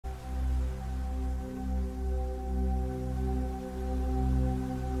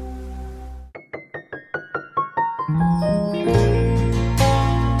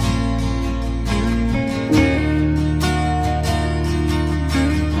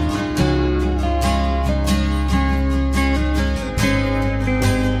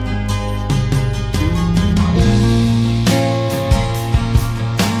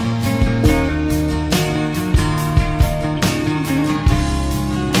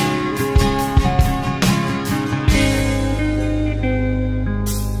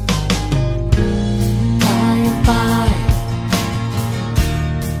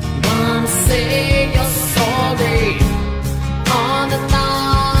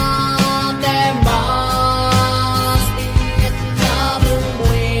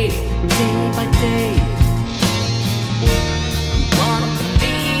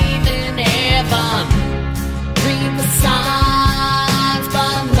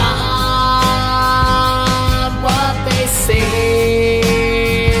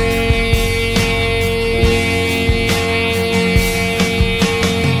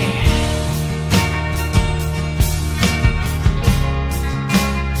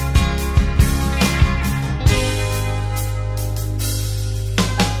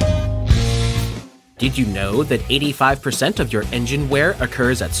Did you know that 85% of your engine wear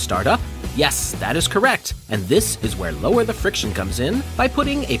occurs at startup? Yes, that is correct, and this is where Lower the Friction comes in by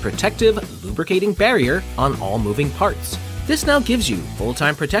putting a protective, lubricating barrier on all moving parts. This now gives you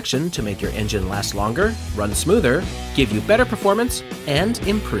full-time protection to make your engine last longer, run smoother, give you better performance, and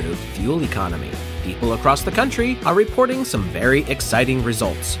improve fuel economy. People across the country are reporting some very exciting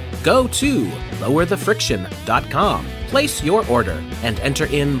results. Go to lowerthefriction.com, place your order, and enter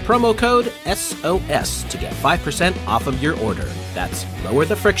in promo code SOS to get 5% off of your order. That's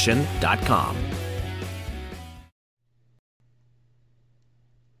lowerthefriction.com.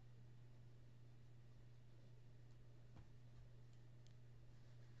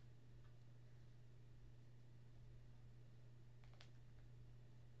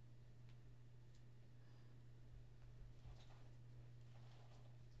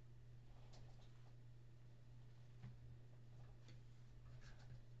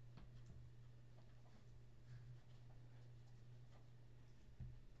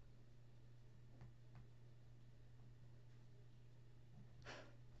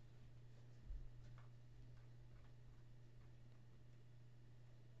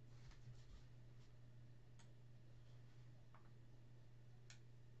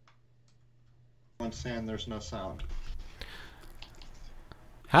 Saying there's no sound.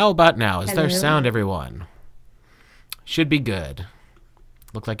 How about now? Is Hello. there sound, everyone? Should be good.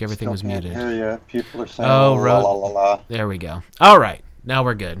 Looked like everything Still was can't muted. hear ya. People are saying Oh, la Rose. la la la. There we go. All right. Now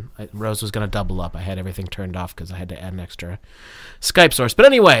we're good. Rose was going to double up. I had everything turned off because I had to add an extra Skype source. But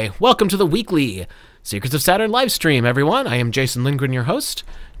anyway, welcome to the weekly Secrets of Saturn live stream, everyone. I am Jason Lindgren, your host.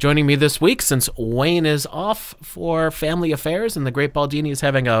 Joining me this week, since Wayne is off for family affairs and the Great Baldini is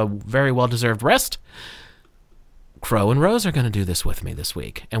having a very well-deserved rest, Crow and Rose are going to do this with me this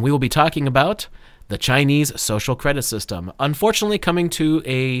week. And we will be talking about the Chinese social credit system, unfortunately coming to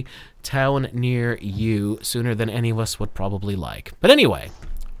a town near you sooner than any of us would probably like. But anyway,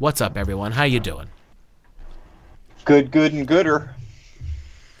 what's up, everyone? How you doing? Good, and gooder.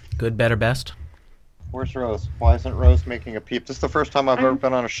 Good, better, best? Where's Rose? Why isn't Rose making a peep? This is the first time I've ever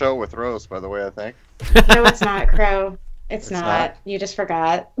been on a show with Rose, by the way, I think. No, it's not, Crow. It's not. You just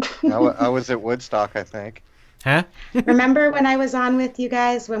forgot. I was at Woodstock, I think. Huh? Remember when I was on with you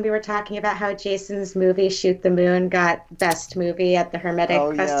guys when we were talking about how Jason's movie Shoot the Moon got Best Movie at the Hermetic Oh,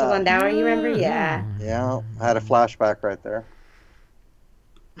 yeah. Festival in Dower? You remember? Yeah. Yeah, I had a flashback right there.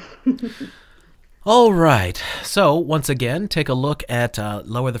 All right. So, once again, take a look at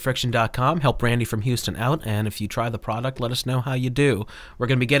lowerthefriction.com. Help Randy from Houston out. And if you try the product, let us know how you do. We're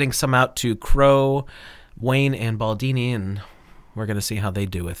going to be getting some out to Crow, Wayne, and Baldini, and we're going to see how they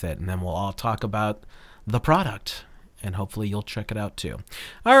do with it. And then we'll all talk about the product, and hopefully you'll check it out too.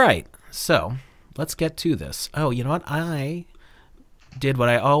 All right. So, let's get to this. Oh, you know what? I did what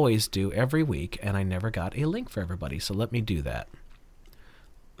I always do every week, and I never got a link for everybody. So, let me do that.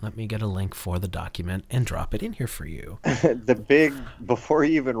 Let me get a link for the document and drop it in here for you. Before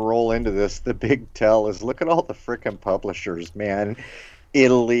you even roll into this, the big tell is look at all the frickin' publishers, man.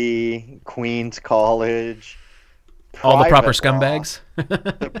 Italy, Queen's College. All the proper Private Law, scumbags.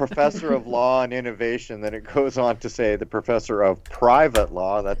 the professor of law and innovation. Then it goes on to say the professor of private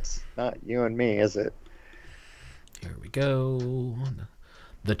law. That's not you and me, is it? Here we go.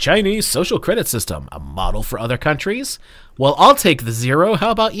 The Chinese social credit system, a model for other countries? Well, I'll take the 0. How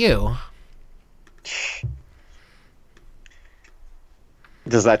about you?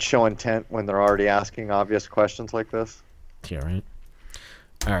 Does that show intent when they're already asking obvious questions like this? Yeah, right.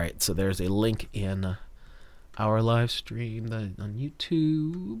 All right, so there's a link in our live stream on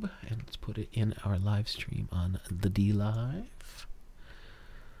YouTube, and let's put it in our live stream on the D Live.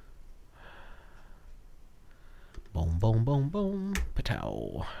 Boom, boom, boom, boom,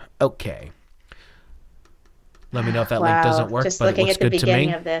 patow. Okay. Let me know if that link doesn't work, just but it looks good to me. Just looking at the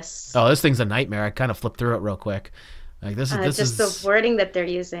beginning of this. Oh, this thing's a nightmare. I kind of flipped through it real quick. Like this is the wording that they're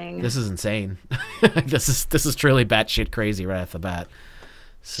using. This is insane. This is truly batshit crazy right off the bat.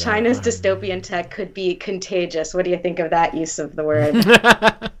 So, China's dystopian tech could be contagious. What do you think of that use of the word?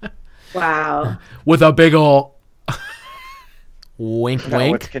 Wow. With a big ol' wink,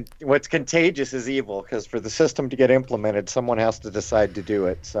 wink. What's contagious is evil, because for the system to get implemented, someone has to decide to do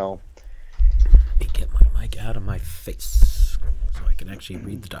it. So, let me get my mic out of my face so I can actually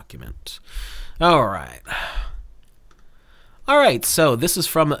read the document. All right. So this is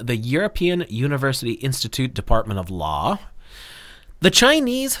from the European University Institute Department of Law. The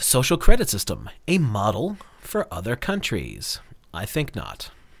Chinese social credit system, a model for other countries. I think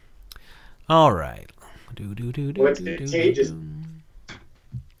not. All right. What's contagious?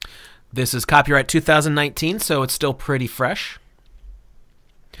 This is copyright 2019, so it's still pretty fresh.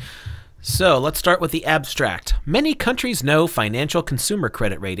 So let's start with the abstract. Many countries know financial consumer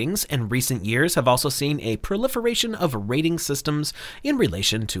credit ratings, and recent years have also seen a proliferation of rating systems in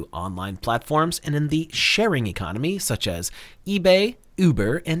relation to online platforms and in the sharing economy, such as eBay,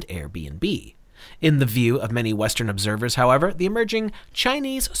 Uber, and Airbnb. In the view of many Western observers, however, the emerging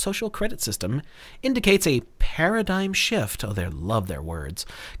Chinese social credit system indicates a paradigm shift, they love their words,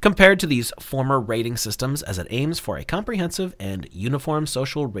 compared to these former rating systems, as it aims for a comprehensive and uniform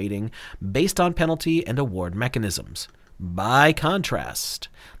social rating based on penalty and award mechanisms. By contrast,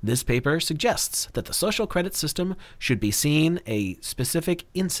 this paper suggests that the social credit system should be seen a specific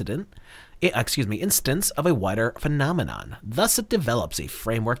instance of a wider phenomenon. Thus, it develops a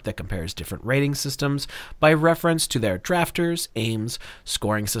framework that compares different rating systems by reference to their drafters, aims,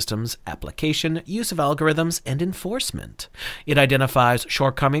 scoring systems, application, use of algorithms, and enforcement. It identifies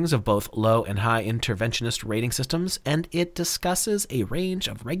shortcomings of both low and high interventionist rating systems, and it discusses a range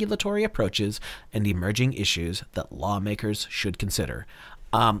of regulatory approaches and emerging issues that lawmakers should consider.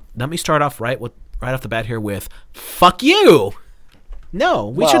 Let me start off right off the bat here with, fuck you! No,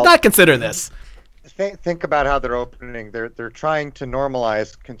 we should not consider this. Think about how they're opening. They're trying to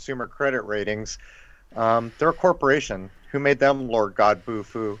normalize consumer credit ratings. They're a corporation. Who made them Lord God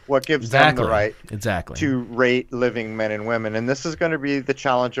Bufu? What gives them the right to rate living men and women? And this is going to be the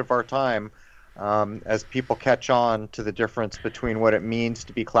challenge of our time, as people catch on to the difference between what it means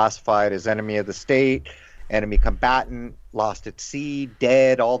to be classified as enemy of the state, enemy combatant, lost at sea,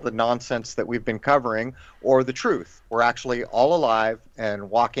 dead, all the nonsense that we've been covering, or the truth. We're actually all alive and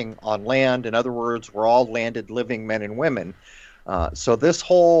walking on land. In other words, we're all landed living men and women. So this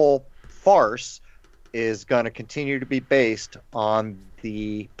whole farce is going to continue to be based on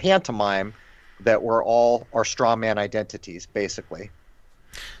the pantomime that we're all our straw man identities, basically.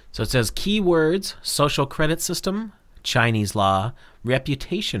 So it says keywords: social credit system, Chinese law,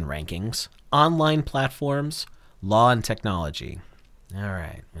 reputation rankings, online platforms, law and technology. All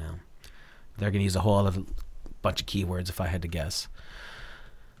right. Well, they're going to use a whole other bunch of keywords if I had to guess.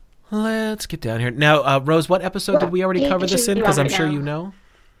 Let's get down here. Now, Rose, what episode did we already cover this in? Because I'm sure you know.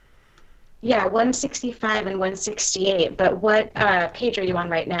 Yeah, 165 and 168. But what page are you on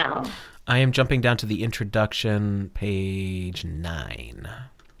right now? I am jumping down to the introduction, page 9.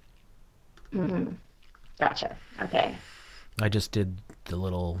 Mm-hmm. Gotcha. Okay. I just did the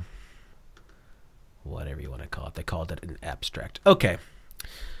little, whatever you want to call it. They called it an abstract. Okay.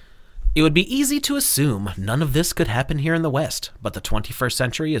 It would be easy to assume none of this could happen here in the West, but the 21st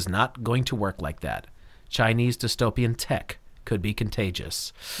century is not going to work like that. Chinese dystopian tech could be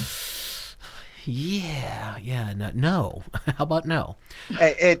contagious. Yeah, no. How about no?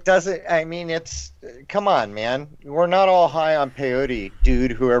 It doesn't, come on, man. We're not all high on peyote,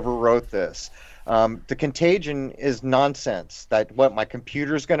 dude, whoever wrote this. The contagion is nonsense. That my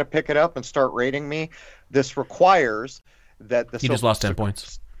computer's going to pick it up and start rating me. This requires that you just lost 10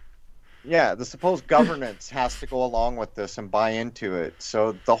 points. Yeah, the supposed governance has to go along with this and buy into it.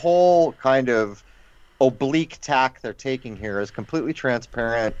 So the whole kind of oblique tack they're taking here is completely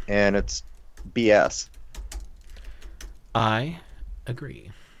transparent, and it's BS. I agree.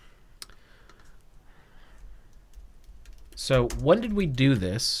 So when did we do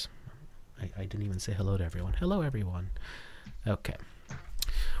this? I didn't even say hello to everyone. Hello, everyone. Okay.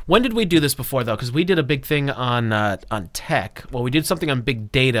 When did we do this before, though? Because we did a big thing on tech. Well, we did something on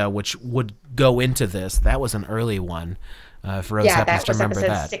big data, which would go into this. That was an early one. If Rose happens to remember that. Yeah,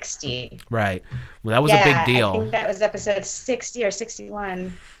 that was episode 60. Right. Well, that was a big deal. I think that was episode 60 or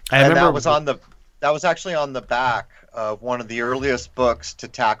 61. I remember that was on the that was actually on the back of one of the earliest books to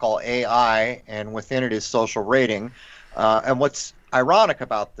tackle AI, and within it is social rating. And what's ironic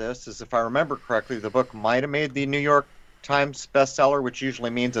about this is, if I remember correctly, the book might have made the New York Times bestseller, which usually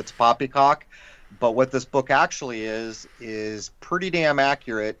means it's poppycock. But what this book actually is pretty damn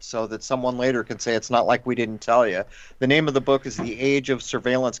accurate, so that someone later can say it's not like we didn't tell you. The name of the book is The Age of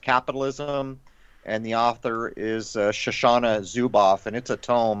Surveillance Capitalism, and the author is Shoshana Zuboff, and it's a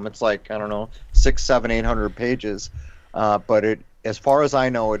tome. It's like, I don't know, 600, 700, 800 pages. But it, as far as I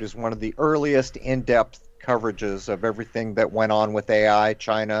know, it is one of the earliest in-depth coverages of everything that went on with AI,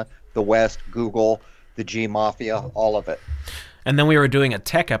 China, the West, Google, the G Mafia, all of it. And then we were doing a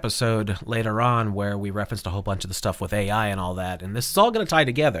tech episode later on where we referenced a whole bunch of the stuff with AI and all that. And this is all going to tie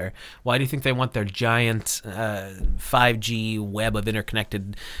together. Why do you think they want their giant 5G web of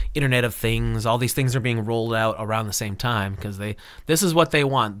interconnected Internet of Things? All these things are being rolled out around the same time because this is what they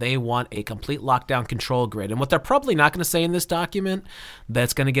want. They want a complete lockdown control grid. And what they're probably not going to say in this document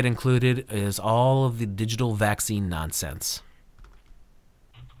that's going to get included is all of the digital vaccine nonsense.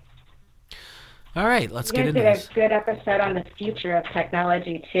 All right, let's get into this. You guys did a good episode on the future of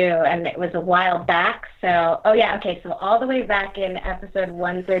technology, too, and it was a while back. So, so all the way back in episode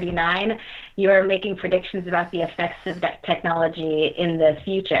 139, you were making predictions about the effects of that technology in the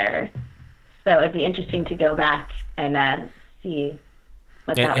future. So it'd be interesting to go back and see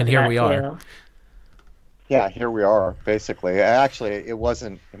what that was. And here we are. Yeah, here we are, basically. Actually, it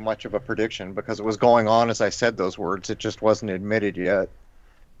wasn't much of a prediction because it was going on as I said those words. It just wasn't admitted yet.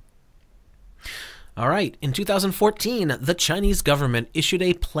 All right. In 2014, the Chinese government issued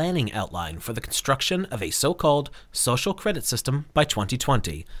a planning outline for the construction of a so-called social credit system by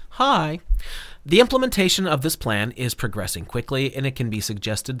 2020. Hi. The implementation of this plan is progressing quickly, and it can be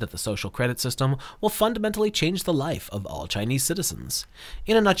suggested that the social credit system will fundamentally change the life of all Chinese citizens.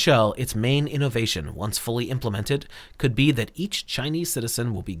 In a nutshell, its main innovation, once fully implemented, could be that each Chinese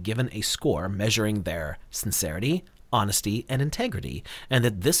citizen will be given a score measuring their sincerity, honesty, and integrity, and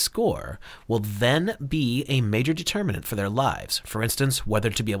that this score will then be a major determinant for their lives. For instance, whether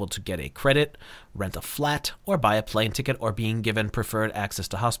to be able to get a credit, rent a flat, or buy a plane ticket, or being given preferred access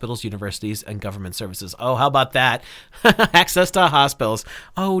to hospitals, universities, and government services. Oh, how about that? Access to hospitals.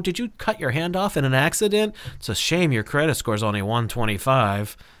 Oh, did you cut your hand off in an accident? It's a shame your credit score's only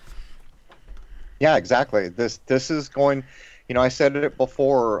 125. Yeah, exactly. This is going, I said it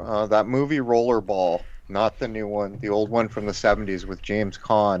before, that movie Rollerball, not the new one, the old one from the 70s with James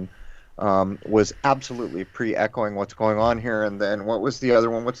Caan, was absolutely pre-echoing what's going on here. And then what was the other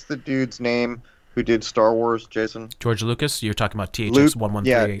one? What's the dude's name who did Star Wars, Jason? George Lucas? You're talking about THX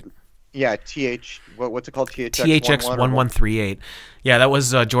 1138. Yeah, what's it called? THX 1138. Yeah, that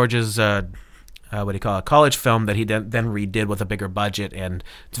was George's, college film that he then redid with a bigger budget. And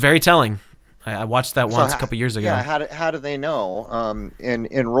it's very telling. I watched that once a couple years ago. Yeah, how do they know? In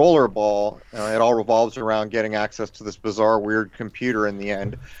Rollerball, it all revolves around getting access to this bizarre, weird computer in the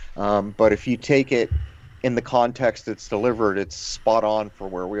end. But if you take it in the context it's delivered, it's spot on for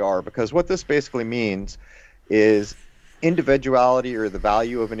where we are. Because what this basically means is individuality, or the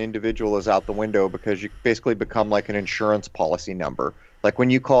value of an individual, is out the window because you basically become like an insurance policy number. Like when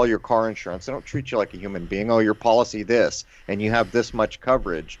you call your car insurance, they don't treat you like a human being. Oh, your policy this, and you have this much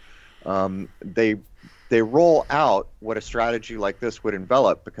coverage. They roll out what a strategy like this would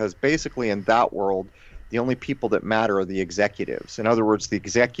envelop, because basically in that world, the only people that matter are the executives. In other words, the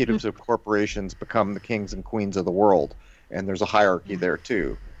executives of corporations become the kings and queens of the world, and there's a hierarchy there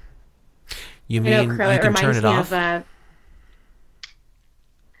too. You mean you can turn it off?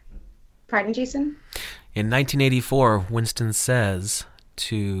 Pardon, Jason? In 1984, Winston says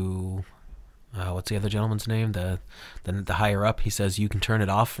to... what's the other gentleman's name? The higher up. He says, you can turn it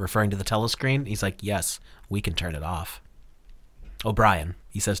off, referring to the telescreen. He's like, yes, we can turn it off. O'Brien.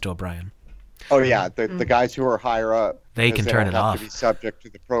 He says to O'Brien. Oh, yeah. The guys who are higher up. They can turn it off. They have to be subject to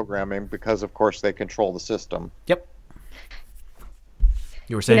the programming because, of course, they control the system. Yep.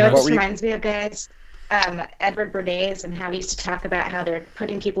 You were saying what reminds me of, guys? Edward Bernays, and how he used to talk about how they're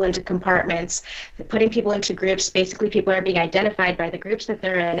putting people into compartments, putting people into groups. Basically, people are being identified by the groups that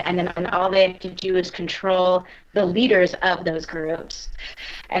they're in, and then all they have to do is control the leaders of those groups.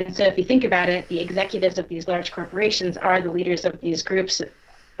 And so if you think about it, the executives of these large corporations are the leaders of these groups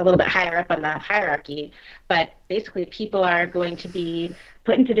a little bit higher up on the hierarchy. But basically, people are going to be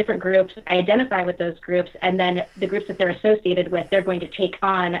put into different groups, identify with those groups, and then the groups that they're associated with, they're going to take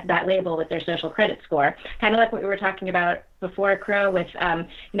on that label with their social credit score. Kind of like what we were talking about before, Crow, with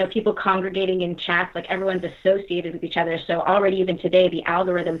people congregating in chats, like everyone's associated with each other. So already even today, the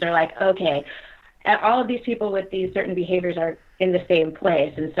algorithms are like, okay, all of these people with these certain behaviors are in the same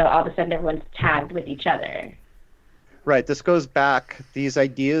place, and so all of a sudden everyone's tagged with each other. Right. These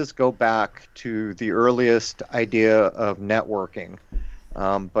ideas go back to the earliest idea of networking.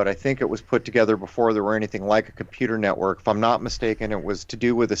 But I think it was put together before there were anything like a computer network. If I'm not mistaken, it was to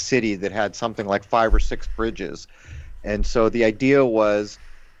do with a city that had something like 5 or 6 bridges. And so the idea was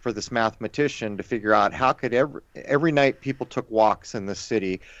for this mathematician to figure out how could every night people took walks in the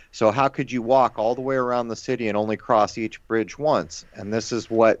city. So how could you walk all the way around the city and only cross each bridge once? And this is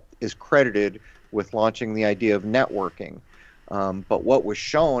what is credited with launching the idea of networking. But what was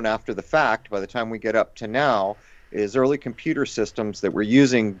shown after the fact, by the time we get up to now, is early computer systems that were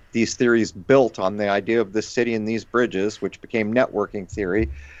using these theories built on the idea of this city and these bridges, which became networking theory,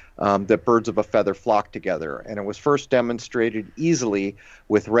 that birds of a feather flock together. And it was first demonstrated easily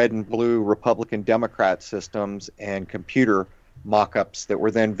with red and blue Republican Democrat systems and computer mock-ups that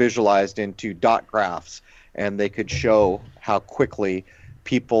were then visualized into dot graphs, and they could show how quickly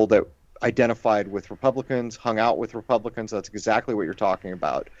people that identified with Republicans, hung out with Republicans. That's exactly what you're talking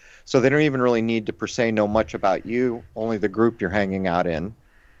about. So they don't even really need to per se know much about you, only the group you're hanging out in.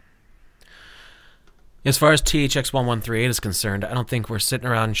 As far as THX-1138 is concerned, I don't think we're sitting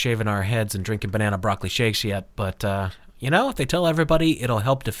around shaving our heads and drinking banana broccoli shakes yet, but if they tell everybody it'll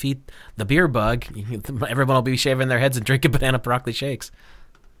help defeat the beer bug, everyone will be shaving their heads and drinking banana broccoli shakes.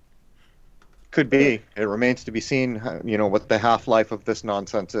 Could be. It remains to be seen, what the half-life of this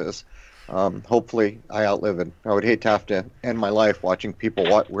nonsense is. Hopefully I outlive it. I would hate to have to end my life watching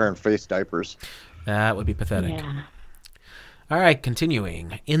people wearing face diapers. That would be pathetic. Yeah. All right,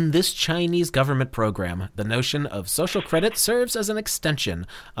 continuing. In this Chinese government program, the notion of social credit serves as an extension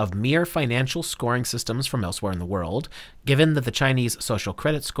of mere financial scoring systems from elsewhere in the world, given that the Chinese social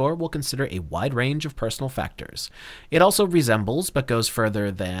credit score will consider a wide range of personal factors. It also resembles, but goes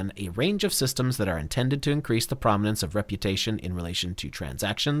further than, a range of systems that are intended to increase the prominence of reputation in relation to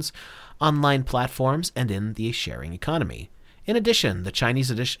transactions, online platforms, and in the sharing economy. In addition, the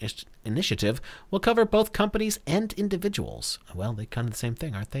Chinese initiative will cover both companies and individuals. Well, they're kind of the same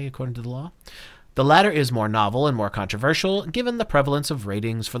thing, aren't they, according to the law? The latter is more novel and more controversial, given the prevalence of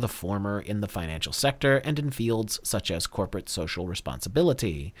ratings for the former in the financial sector and in fields such as corporate social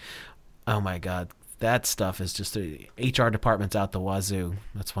responsibility. Oh my God, that stuff is just HR departments out the wazoo.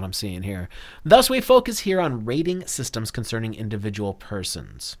 That's what I'm seeing here. Thus, we focus here on rating systems concerning individual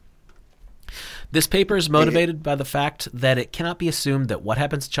persons. This paper is motivated by the fact that it cannot be assumed that what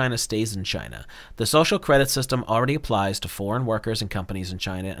happens in China stays in China. The social credit system already applies to foreign workers and companies in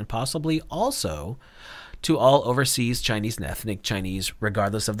China, and possibly also to all overseas Chinese and ethnic Chinese,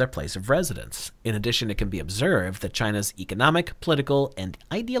 regardless of their place of residence. In addition, it can be observed that China's economic, political, and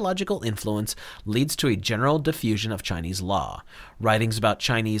ideological influence leads to a general diffusion of Chinese law. Writings about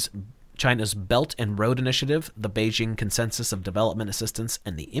China's Belt and Road Initiative, the Beijing Consensus of Development Assistance,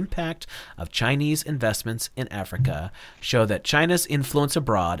 and the impact of Chinese investments in Africa show that China's influence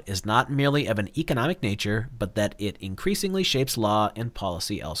abroad is not merely of an economic nature, but that it increasingly shapes law and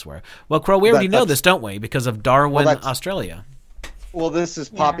policy elsewhere. Well, Crow, we already know this, don't we? Because of Darwin, Australia. Well, this is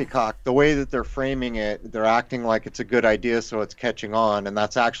poppycock. The way that they're framing it, they're acting like it's a good idea, so it's catching on, and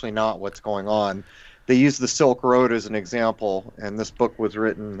that's actually not what's going on. They use the Silk Road as an example, and this book was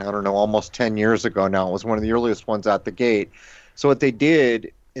written, almost 10 years ago now. It was one of the earliest ones out the gate. So what they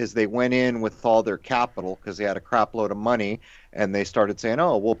did is they went in with all their capital because they had a crap load of money, and they started saying,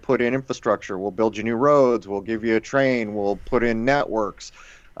 we'll put in infrastructure, we'll build you new roads, we'll give you a train, we'll put in networks.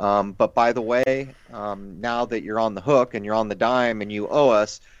 But by the way, now that you're on the hook and you're on the dime and you owe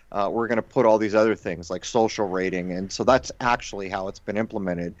us, we're going to put all these other things like social rating. And so that's actually how it's been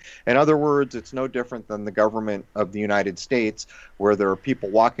implemented. In other words, it's no different than the government of the United States, where there are people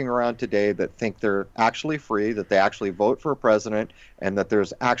walking around today that think they're actually free, that they actually vote for a president, and that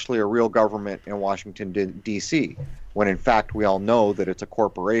there's actually a real government in Washington, D.C., when in fact we all know that it's a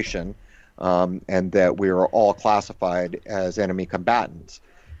corporation, and that we are all classified as enemy combatants.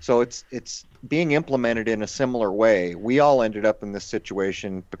 So it's being implemented in a similar way. We all ended up in this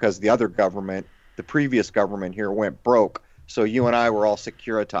situation because the other government, the previous government here, went broke. So you and I were all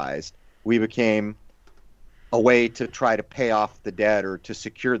securitized. We became a way to try to pay off the debt or to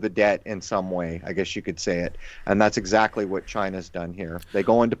secure the debt in some way, I guess you could say it. And that's exactly what China's done here. They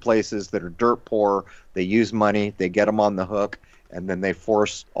go into places that are dirt poor, they use money, they get them on the hook, and then they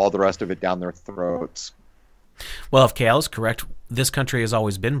force all the rest of it down their throats. Well, if Kale is correct, this country has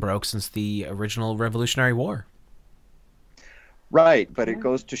always been broke since the original Revolutionary War. Right, but it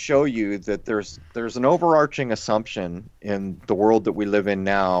goes to show you that there's an overarching assumption in the world that we live in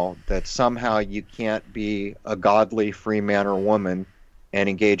now that somehow you can't be a godly free man or woman and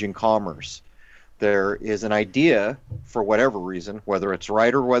engage in commerce. there is an idea, for whatever reason, whether it's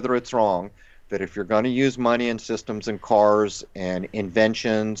right or whether it's wrong, that if you're going to use money and systems and cars and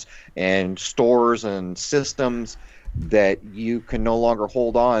inventions and stores and systems, that you can no longer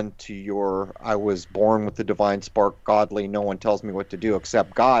hold on to your "I was born with the divine spark, godly, no one tells me what to do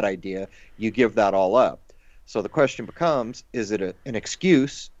except God" idea. You give that all up. So the question becomes, is it an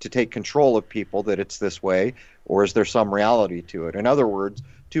excuse to take control of people that it's this way, or is there some reality to it? In other words,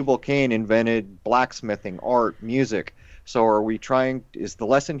 Tubal-Cain invented blacksmithing, art, music. So is the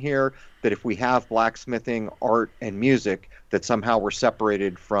lesson here that if we have blacksmithing, art, and music, that somehow we're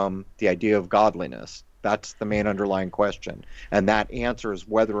separated from the idea of godliness? That's the main underlying question. And that answers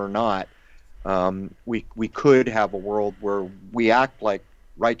whether or not we could have a world where we act like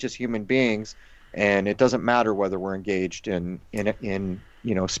righteous human beings, and it doesn't matter whether we're engaged in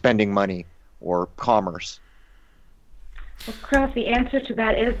spending money or commerce. Well, Cross, the answer to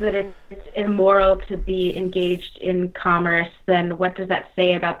that is that it's immoral to be engaged in commerce. Then what does that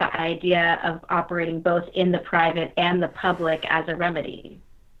say about the idea of operating both in the private and the public as a remedy?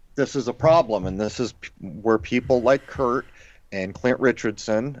 This is a problem, and this is where people like Kurt and Clint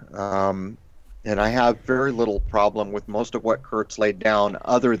Richardson, and I have very little problem with most of what Kurt's laid down,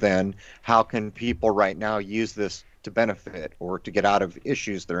 other than how can people right now use this to benefit or to get out of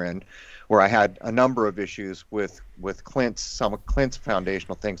issues they're in, where I had a number of issues with some of Clint's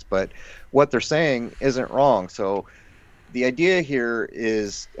foundational things, but what they're saying isn't wrong. So the idea here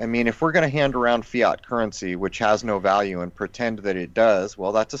is, if we're going to hand around fiat currency, which has no value, and pretend that it does,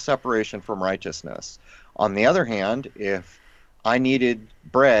 well, that's a separation from righteousness. On the other hand, if I needed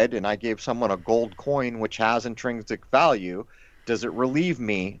bread and I gave someone a gold coin which has intrinsic value, does it relieve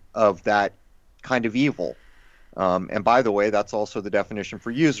me of that kind of evil? And by the way, that's also the definition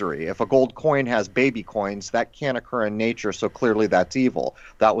for usury. If a gold coin has baby coins, that can't occur in nature, so clearly that's evil.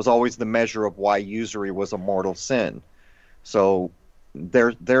 That was always the measure of why usury was a mortal sin. So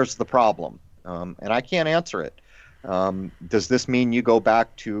there's the problem, and I can't answer it. Does this mean you go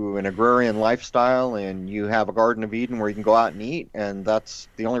back to an agrarian lifestyle and you have a Garden of Eden where you can go out and eat, and that's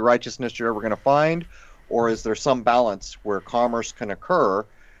the only righteousness you're ever going to find? Or is there some balance where commerce can occur?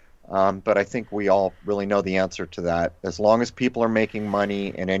 But I think we all really know the answer to that. As long as people are making money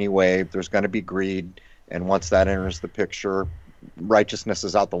in any way, there's going to be greed, and once that enters the picture, righteousness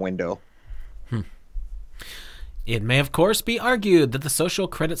is out the window. It may, of course, be argued that the social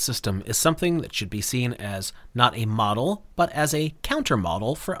credit system is something that should be seen as not a model, but as a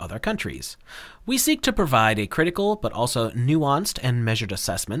counter-model for other countries. We seek to provide a critical but also nuanced and measured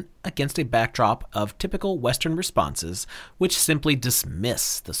assessment against a backdrop of typical Western responses which simply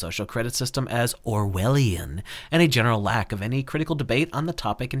dismiss the social credit system as Orwellian and a general lack of any critical debate on the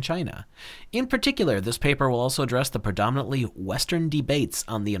topic in China. In particular, this paper will also address the predominantly Western debates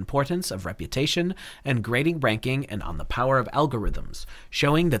on the importance of reputation and grading ranking and on the power of algorithms,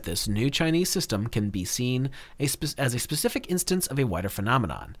 showing that this new Chinese system can be seen as a specific instance of a wider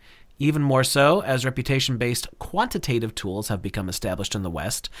phenomenon. Even more so, as reputation-based quantitative tools have become established in the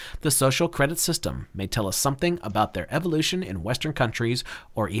West, the social credit system may tell us something about their evolution in Western countries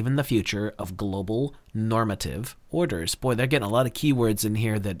or even the future of global normative orders. Boy, they're getting a lot of keywords in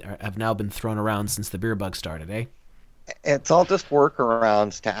here that have now been thrown around since the beer bug started, eh? It's all just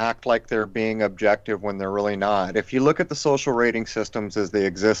workarounds to act like they're being objective when they're really not. If you look at the social rating systems as they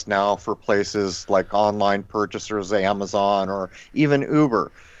exist now for places like online purchasers, Amazon, or even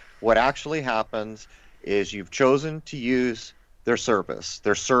Uber, what actually happens is you've chosen to use their service.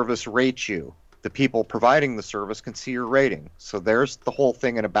 Their service rates you. The people providing the service can see your rating. So there's the whole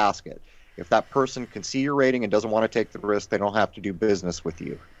thing in a basket. If that person can see your rating and doesn't want to take the risk, they don't have to do business with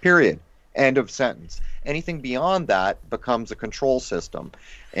you. Period. End of sentence. Anything beyond that becomes a control system.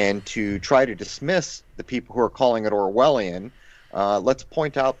 And to try to dismiss the people who are calling it Orwellian, let's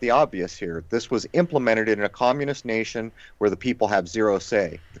point out the obvious here. This was implemented in a communist nation where the people have zero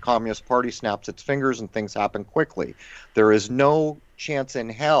say. The Communist Party snaps its fingers and things happen quickly. There is no chance in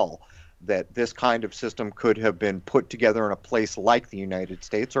hell that this kind of system could have been put together in a place like the United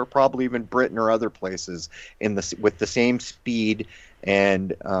States, or probably even Britain or other places, with the same speed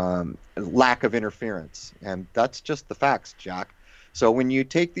and lack of interference. And that's just the facts, Jack. So when you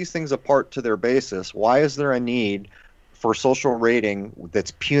take these things apart to their basis, why is there a need for social rating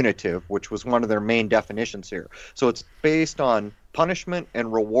that's punitive, which was one of their main definitions here? So it's based on punishment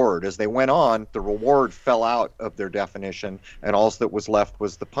and reward. As they went on, the reward fell out of their definition, and all that was left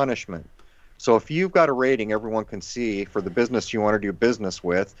was the punishment. So if you've got a rating everyone can see for the business you want to do business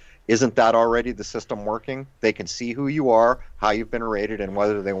with, isn't that already the system working? They can see who you are, how you've been rated, and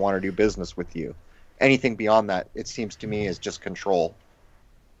whether they want to do business with you. Anything beyond that, it seems to me, is just control.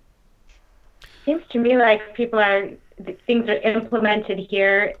 Seems to me like things are implemented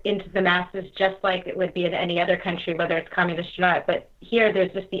here into the masses just like it would be in any other country, whether it's communist or not. But here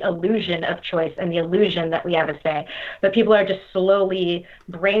there's just the illusion of choice and the illusion that we have a say. But people are just slowly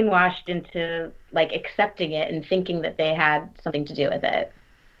brainwashed into like accepting it and thinking that they had something to do with it.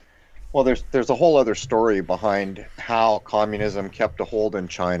 Well, there's a whole other story behind how communism kept a hold in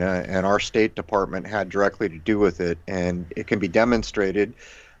China, and our State Department had directly to do with it. And it can be demonstrated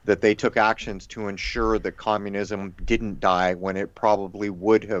that they took actions to ensure that communism didn't die when it probably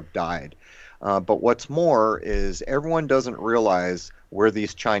would have died. But what's more is everyone doesn't realize where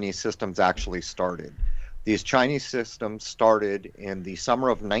these Chinese systems actually started. These Chinese systems started in the summer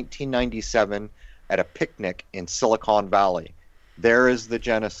of 1997 at a picnic in Silicon Valley. There is the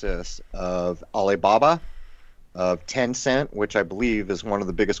genesis of Alibaba, of Tencent, which I believe is one of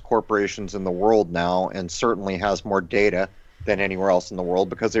the biggest corporations in the world now and certainly has more data than anywhere else in the world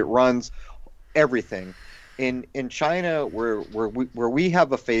because it runs everything. In China, where we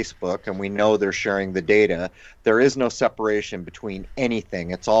have a Facebook and we know they're sharing the data, there is no separation between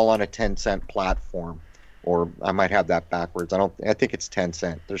anything. It's all on a Tencent platform. Or I might have that backwards. I think it's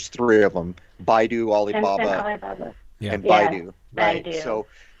Tencent. There's three of them: Baidu, Alibaba. And Baidu, right? Baidu.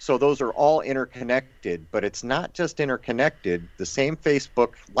 So those are all interconnected, but it's not just interconnected. The same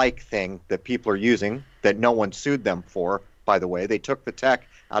Facebook-like thing that people are using, that no one sued them for, by the way. They took the tech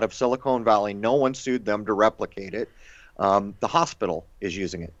out of Silicon Valley. No one sued them to replicate it. The hospital is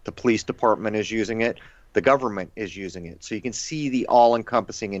using it. The police department is using it. The government is using it. So you can see the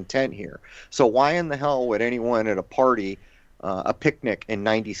all-encompassing intent here. So why in the hell would anyone at a party, a picnic in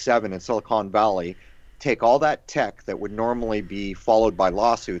 97 in Silicon Valley, take all that tech that would normally be followed by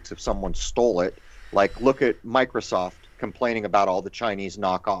lawsuits if someone stole it? Like, look at Microsoft complaining about all the Chinese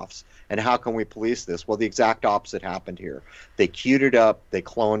knockoffs. And how can we police this? Well, the exact opposite happened here. They queued it up, they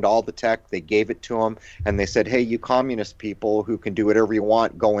cloned all the tech, they gave it to them, and they said, hey, you communist people who can do whatever you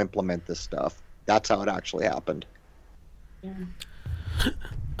want, go implement this stuff. That's how it actually happened. Yeah.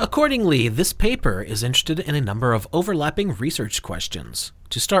 Accordingly, this paper is interested in a number of overlapping research questions.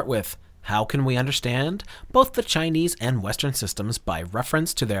 To start with, how can we understand both the Chinese and Western systems by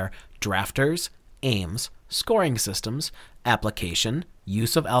reference to their drafters, aims, scoring systems, application,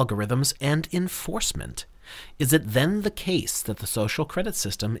 use of algorithms, and enforcement? Is it then the case that the social credit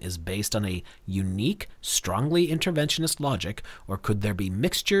system is based on a unique, strongly interventionist logic, or could there be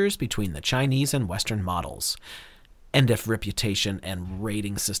mixtures between the Chinese and Western models? And if reputation and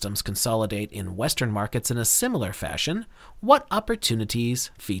rating systems consolidate in Western markets in a similar fashion, what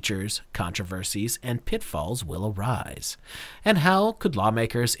opportunities, features, controversies, and pitfalls will arise? And how could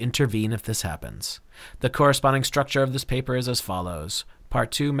lawmakers intervene if this happens? The corresponding structure of this paper is as follows.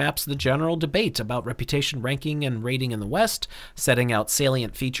 Part 2 maps the general debate about reputation ranking and rating in the West, setting out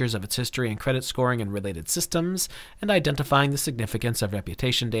salient features of its history and credit scoring and related systems, and identifying the significance of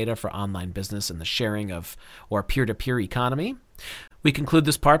reputation data for online business and the sharing of or peer-to-peer economy. We conclude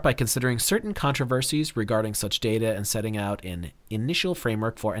this part by considering certain controversies regarding such data and setting out an initial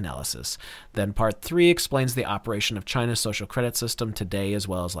framework for analysis. Then Part 3 explains the operation of China's social credit system today as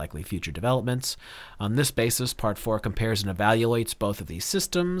well as likely future developments. On this basis, Part 4 compares and evaluates both of these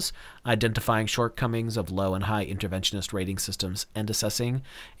systems, identifying shortcomings of low and high interventionist rating systems and assessing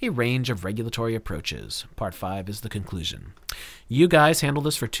a range of regulatory approaches. Part 5 is the conclusion. You guys handle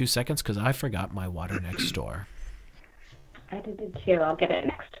this for 2 seconds because I forgot my water next door. I did it too. I'll get it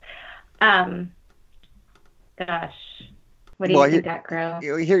next. Gosh. What do you think, Dr. Crow?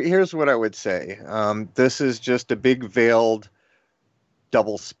 Here's what I would say. This is just a big veiled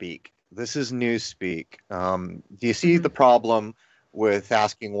doublespeak. This is newspeak. Do you see the problem with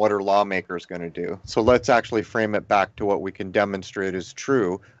asking what are lawmakers going to do? So let's actually frame it back to what we can demonstrate is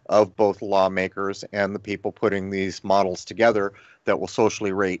true of both lawmakers and the people putting these models together that will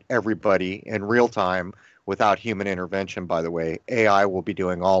socially rate everybody in real time without human intervention, by the way. AI will be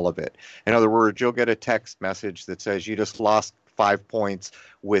doing all of it. In other words, you'll get a text message that says you just lost 5 points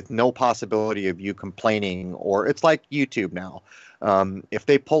with no possibility of you complaining, or it's like YouTube now. If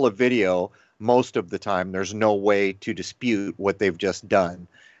they pull a video, most of the time there's no way to dispute what they've just done.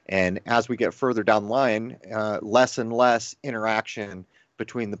 And as we get further down the line, less and less interaction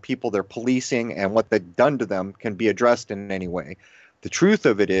between the people they're policing and what they've done to them can be addressed in any way. The truth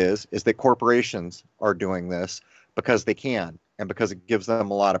of it is that corporations are doing this because they can and because it gives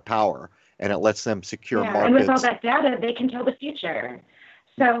them a lot of power and it lets them secure markets. And with all that data, they can tell the future.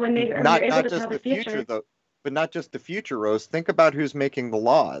 So when they're able to tell the future, though, but not just the future, Rose. Think about who's making the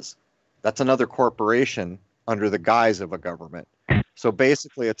laws. That's another corporation under the guise of a government. So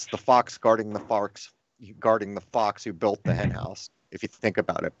basically, it's the fox guarding the fox who built the hen house, if you think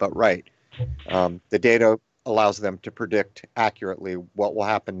about it. But right. The data allows them to predict accurately what will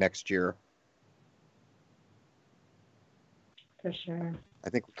happen next year. For sure. I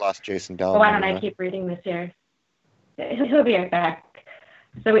think we lost Jason down. Well, why don't I keep reading this here? He'll be right back.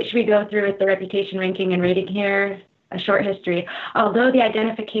 So should we go through with the reputation ranking and rating here? A short history. Although the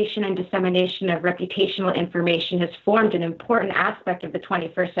identification and dissemination of reputational information has formed an important aspect of the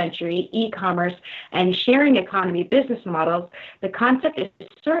 21st century e-commerce and sharing economy business models, the concept is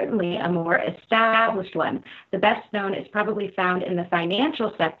certainly a more established one. The best known is probably found in the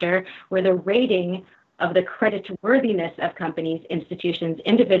financial sector, where the rating of the creditworthiness of companies, institutions,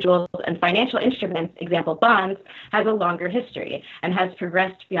 individuals, and financial instruments, example bonds, has a longer history and has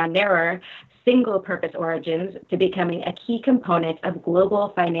progressed beyond narrower single-purpose origins to becoming a key component of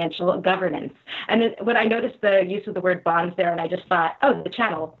global financial governance. And when I noticed the use of the word bonds there, and I just thought, oh, the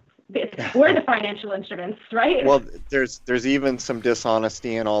channel. We're the financial instruments, right? Well, there's even some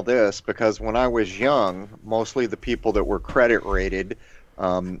dishonesty in all this, because when I was young, mostly the people that were credit rated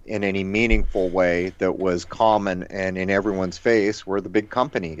in any meaningful way that was common and in everyone's face were the big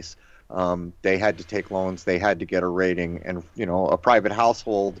companies. They had to take loans, they had to get a rating, and a private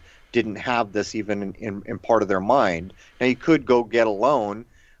household didn't have this even in part of their mind. Now, you could go get a loan,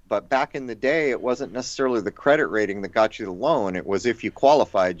 but back in the day, it wasn't necessarily the credit rating that got you the loan. It was, if you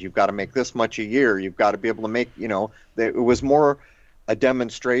qualified, you've got to make this much a year, you've got to be able to make, it was more a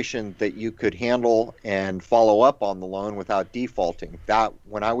demonstration that you could handle and follow up on the loan without defaulting. That,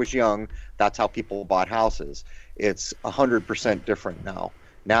 when I was young, that's how people bought houses. It's 100% different now.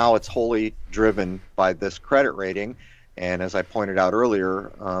 Now it's wholly driven by this credit rating. And as I pointed out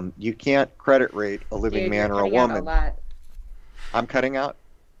earlier, you can't credit rate a living man or a woman. A lot. I'm cutting out?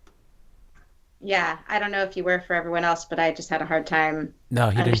 Yeah, I don't know if you were for everyone else, but I just had a hard time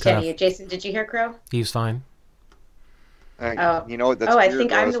understanding you. Jason, did you hear Crow? He's fine. That's I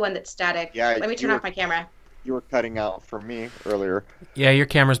think I'm the one that's static. Yeah, let me turn off my camera. You were cutting out for me earlier. Yeah, your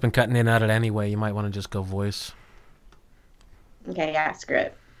camera's been cutting in and out anyway. You might want to just go voice. Okay, yeah, screw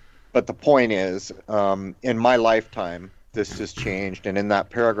it. But the point is, in my lifetime, this has changed. And in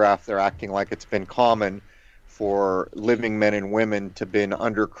that paragraph, they're acting like it's been common for living men and women to been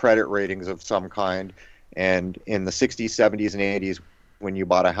under credit ratings of some kind. And in the 60s, 70s, and 80s, when you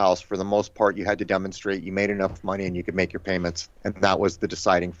bought a house, for the most part, you had to demonstrate you made enough money and you could make your payments. And that was the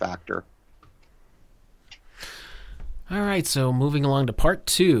deciding factor. All right, so moving along to part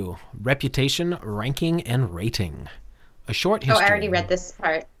 2, reputation, ranking, and rating. A short history. Oh, I already read this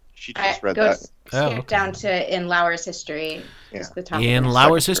part. She just read that. Skip down to in Lauer's history. Yeah. In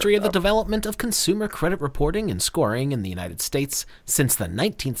Lauer's history of the development of consumer credit reporting and scoring in the United States since the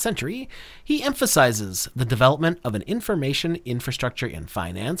 19th century, he emphasizes the development of an information infrastructure in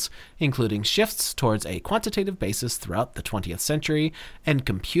finance, including shifts towards a quantitative basis throughout the 20th century, and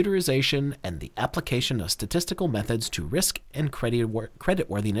computerization and the application of statistical methods to risk and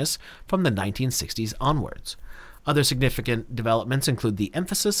creditworthiness from the 1960s onwards. Other significant developments include the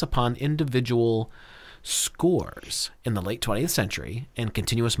emphasis upon individual scores in the late 20th century and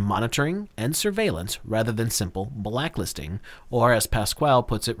continuous monitoring and surveillance rather than simple blacklisting, or as Pasquale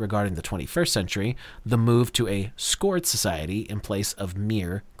puts it regarding the 21st century, the move to a scored society in place of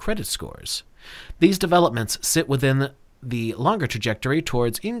mere credit scores. These developments sit within the longer trajectory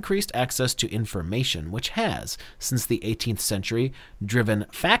towards increased access to information, which has, since the 18th century, driven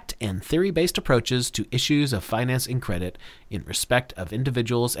fact and theory-based approaches to issues of finance and credit in respect of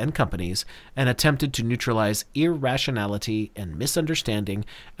individuals and companies, and attempted to neutralize irrationality and misunderstanding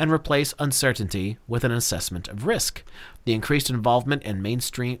and replace uncertainty with an assessment of risk. The increased involvement and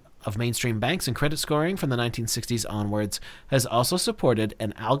mainstream banks and credit scoring from the 1960s onwards has also supported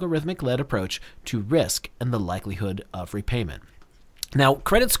an algorithmic-led approach to risk and the likelihood of repayment. Now,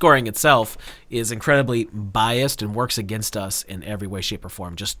 credit scoring itself is incredibly biased and works against us in every way, shape, or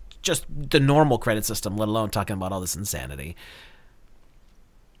form. Just the normal credit system, let alone talking about all this insanity.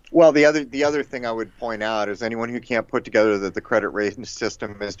 Well, the other thing I would point out is anyone who can't put together that the credit rating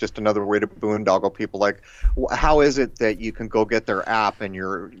system is just another way to boondoggle people. Like, how is it that you can go get their app and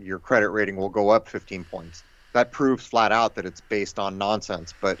your credit rating will go up 15 points? That proves flat out that it's based on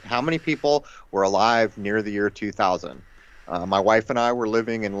nonsense. But how many people were alive near the year 2000? My wife and I were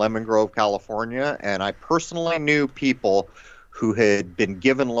living in Lemon Grove, California, and I personally knew people who had been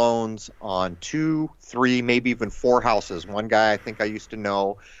given loans on 2, 3, maybe even 4 houses. One guy I think I used to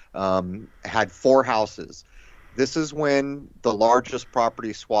know had 4 houses. This is when the largest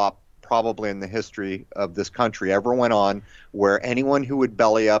property swap probably in the history of this country ever went on where anyone who would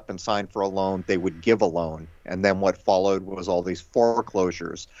belly up and sign for a loan, they would give a loan. And then what followed was all these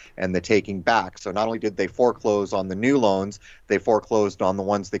foreclosures and the taking back. So not only did they foreclose on the new loans, they foreclosed on the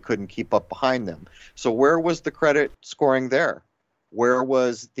ones they couldn't keep up behind them. So where was the credit scoring there? Where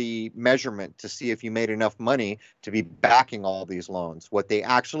was the measurement to see if you made enough money to be backing all these loans? What they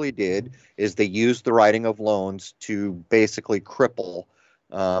actually did is they used the writing of loans to basically cripple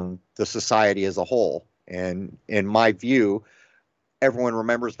the society as a whole. And in my view, everyone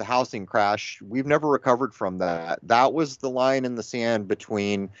remembers the housing crash. We've never recovered from that. That was the line in the sand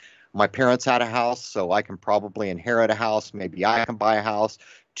between my parents had a house, so I can probably inherit a house. Maybe I can buy a house.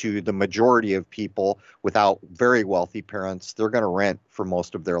 To the majority of people without very wealthy parents, they're going to rent for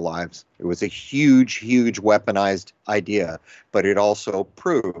most of their lives. It was a huge, huge weaponized idea, but it also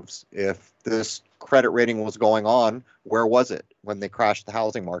proves if this credit rating was going on, where was it when they crashed the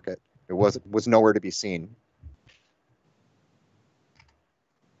housing market? It was nowhere to be seen.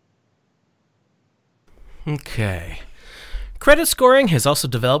 Okay. Credit scoring has also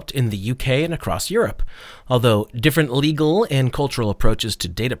developed in the UK and across Europe, although different legal and cultural approaches to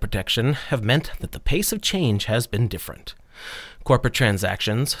data protection have meant that the pace of change has been different. Corporate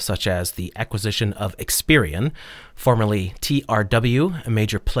transactions, such as the acquisition of Experian, formerly TRW, a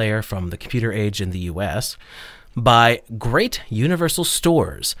major player from the computer age in the US, by Great Universal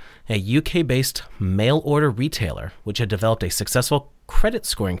Stores, a UK-based mail-order retailer which had developed a successful credit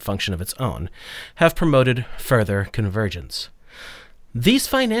scoring function of its own, have promoted further convergence. These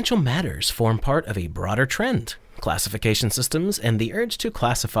financial matters form part of a broader trend. Classification systems and the urge to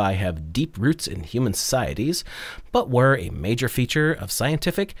classify have deep roots in human societies, but were a major feature of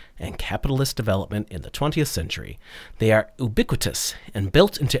scientific and capitalist development in the 20th century. They are ubiquitous and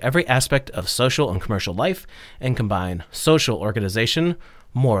built into every aspect of social and commercial life and combine social organization,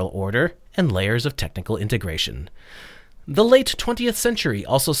 moral order, and layers of technical integration. The late 20th century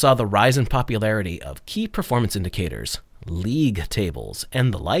also saw the rise in popularity of key performance indicators, league tables,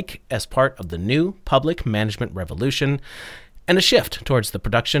 and the like as part of the new public management revolution, and a shift towards the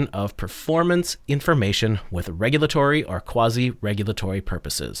production of performance information with regulatory or quasi-regulatory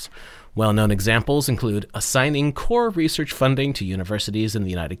purposes. Well-known examples include assigning core research funding to universities in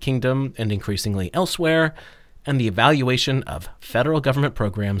the United Kingdom and increasingly elsewhere, and the evaluation of federal government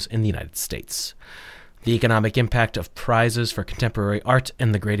programs in the United States. The economic impact of prizes for contemporary art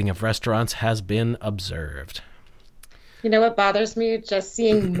and the grading of restaurants has been observed. You know what bothers me? Just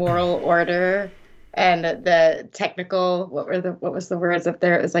seeing moral order and the technical, what was the words up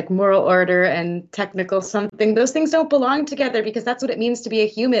there? It was like moral order and technical something. Those things don't belong together because that's what it means to be a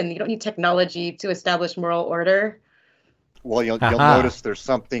human. You don't need technology to establish moral order. Well, you'll notice there's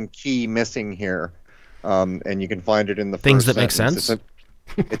something key missing here, and you can find it in the things first that make sentence. sense.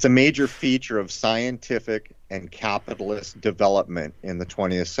 It's a major feature of scientific and capitalist development in the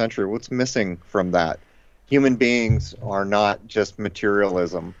 20th century. What's missing from that? Human beings are not just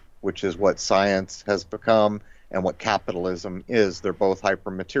materialism, which is what science has become and what capitalism is. They're both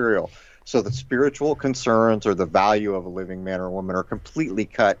hypermaterial. So the spiritual concerns or the value of a living man or woman are completely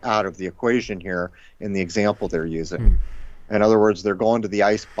cut out of the equation here in the example they're using. In other words, they're going to the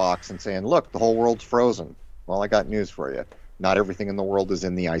ice box and saying, look, the whole world's frozen. Well, I got news for you. Not everything in the world is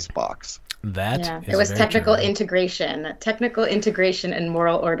in the icebox. It was technical integration. Technical integration and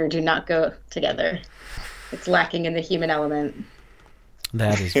moral order do not go together. It's lacking in the human element.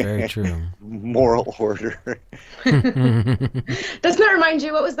 That is very true. Moral order. Doesn't that remind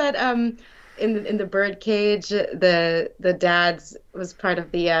you? What was that? In the Birdcage, the dads was part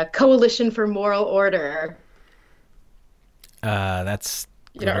of the Coalition for Moral Order. That's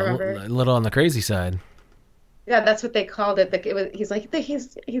you don't remember? A little on the crazy side. Yeah, that's what they called it. He's the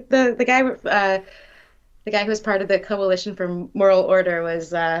guy who was part of the Coalition for Moral Order was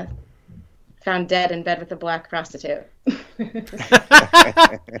found dead in bed with a black prostitute.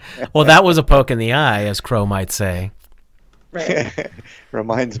 Well, that was a poke in the eye, as Crow might say. Right.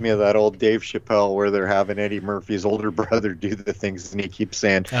 Reminds me of that old Dave Chappelle where they're having Eddie Murphy's older brother do the things, and he keeps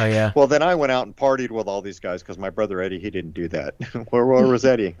saying, "Oh yeah." Well, then I went out and partied with all these guys because my brother Eddie, he didn't do that. Where was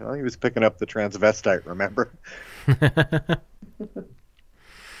Eddie? Well, he was picking up the transvestite. Remember?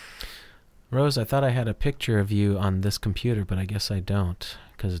 Rose, I thought I had a picture of you on this computer, but I guess I don't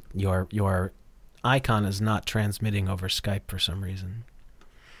because your icon is not transmitting over Skype for some reason.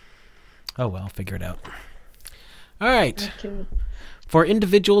 Oh well, figure it out. All right. For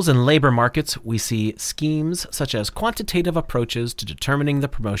individuals and labor markets, we see schemes such as quantitative approaches to determining the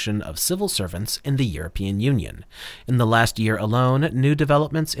promotion of civil servants in the European Union. In the last year alone, new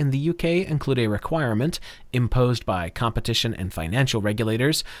developments in the UK include a requirement imposed by competition and financial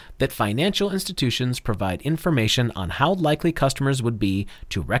regulators that financial institutions provide information on how likely customers would be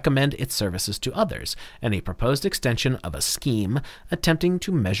to recommend its services to others, and a proposed extension of a scheme attempting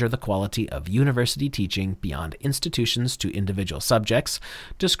to measure the quality of university teaching beyond institutions to individual subjects,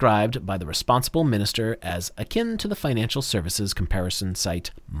 described by the responsible minister as akin to the financial services comparison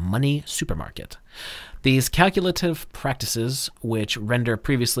site Money Supermarket. These calculative practices, which render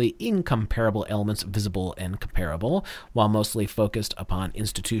previously incomparable elements visible and comparable, while mostly focused upon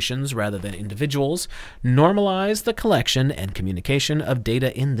institutions rather than individuals, normalize the collection and communication of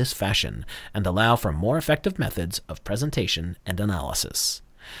data in this fashion, and allow for more effective methods of presentation and analysis.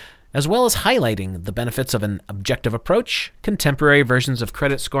 As well as highlighting the benefits of an objective approach, contemporary versions of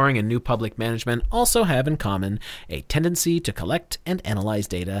credit scoring and new public management also have in common a tendency to collect and analyze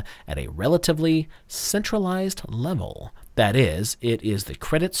data at a relatively centralized level. That is, it is the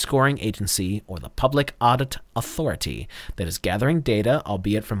credit scoring agency or the public audit authority that is gathering data,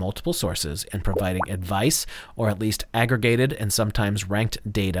 albeit from multiple sources, and providing advice, or at least aggregated and sometimes ranked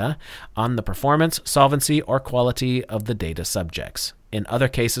data, on the performance, solvency, or quality of the data subjects. In other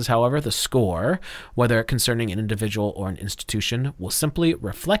cases, however, the score, whether concerning an individual or an institution, will simply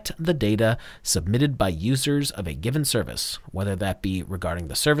reflect the data submitted by users of a given service, whether that be regarding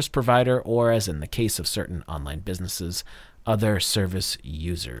the service provider or, as in the case of certain online businesses, other service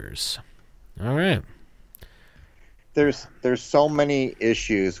users. All right. There's so many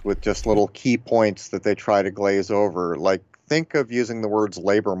issues with just little key points that they try to glaze over. Like, think of using the words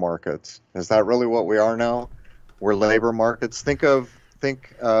labor markets. Is that really what we are now? We're labor markets. Think of,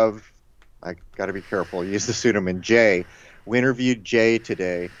 I got to be careful, use the pseudonym Jay. We interviewed Jay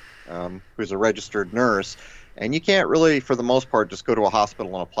today, who's a registered nurse, and you can't really, for the most part, just go to a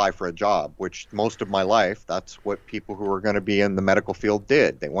hospital and apply for a job, which most of my life, that's what people who were going to be in the medical field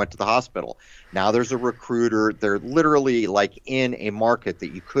did. They went to the hospital. Now there's a recruiter. They're literally like in a market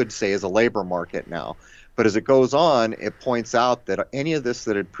that you could say is a labor market now. But as it goes on, it points out that any of this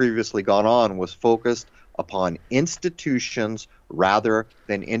that had previously gone on was focused upon institutions rather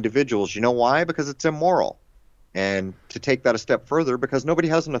than individuals. You know why? Because it's immoral. And to take that a step further, because nobody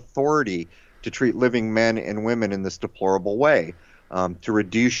has an authority to treat living men and women in this deplorable way, to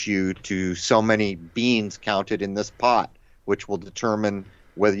reduce you to so many beans counted in this pot, which will determine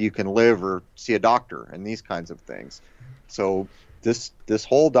whether you can live or see a doctor and these kinds of things. So this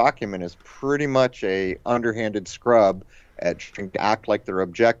whole document is pretty much a underhanded scrub at trying to act like they're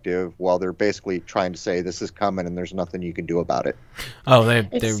objective while they're basically trying to say this is coming and there's nothing you can do about it. Oh, they're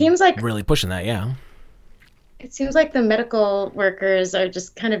really pushing that, yeah. It seems like the medical workers are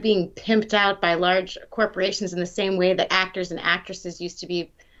just kind of being pimped out by large corporations in the same way that actors and actresses used to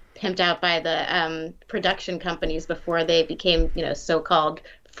be pimped out by the production companies before they became, so-called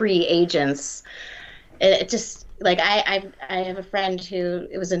free agents. It just, like, I have a friend who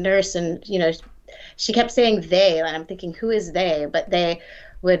was a nurse, and, she kept saying they, and I'm thinking, who is they? But they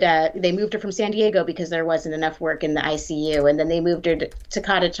moved her from San Diego because there wasn't enough work in the ICU, and then they moved her to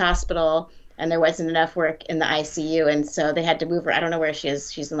Cottage Hospital, and there wasn't enough work in the ICU, and so they had to move her. I don't know where she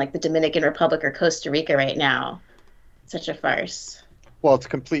is. She's in like the Dominican Republic or Costa Rica right now. Such a farce. Well, it's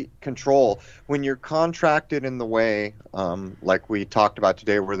complete control. When you're contracted in the way, like we talked about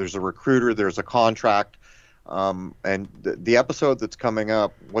today, where there's a recruiter, there's a contract, and the episode that's coming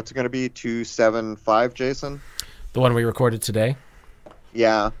up, what's it going to be, 275, Jason? The one we recorded today?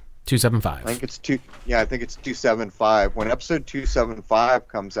 Yeah. 275. I think it's 275. When episode 275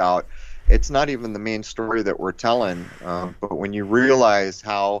 comes out, it's not even the main story that we're telling, but when you realize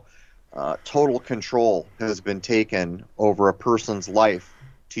how total control has been taken over a person's life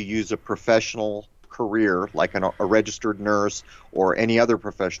to use a professional career like a registered nurse or any other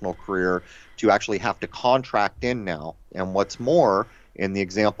professional career to actually have to contract in now. And what's more, in the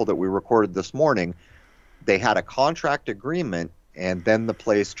example that we recorded this morning, they had a contract agreement, and then the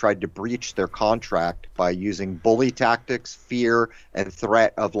place tried to breach their contract by using bully tactics, fear, and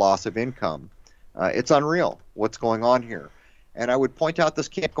threat of loss of income. It's unreal what's going on here. And I would point out this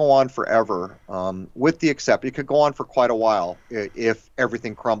can't go on forever, with the exception, it could go on for quite a while if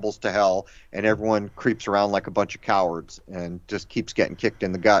everything crumbles to hell and everyone creeps around like a bunch of cowards and just keeps getting kicked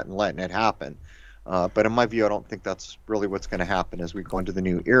in the gut and letting it happen. But in my view, I don't think that's really what's going to happen as we go into the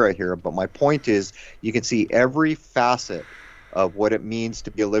new era here. But my point is, you can see every facet of what it means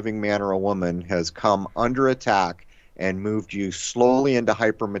to be a living man or a woman has come under attack and moved you slowly into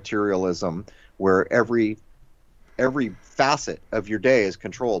hyper-materialism, where every every facet of your day is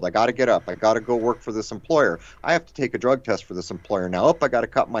controlled. I got to get up. I got to go work for this employer. I have to take a drug test for this employer. Now, I got to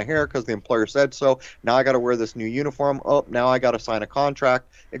cut my hair because the employer said so. Now I got to wear this new uniform. Now I got to sign a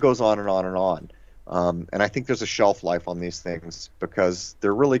contract. It goes on and on and on. And I think there's a shelf life on these things because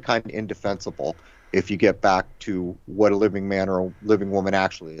they're really kind of indefensible if you get back to what a living man or a living woman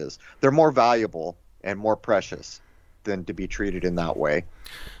actually is. They're more valuable and more precious than to be treated in that way.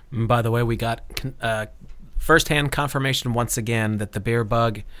 By the way, we got firsthand confirmation once again that the bear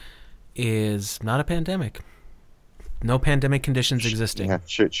bug is not a pandemic. No pandemic conditions existing. Yeah.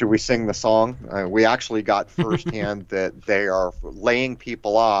 Should we sing the song? We actually got firsthand that they are laying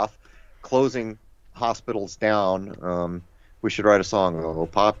people off, closing hospitals down. We should write a song. Oh,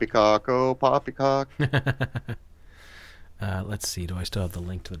 poppycock, oh, poppycock. Let's see. Do I still have the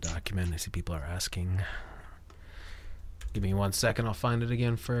link to the document? I see people are asking. Give me 1 second. I'll find it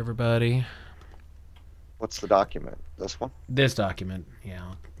again for everybody. What's the document? This one? This document.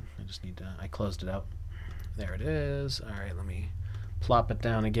 Yeah. I just need to... I closed it out. There it is. All right. Let me plop it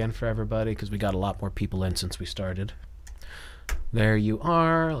down again for everybody because we got a lot more people in since we started. There you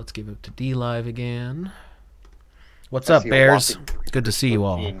are. Let's give it to DLive again. What's up, Bears? Good to see you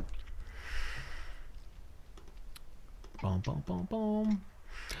all. Boom, boom, boom, boom.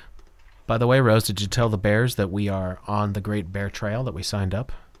 By the way, Rose, did you tell the Bears that we are on the Great Bear Trail, that we signed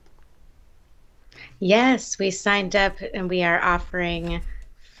up? Yes, we signed up, and we are offering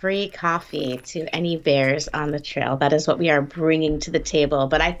free coffee to any bears on the trail. That is what we are bringing to the table.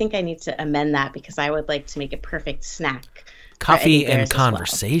 But I think I need to amend that because I would like to make a perfect snack. Coffee and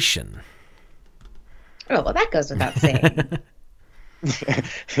conversation. Well. Oh, well, that goes without saying.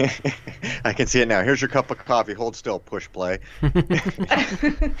 I can see it now. Here's your cup of coffee. Hold still. Push play.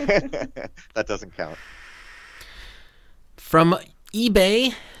 That doesn't count. From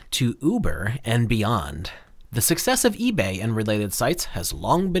eBay to Uber and beyond, the success of eBay and related sites has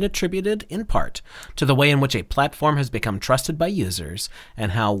long been attributed, in part, to the way in which a platform has become trusted by users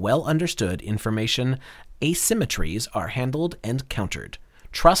and how well understood information asymmetries are handled and countered.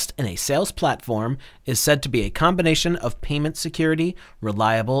 Trust in a sales platform is said to be a combination of payment security,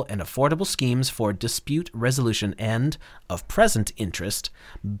 reliable and affordable schemes for dispute resolution, and, of present interest,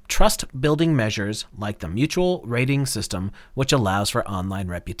 trust-building measures like the mutual rating system, which allows for online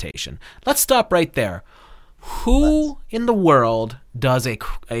reputation. Let's stop right there. Who in the world does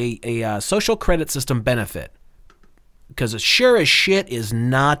a social credit system benefit? Because sure as shit is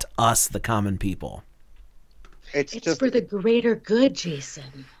not us, the common people. It's just for the greater good,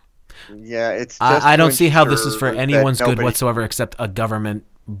 Jason. Yeah, it's just I don't see how this is for anyone's good whatsoever except a government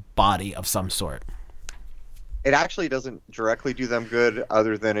body of some sort. It actually doesn't directly do them good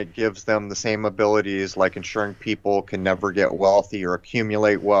other than it gives them the same abilities like ensuring people can never get wealthy or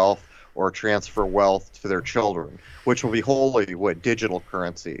accumulate wealth or transfer wealth to their children, which will be wholly what digital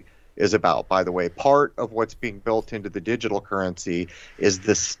currency is about. By the way, part of what's being built into the digital currency is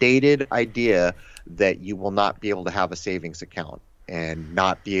the stated idea that you will not be able to have a savings account and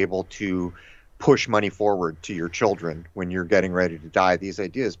not be able to push money forward to your children when you're getting ready to die. These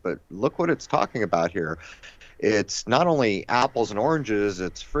ideas, but look what it's talking about here. It's not only apples and oranges,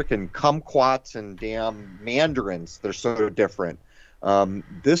 it's freaking kumquats and damn mandarins. They're so different.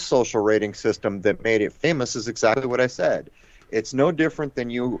 This social rating system that made it famous is exactly what I said. It's no different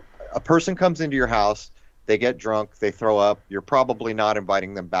than a person comes into your house, they get drunk, they throw up. You're probably not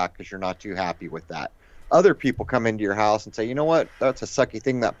inviting them back because you're not too happy with that. Other people come into your house and say, you know what, that's a sucky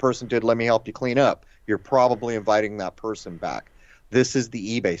thing that person did. Let me help you clean up. You're probably inviting that person back. This is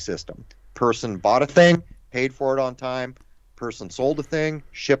the eBay system. Person bought a thing, paid for it on time. Person sold a thing,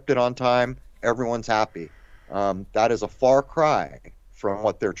 shipped it on time. Everyone's happy. That is a far cry from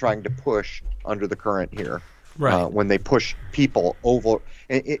what they're trying to push under the current here. Right. When they push people over,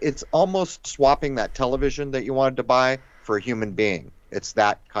 it's almost swapping that television that you wanted to buy for a human being. It's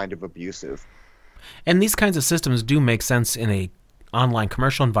that kind of abusive. And these kinds of systems do make sense in a online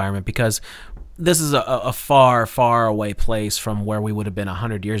commercial environment because this is a far, far away place from where we would have been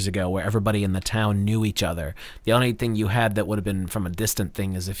 100 years ago, where everybody in the town knew each other. The only thing you had that would have been from a distant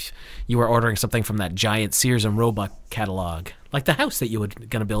thing is if you were ordering something from that giant Sears and Roebuck catalog, like the house that you were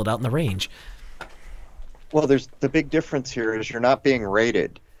going to build out in the range. Well, there's the big difference here is you're not being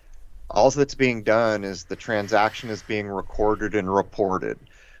rated. All that's being done is the transaction is being recorded and reported.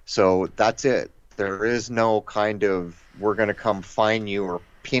 So that's it. There is no kind of we're going to come fine you or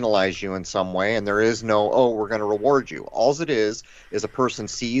penalize you in some way, and there is no, oh, we're going to reward you. All it is a person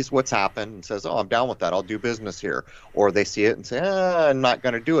sees what's happened and says, oh, I'm down with that. I'll do business here. Or they see it and say, I'm not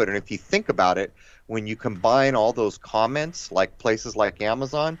going to do it. And if you think about it, when you combine all those comments, like places like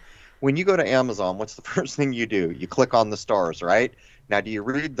Amazon, when you go to Amazon, what's the first thing you do? You click on the stars, right? Now, do you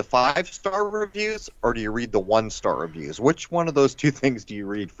read the 5-star reviews or do you read the 1-star reviews? Which one of those two things do you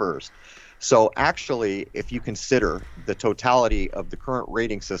read first? So actually, if you consider the totality of the current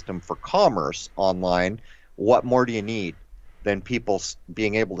rating system for commerce online, what more do you need than people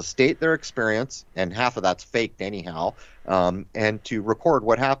being able to state their experience, and half of that's faked anyhow, and to record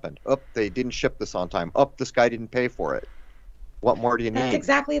what happened. They didn't ship this on time. This guy didn't pay for it. What more do you need? That's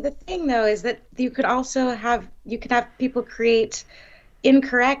exactly the thing, though, is that you could also have people create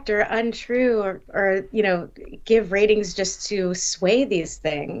incorrect or untrue or give ratings just to sway these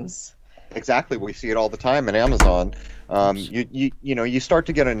things. Exactly. We see it all the time in Amazon. You start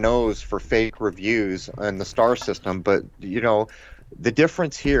to get a nose for fake reviews in the star system, but the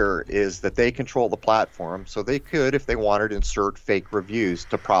difference here is that they control the platform, so they could, if they wanted, insert fake reviews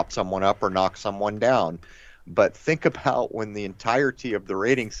to prop someone up or knock someone down. But think about when the entirety of the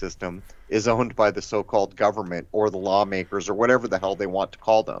rating system is owned by the so-called government or the lawmakers or whatever the hell they want to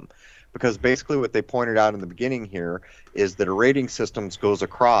call them. Because basically what they pointed out in the beginning here is that a rating system goes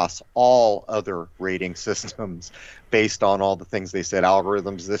across all other rating systems based on all the things they said,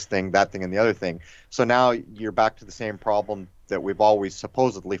 algorithms, this thing, that thing, and the other thing. So now you're back to the same problem that we've always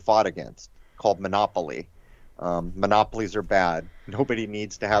supposedly fought against, called monopoly. Monopolies are bad. Nobody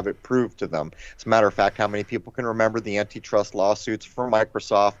needs to have it proved to them. As a matter of fact, how many people can remember the antitrust lawsuits for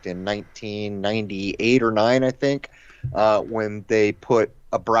Microsoft in 1998 or 9, I think, when they put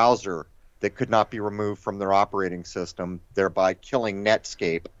a browser that could not be removed from their operating system, thereby killing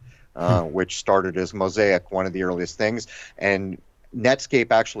Netscape, which started as Mosaic, one of the earliest things. And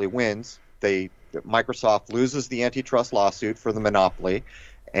Netscape actually wins. Microsoft loses the antitrust lawsuit for the monopoly,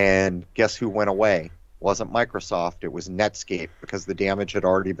 and guess who went away? It wasn't Microsoft, it was Netscape, because the damage had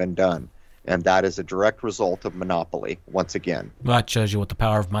already been done. And that is a direct result of monopoly, once again. Well, that shows you what the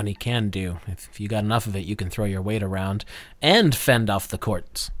power of money can do. If you got enough of it, you can throw your weight around and fend off the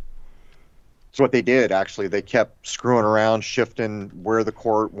courts. That's what they did, actually. They kept screwing around, shifting where the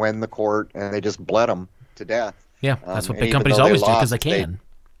court, when the court, and they just bled them to death. Yeah, that's what big companies always do, because they can.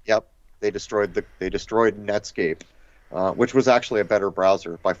 They destroyed Netscape. Which was actually a better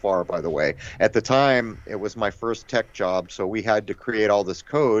browser by far, by the way. At the time, it was my first tech job, so we had to create all this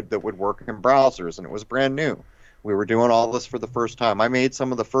code that would work in browsers, and it was brand new. We were doing all this for the first time. I made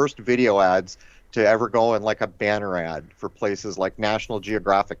some of the first video ads to ever go in like a banner ad for places like National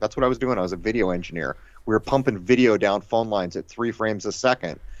Geographic. That's what I was doing. I was a video engineer. We were pumping video down phone lines at 3 frames a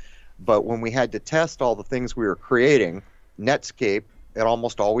second. But when we had to test all the things we were creating, Netscape, it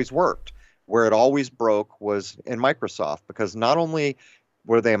almost always worked. Where it always broke was in Microsoft, because not only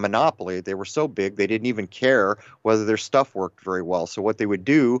were they a monopoly, they were so big they didn't even care whether their stuff worked very well. So what they would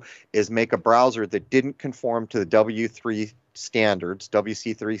do is make a browser that didn't conform to the W3 standards,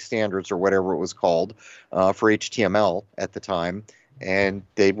 WC3 standards, or whatever it was called, for HTML at the time, and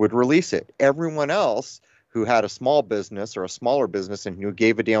they would release it. Everyone else who had a small business or a smaller business and who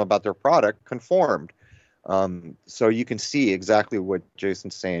gave a damn about their product conformed. So you can see exactly what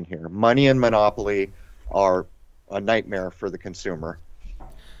Jason's saying here. Money and monopoly are a nightmare for the consumer.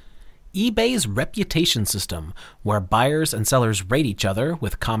 eBay's reputation system, where buyers and sellers rate each other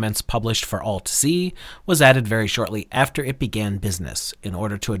with comments published for all to see, was added very shortly after it began business in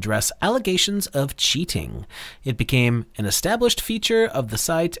order to address allegations of cheating. It became an established feature of the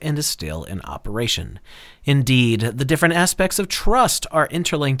site and is still in operation. Indeed, the different aspects of trust are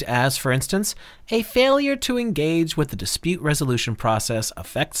interlinked as, for instance, a failure to engage with the dispute resolution process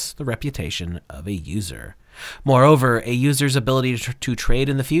affects the reputation of a user. Moreover, a user's ability to trade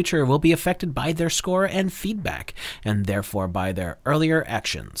in the future will be affected by their score and feedback, and therefore by their earlier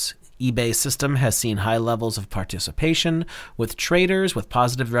actions. eBay's system has seen high levels of participation, with traders with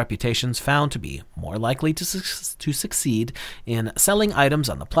positive reputations found to be more likely to succeed in selling items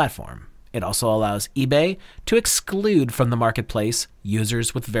on the platform. It also allows eBay to exclude from the marketplace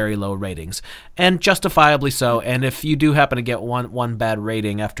users with very low ratings, and justifiably so. And if you do happen to get one bad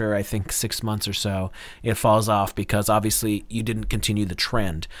rating after, I think, 6 months or so, it falls off because obviously you didn't continue the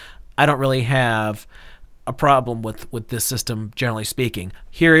trend. I don't really have a problem with this system, generally speaking.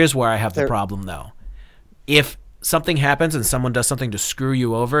 Here is where I have the problem, though. If something happens and someone does something to screw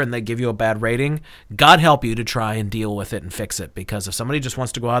you over and they give you a bad rating, God help you to try and deal with it and fix it. Because if somebody just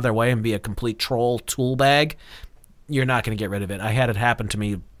wants to go out of their way and be a complete troll tool bag, you're not going to get rid of it. I had it happen to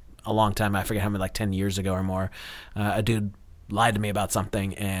me a long time. I forget how many, like 10 years ago or more. A dude lied to me about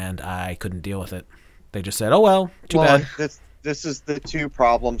something and I couldn't deal with it. They just said, oh, well, too bad. This is the two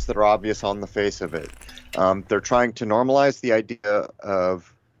problems that are obvious on the face of it. They're trying to normalize the idea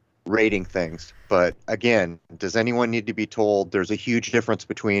of rating things. But again, does anyone need to be told there's a huge difference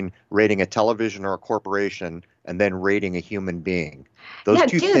between rating a television or a corporation and then rating a human being? Those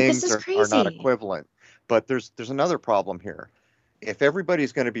two things are not equivalent. But there's another problem here. If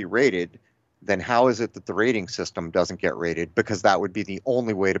everybody's going to be rated, then how is it that the rating system doesn't get rated? Because that would be the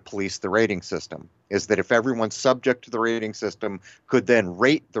only way to police the rating system, is that if everyone's subject to the rating system could then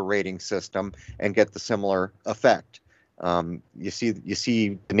rate the rating system and get the similar effect. You see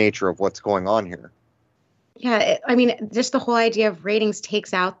the nature of what's going on here. Yeah, I mean, just the whole idea of ratings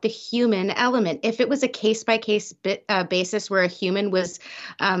takes out the human element. If it was a case-by-case basis where a human was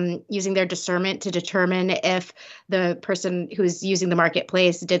using their discernment to determine if the person who's using the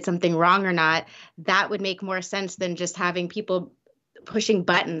marketplace did something wrong or not, that would make more sense than just having people pushing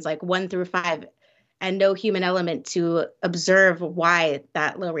buttons like 1 through 5 and no human element to observe why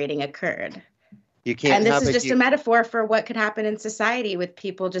that low rating occurred. You can't. And this is just a metaphor for what could happen in society with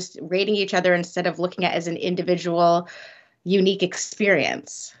people just rating each other instead of looking at it as an individual, unique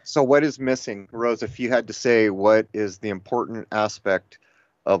experience. So what is missing, Rose, if you had to say what is the important aspect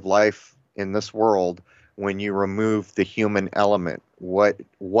of life in this world when you remove the human element?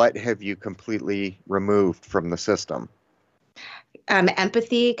 What have you completely removed from the system?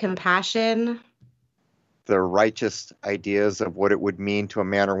 Empathy, compassion. The righteous ideas of what it would mean to a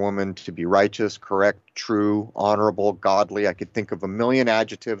man or woman to be righteous, correct, true, honorable, godly. I could think of a million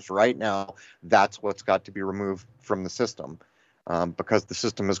adjectives right now. That's what's got to be removed from the system, because the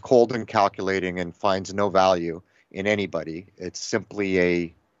system is cold and calculating and finds no value in anybody. It's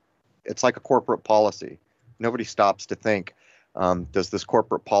simply it's like a corporate policy. Nobody stops to think, does this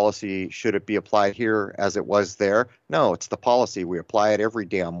corporate policy, should it be applied here as it was there? No, it's the policy. We apply it every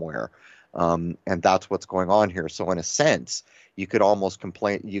damn where. And that's what's going on here. So in a sense, you could almost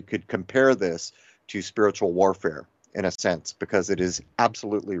compare this to spiritual warfare in a sense, because it is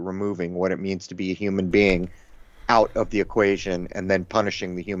absolutely removing what it means to be a human being out of the equation and then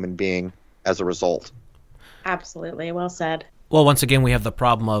punishing the human being as a result. Absolutely. Well said. Well, once again, we have the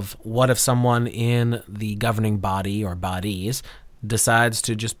problem of what if someone in the governing body or bodies decides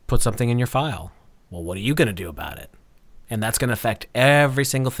to just put something in your file? Well, what are you going to do about it? And that's going to affect every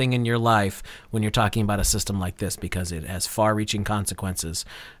single thing in your life when you're talking about a system like this, because it has far-reaching consequences.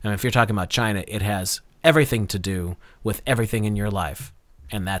 And if you're talking about China, it has everything to do with everything in your life.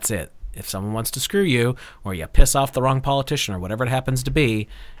 And that's it. If someone wants to screw you, or you piss off the wrong politician, or whatever it happens to be,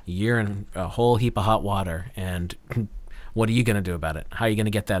 you're in a whole heap of hot water. And what are you going to do about it? How are you going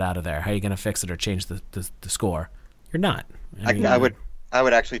to get that out of there? How are you going to fix it or change the score? You're not. I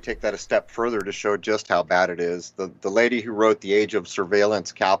would actually take that a step further to show just how bad it is. The lady who wrote The Age of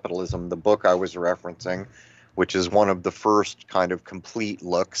Surveillance Capitalism, the book I was referencing, which is one of the first kind of complete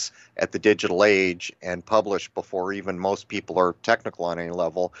looks at the digital age and published before even most people are technical on any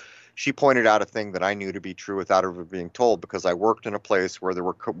level, she pointed out a thing that I knew to be true without ever being told, because I worked in a place where there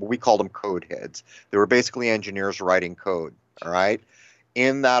were, we called them code heads. They were basically engineers writing code, all right?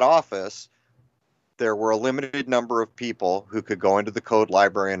 In that office, there were a limited number of people who could go into the code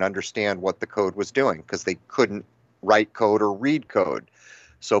library and understand what the code was doing, because they couldn't write code or read code.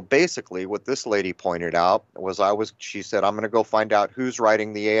 So basically what this lady pointed out was she said, I'm going to go find out who's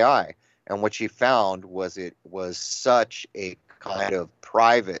writing the AI. And what she found was it was such a kind of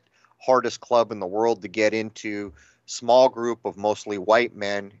private, hardest club in the world to get into, small group of mostly white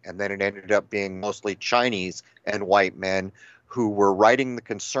men, and then it ended up being mostly Chinese and white men who were writing the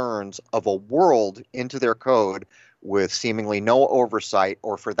concerns of a world into their code with seemingly no oversight,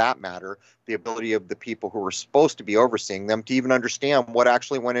 or for that matter, the ability of the people who were supposed to be overseeing them to even understand what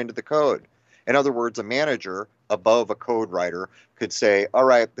actually went into the code. In other words, a manager above a code writer could say, all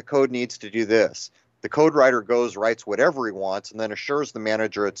right, the code needs to do this. The code writer goes, writes whatever he wants, and then assures the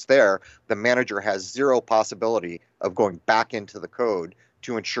manager it's there. The manager has zero possibility of going back into the code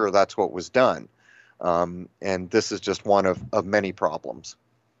to ensure that's what was done. And this is just one of many problems.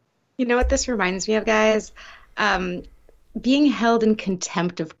 You know what this reminds me of, guys? Being held in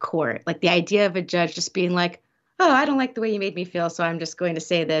contempt of court. Like the idea of a judge just being like, oh, I don't like the way you made me feel, so I'm just going to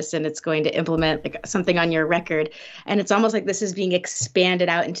say this, and it's going to implement like something on your record. And it's almost like this is being expanded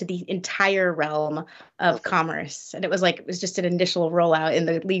out into the entire realm of commerce. And it was just an initial rollout in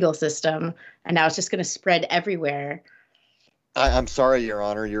the legal system, and now it's just going to spread everywhere. I'm sorry, Your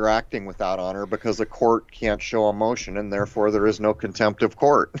Honor, you're acting without honor, because a court can't show emotion, and therefore there is no contempt of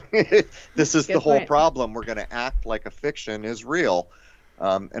court. This is the whole problem. We're going to act like a fiction is real,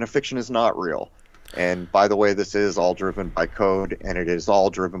 and a fiction is not real. And by the way, this is all driven by code, and it is all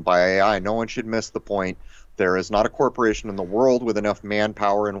driven by AI. No one should miss the point. There is not a corporation in the world with enough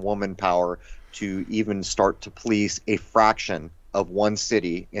manpower and woman power to even start to police a fraction of one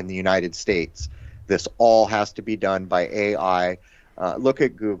city in the United States. This all has to be done by AI. Look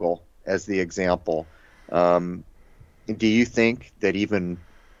at Google as the example. Do you think that even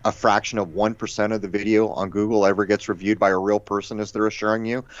a fraction of 1% of the video on Google ever gets reviewed by a real person, as they're assuring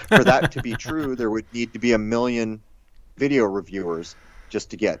you? For that to be true, there would need to be 1 million video reviewers just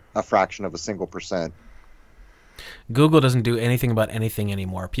to get a fraction of a single percent. Google doesn't do anything about anything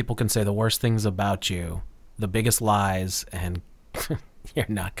anymore. People can say the worst things about you, the biggest lies, and you're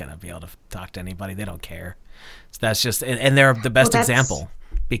not going to be able to talk to anybody. They don't care. So that's just, and they're the best example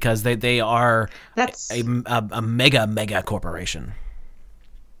because they are a mega corporation.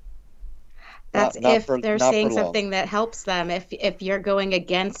 That's if they're saying something that helps them. If you're going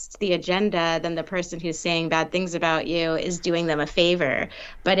against the agenda, then the person who's saying bad things about you is doing them a favor.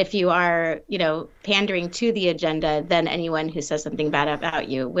 But if you are, pandering to the agenda, then anyone who says something bad about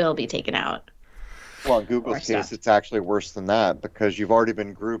you will be taken out. Well, in Google's case, it's actually worse than that because you've already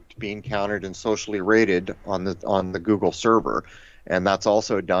been grouped, being counted, and socially rated on the Google server. And that's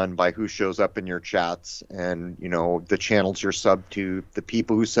also done by who shows up in your chats and, the channels you're sub to, the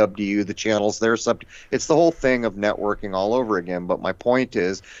people who sub to you, the channels they're sub to. It's the whole thing of networking all over again. But my point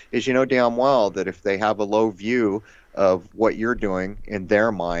is you know damn well that if they have a low view of what you're doing in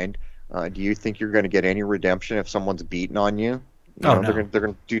their mind, do you think you're going to get any redemption if someone's beating on you? No. They're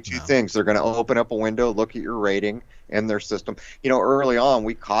going to do two things. They're going to open up a window, look at your rating and their system. Early on,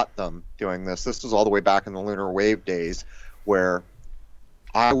 we caught them doing this. This was all the way back in the Lunar Wave days where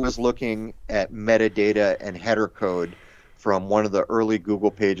I was looking at metadata and header code from one of the early Google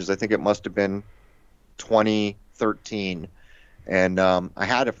pages. I think it must have been 2013. And I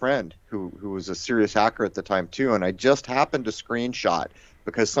had a friend who was a serious hacker at the time too, and I just happened to screenshot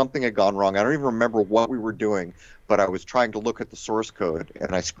because something had gone wrong. I don't even remember what we were doing, but I was trying to look at the source code,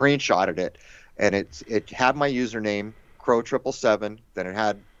 and I screenshotted it, and it had my username, Crow777, then it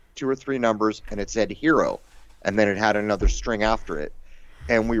had 2 or 3 numbers, and it said hero, and then it had another string after it.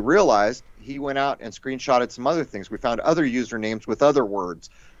 And we realized he went out and screenshotted some other things. We found other usernames with other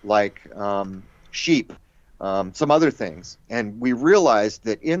words like sheep, some other things. And we realized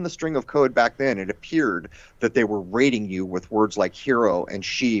that in the string of code back then, it appeared that they were rating you with words like hero and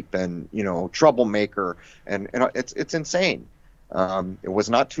sheep and, troublemaker. And it's insane. It was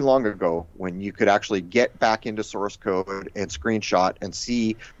not too long ago when you could actually get back into source code and screenshot and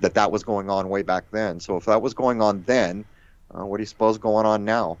see that was going on way back then. So if that was going on then, what do you suppose is going on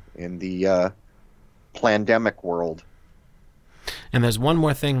now in the pandemic world? And there's one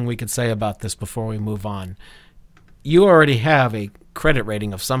more thing we could say about this before we move on. You already have a credit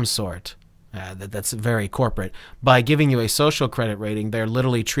rating of some sort that's very corporate. By giving you a social credit rating, they're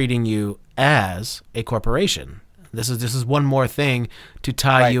literally treating you as a corporation. This is one more thing to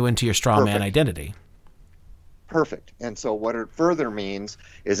tie you into your straw man identity. Perfect. And so what it further means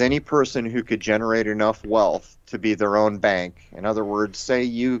is any person who could generate enough wealth to be their own bank. In other words, say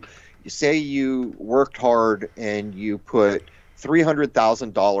you worked hard and you put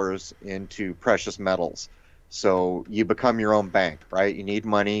 $300,000 into precious metals. So you become your own bank, right? You need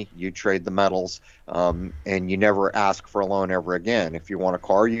money, you trade the metals, and you never ask for a loan ever again. If you want a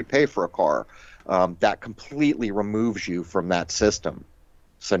car, you pay for a car. That completely removes you from that system.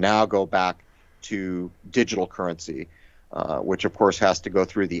 So now go back to digital currency, which of course has to go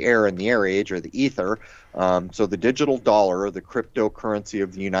through the air in the air age, or the ether. So the digital dollar, the cryptocurrency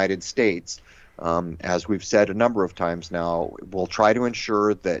of the United States, as we've said a number of times now, will try to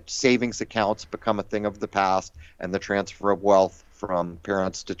ensure that savings accounts become a thing of the past and the transfer of wealth from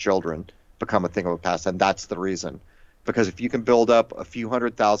parents to children become a thing of the past. And that's the reason. Because if you can build up a few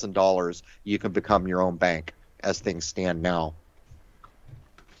 $100,000, you can become your own bank as things stand now.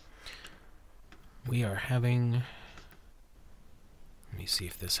 We are having, let me see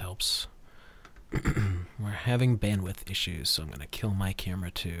if this helps. We're having bandwidth issues, so I'm going to kill my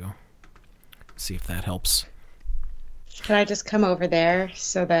camera too. See if that helps. Can I just come over there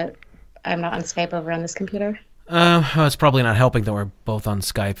so that I'm not on Skype over on this computer? It's probably not helping that we're both on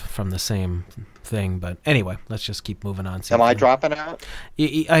Skype from the same thing, but anyway, let's just keep moving on. Am I dropping out?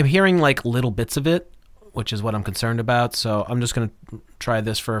 I'm hearing like little bits of it, which is what I'm concerned about. So I'm just going to try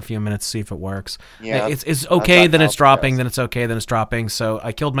this for a few minutes, see if it works. Yeah, it's okay, then it's dropping, then it's okay, then it's dropping. So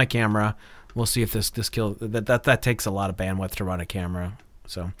I killed my camera. We'll see if this kills. That takes a lot of bandwidth to run a camera.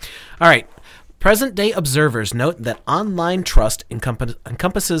 So, all right. Present-day observers note that online trust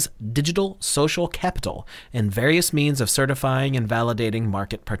encompasses digital social capital and various means of certifying and validating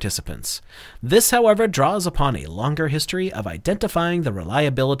market participants. This, however, draws upon a longer history of identifying the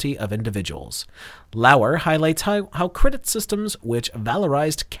reliability of individuals. Lauer highlights how credit systems which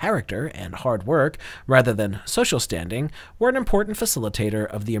valorized character and hard work rather than social standing were an important facilitator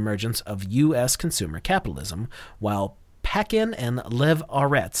of the emergence of U.S. consumer capitalism, while Paquin and Lev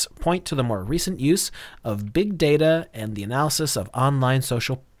Aretz point to the more recent use of big data and the analysis of online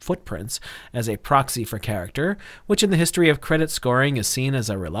social footprints as a proxy for character, which in the history of credit scoring is seen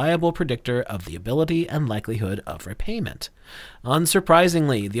as a reliable predictor of the ability and likelihood of repayment.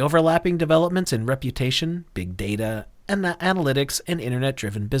 Unsurprisingly, the overlapping developments in reputation, big data, and analytics and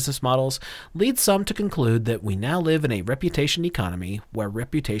internet-driven business models lead some to conclude that we now live in a reputation economy where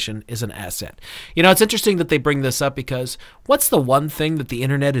reputation is an asset. You know, it's interesting that they bring this up because what's the one thing that the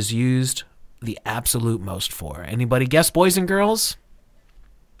internet is used the absolute most for? Anybody guess, boys and girls?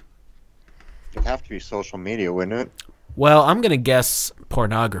 It'd have to be social media, wouldn't it? Well, I'm going to guess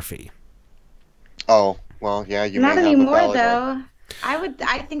pornography. Oh, well, yeah, you not may anymore, have though.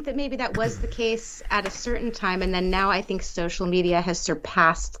 I think that maybe that was the case at a certain time, and then now I think social media has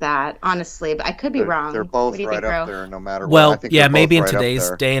surpassed that, honestly, but I could be wrong. They're both right up there no matter what. Well, yeah, maybe in today's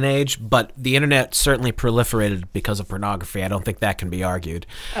day and age, but the internet certainly proliferated because of pornography. I don't think that can be argued.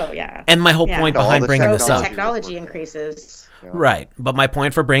 Oh, yeah. And my whole point behind bringing this up. Technology increases. Yeah. Right, but my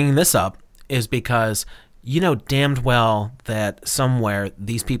point for bringing this up is because you know damned well that somewhere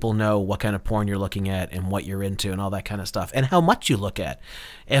these people know what kind of porn you're looking at and what you're into and all that kind of stuff and how much you look at.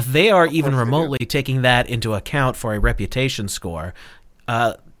 If they are even remotely taking that into account for a reputation score,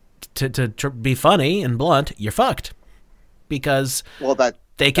 to be funny and blunt, you're fucked. Because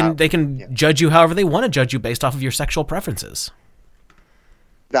they can judge you however they want to judge you based off of your sexual preferences.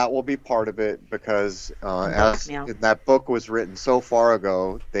 That will be part of it because as that book was written so far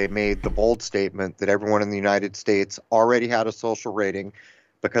ago, they made the bold statement that everyone in the United States already had a social rating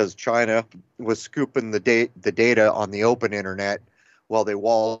because China was scooping the data on the open internet while they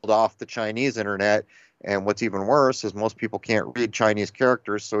walled off the Chinese internet. And what's even worse is most people can't read Chinese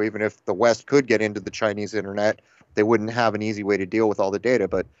characters, so even if the West could get into the Chinese internet, they wouldn't have an easy way to deal with all the data.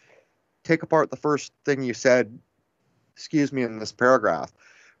 But take apart the first thing you said, in this paragraph.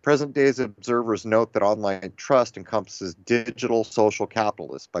 Present-day observers note that online trust encompasses digital social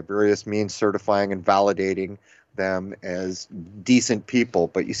capitalists by various means certifying and validating them as decent people.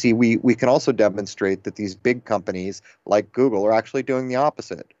 But you see, we can also demonstrate that these big companies like Google are actually doing the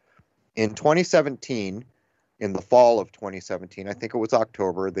opposite. In 2017, in the fall of 2017, I think it was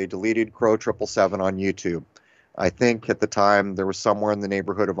October, they deleted Crow 777 on YouTube. I think at the time there was somewhere in the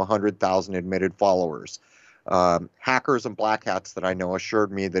neighborhood of 100,000 admitted followers. Hackers and black hats that I know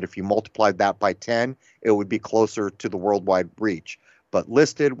assured me that if you multiplied that by 10, it would be closer to the worldwide reach. But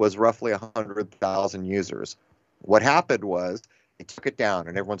listed was roughly 100,000 users. What happened was they took it down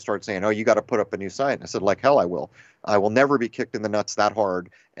and everyone started saying, oh, you got to put up a new site. And I said, like hell I will. I will never be kicked in the nuts that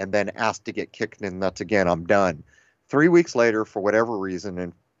hard and then asked to get kicked in the nuts again. I'm done. 3 weeks later, for whatever reason,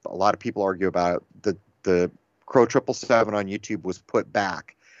 and a lot of people argue about it, the Crow 777 on YouTube was put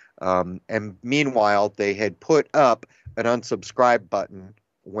back. And meanwhile, they had put up an unsubscribe button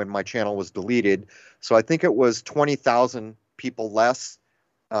when my channel was deleted. So I think it was 20,000 people less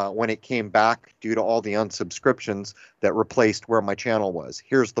when it came back due to all the unsubscriptions that replaced where my channel was.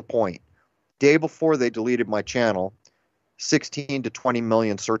 Here's the point. Day before they deleted my channel, 16 to 20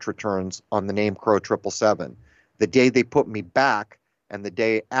 million search returns on the name Crow 777. The day they put me back and the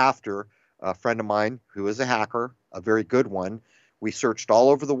day after, a friend of mine who is a hacker, a very good one, we searched all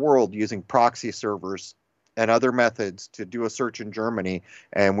over the world using proxy servers and other methods to do a search in Germany,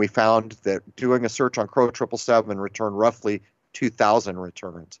 and we found that doing a search on Crow 777 returned roughly 2,000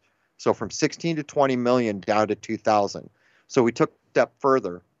 returns. So from 16 to 20 million down to 2,000. So we took a step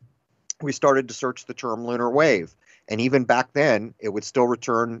further. We started to search the term lunar wave, and even back then, it would still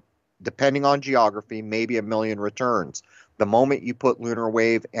return, depending on geography, maybe 1 million returns. The moment you put lunar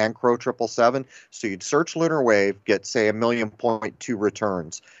wave and Crow 777, so you'd search lunar wave, get say 1.2 million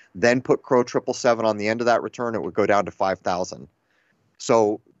returns, then put Crow 777 on the end of that return, it would go down to 5,000.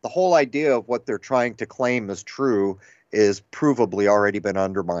 So the whole idea of what they're trying to claim is true is provably already been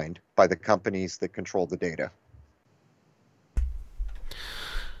undermined by the companies that control the data.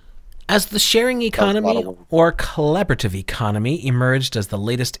 As the sharing economy or collaborative economy emerged as the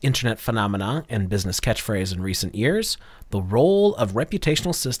latest internet phenomena and business catchphrase in recent years, the role of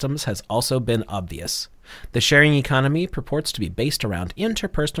reputational systems has also been obvious. The sharing economy purports to be based around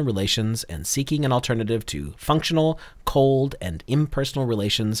interpersonal relations and seeking an alternative to functional, cold, and impersonal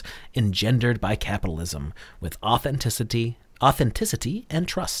relations engendered by capitalism, with authenticity and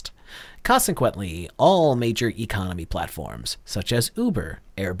trust. Consequently, all major economy platforms, such as Uber,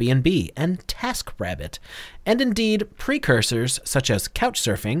 Airbnb, and TaskRabbit, and indeed precursors such as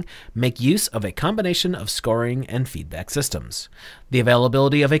Couchsurfing, make use of a combination of scoring and feedback systems. The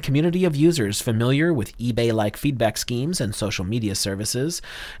availability of a community of users familiar with eBay-like feedback schemes and social media services,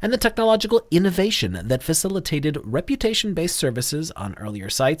 and the technological innovation that facilitated reputation-based services on earlier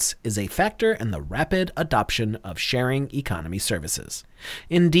sites is a factor in the rapid adoption of sharing economy services.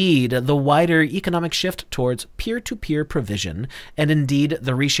 Indeed, the wider economic shift towards peer-to-peer provision, and indeed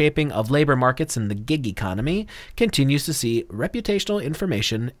the reshaping of labor markets in the gig economy, continues to see reputational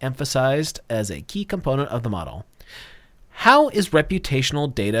information emphasized as a key component of the model. How is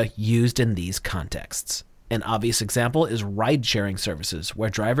reputational data used in these contexts? An obvious example is ride-sharing services, where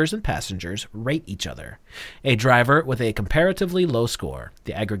drivers and passengers rate each other. A driver with a comparatively low score,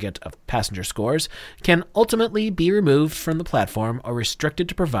 the aggregate of passenger scores, can ultimately be removed from the platform or restricted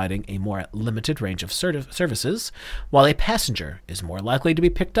to providing a more limited range of services, while a passenger is more likely to be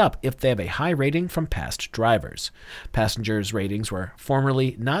picked up if they have a high rating from past drivers. Passengers' ratings were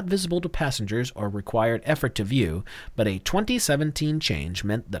formerly not visible to passengers or required effort to view, but a 2017 change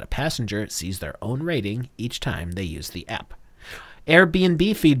meant that a passenger sees their own rating each time they use the app.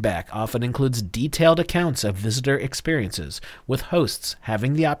 Airbnb feedback often includes detailed accounts of visitor experiences, with hosts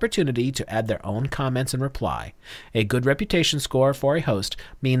having the opportunity to add their own comments and reply. A good reputation score for a host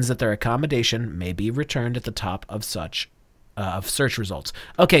means that their accommodation may be returned at the top of search results.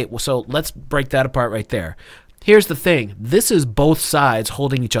 Okay, well, so let's break that apart right there. Here's the thing. This is both sides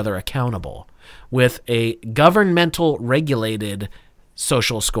holding each other accountable. With a governmental regulated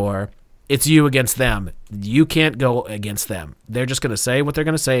social score, it's you against them. You can't go against them. They're just going to say what they're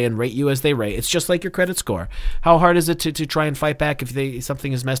going to say and rate you as they rate. It's just like your credit score. How hard is it to try and fight back if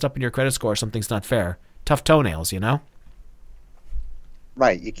something is messed up in your credit score, something's not fair? Tough toenails, you know?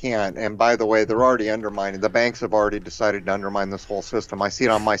 Right, you can't. And by the way, they're already undermining. The banks have already decided to undermine this whole system. I see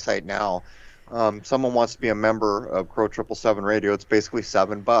it on my site now. Someone wants to be a member of Crow 777 Radio. It's basically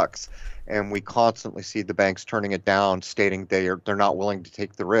 $7. And we constantly see the banks turning it down, stating they're not willing to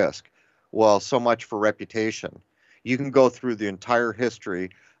take the risk. Well, so much for reputation. You can go through the entire history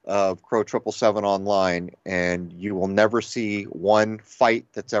of Crow 777 online, and you will never see one fight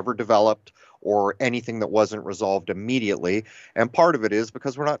that's ever developed or anything that wasn't resolved immediately. And part of it is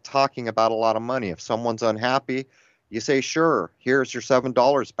because we're not talking about a lot of money. If someone's unhappy, you say, sure, here's your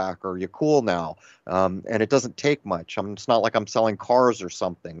 $7 back, or you're cool now. And it doesn't take much. It's not like I'm selling cars or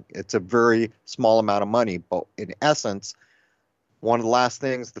something. It's a very small amount of money. But in essence, one of the last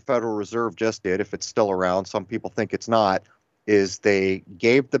things the Federal Reserve just did, if it's still around, some people think it's not, is they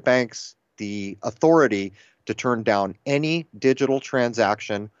gave the banks the authority to turn down any digital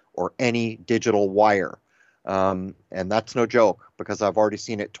transaction or any digital wire. And that's no joke, because I've already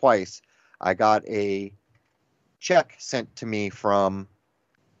seen it twice. I got a check sent to me from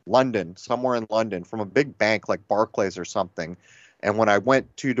London, somewhere in London, from a big bank like Barclays or something. And when I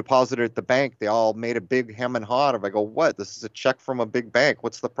went to deposit it at the bank, they all made a big hem and haw of it. I go, what? This is a check from a big bank.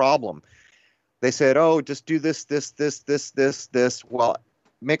 What's the problem? They said, oh, just do this. Well,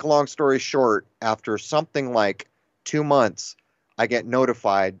 make a long story short, after something like 2 months, I get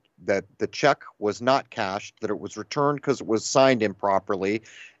notified that the check was not cashed, that it was returned because it was signed improperly,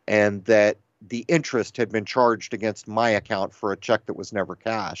 and that the interest had been charged against my account for a check that was never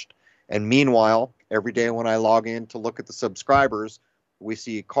cashed. And meanwhile, every day when I log in to look at the subscribers, we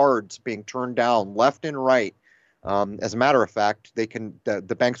see cards being turned down left and right. As a matter of fact,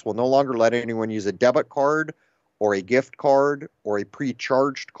 the banks will no longer let anyone use a debit card or a gift card or a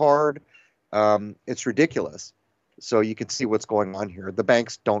pre-charged card. It's ridiculous. So you can see what's going on here. The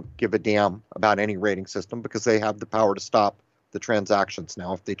banks don't give a damn about any rating system because they have the power to stop the transactions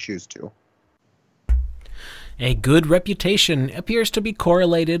now if they choose to. A good reputation appears to be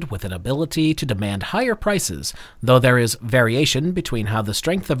correlated with an ability to demand higher prices, though there is variation between how the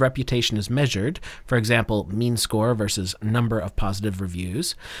strength of reputation is measured, for example, mean score versus number of positive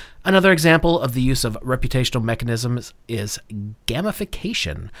reviews. Another example of the use of reputational mechanisms is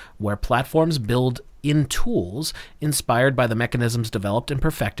gamification, where platforms build in tools inspired by the mechanisms developed and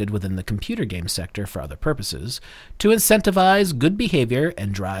perfected within the computer game sector for other purposes to incentivize good behavior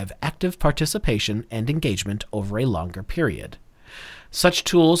and drive active participation and engagement over a longer period. Such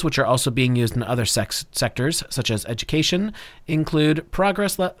tools, which are also being used in other sectors, such as education, include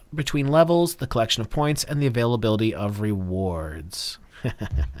progress between levels, the collection of points, and the availability of rewards.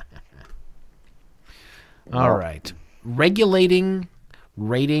 All right. Regulating,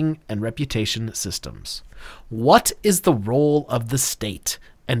 rating, and reputation systems. What is the role of the state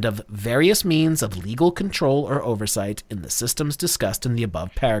and of various means of legal control or oversight in the systems discussed in the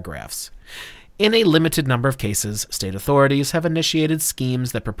above paragraphs? In a limited number of cases, state authorities have initiated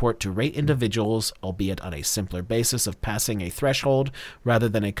schemes that purport to rate individuals, albeit on a simpler basis of passing a threshold rather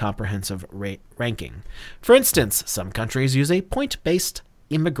than a comprehensive ranking. For instance, some countries use a point-based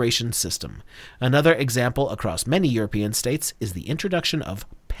immigration system. Another example across many European states is the introduction of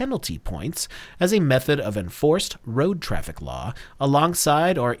penalty points as a method of enforced road traffic law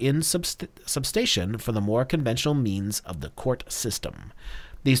alongside or in substation for the more conventional means of the court system.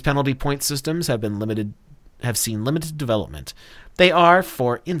 These penalty point systems have seen limited development. They are,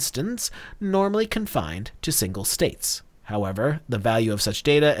 for instance, normally confined to single states. However, the value of such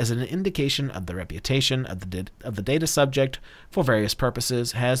data as an indication of the reputation of the data subject for various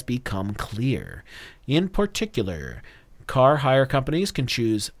purposes has become clear. In particular, car hire companies can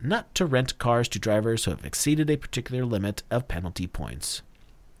choose not to rent cars to drivers who have exceeded a particular limit of penalty points.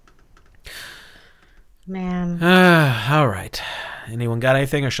 Man. All right. Anyone got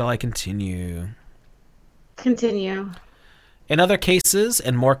anything, or shall I continue? Continue. In other cases,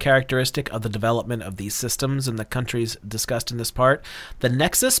 and more characteristic of the development of these systems in the countries discussed in this part, the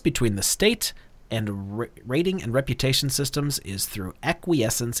nexus between the state and rating and reputation systems is through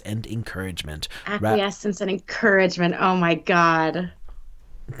acquiescence and encouragement. Acquiescence and encouragement. Oh, my God.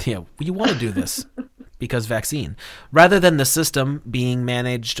 Yeah, you want to do this because vaccine, rather than the system being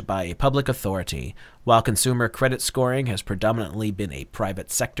managed by a public authority. While consumer credit scoring has predominantly been a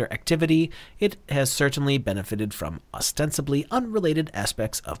private sector activity, it has certainly benefited from ostensibly unrelated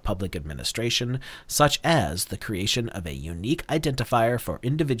aspects of public administration, such as the creation of a unique identifier for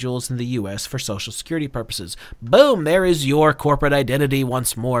individuals in the U.S. for Social Security purposes. Boom! There is your corporate identity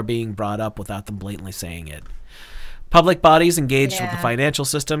once more being brought up without them blatantly saying it. Public bodies engaged with the financial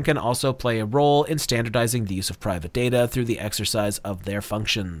system can also play a role in standardizing the use of private data through the exercise of their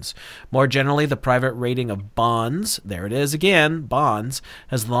functions. More generally, the private rating of bonds, there it is again, bonds,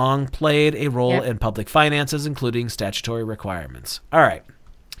 has long played a role in public finances, including statutory requirements. All right.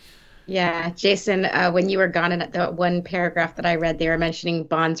 Yeah, Jason, when you were gone in the one paragraph that I read, they were mentioning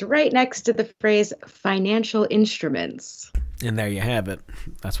bonds right next to the phrase financial instruments. And there you have it.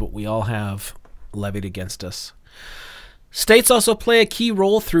 That's what we all have levied against us. States also play a key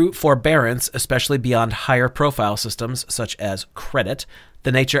role through forbearance, especially beyond higher profile systems such as credit.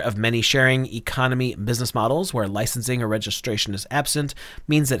 The nature of many sharing economy business models where licensing or registration is absent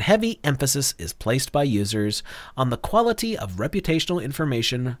means that heavy emphasis is placed by users on the quality of reputational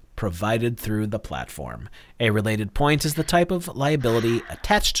information provided through the platform. A related point is the type of liability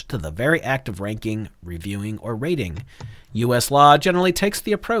attached to the very act of ranking, reviewing, or rating. U.S. law generally takes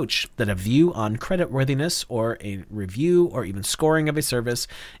the approach that a view on creditworthiness or a review or even scoring of a service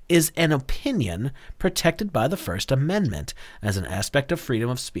is an opinion protected by the First Amendment as an aspect of freedom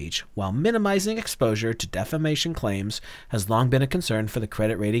of speech, while minimizing exposure to defamation claims has long been a concern for the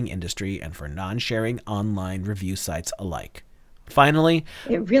credit rating industry and for non-sharing online review sites alike. Finally,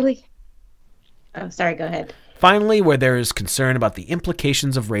 go ahead. Finally, where there is concern about the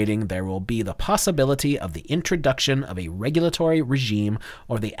implications of rating, there will be the possibility of the introduction of a regulatory regime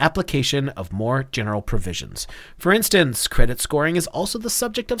or the application of more general provisions. For instance, credit scoring is also the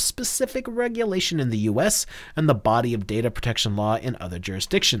subject of specific regulation in the U.S. and the body of data protection law in other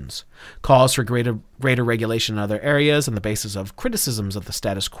jurisdictions. Calls for greater regulation in other areas on the basis of criticisms of the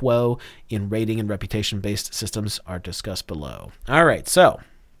status quo in rating and reputation-based systems are discussed below. All right, so...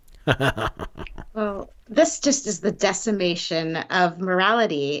 Well, this just is the decimation of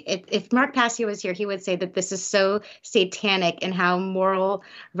morality. If Mark Passio was here, he would say that this is so satanic and how moral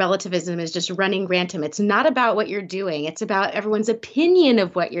relativism is just running rampant. It's not about what you're doing. It's about everyone's opinion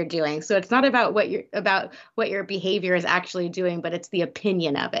of what you're doing. So it's not about what your behavior is actually doing, but it's the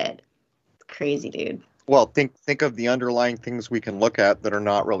opinion of it. It's crazy, dude. Well, think of the underlying things we can look at that are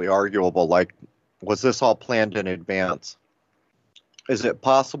not really arguable. Like, was this all planned in advance? Is it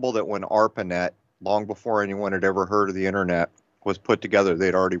possible that when ARPANET, long before anyone had ever heard of the internet, was put together,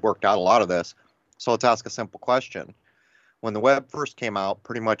 they'd already worked out a lot of this? So let's ask a simple question. When the web first came out,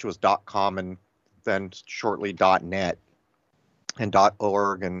 pretty much it was .com and then shortly .net and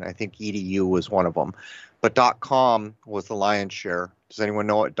 .org, and I think .edu was one of them. But .com was the lion's share. Does anyone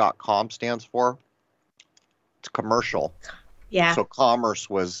know what .com stands for? It's commercial. Yeah. So commerce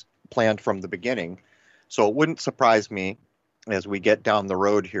was planned from the beginning. So it wouldn't surprise me as we get down the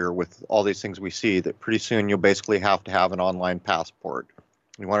road here with all these things we see, that pretty soon you'll basically have to have an online passport.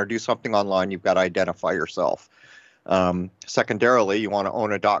 You want to do something online, you've got to identify yourself. Secondarily, you want to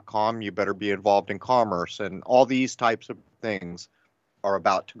own a .com, you better be involved in commerce, and all these types of things are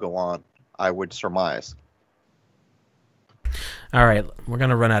about to go on, I would surmise. All right, we're going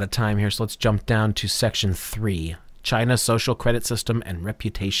to run out of time here, so let's jump down to Section 3, China's Social Credit System and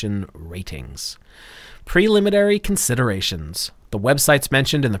Reputation Ratings. Preliminary considerations. The websites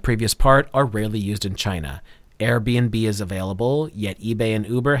mentioned in the previous part are rarely used in China. Airbnb is available, yet eBay and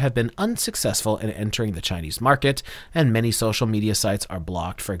Uber have been unsuccessful in entering the Chinese market, and many social media sites are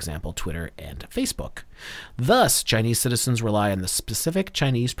blocked, for example, Twitter and Facebook. Thus, Chinese citizens rely on the specific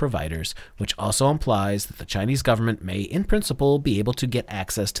Chinese providers, which also implies that the Chinese government may, in principle, be able to get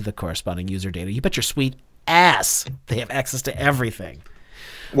access to the corresponding user data. You bet your sweet ass they have access to everything.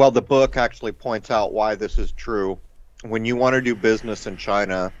 Well, the book actually points out why this is true. When you want to do business in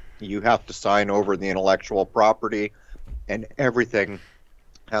China, you have to sign over the intellectual property, and everything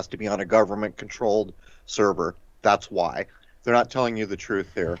has to be on a government-controlled server. That's why. They're not telling you the truth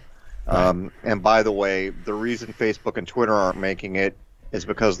here. And by the way, the reason Facebook and Twitter aren't making it is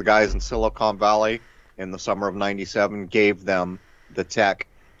because the guys in Silicon Valley in the summer of '97 gave them the tech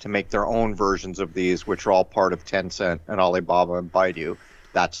to make their own versions of these, which are all part of Tencent and Alibaba and Baidu.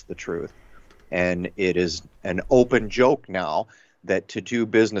 That's the truth. And it is an open joke now that to do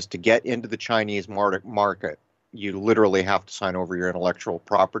business, to get into the Chinese market, you literally have to sign over your intellectual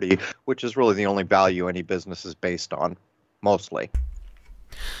property, which is really the only value any business is based on, mostly.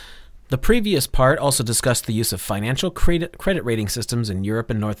 The previous part also discussed the use of financial credit rating systems in Europe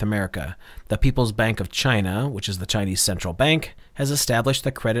and North America. The People's Bank of China, which is the Chinese central bank, has established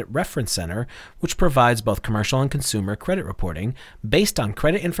the Credit Reference Center, which provides both commercial and consumer credit reporting based on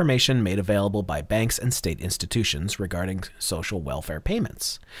credit information made available by banks and state institutions regarding social welfare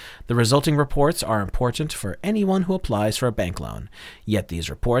payments. The resulting reports are important for anyone who applies for a bank loan, yet these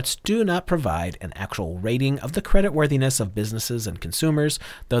reports do not provide an actual rating of the creditworthiness of businesses and consumers,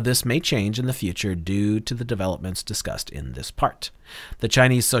 though this may change in the future due to the developments discussed in this part. The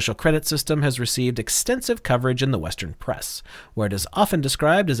Chinese social credit system has received extensive coverage in the Western press, where it is often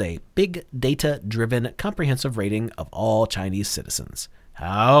described as a big data-driven comprehensive rating of all Chinese citizens.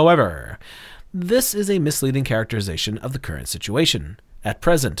 However, this is a misleading characterization of the current situation. At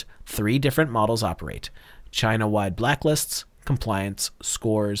present, 3 different models operate: China-wide blacklists, compliance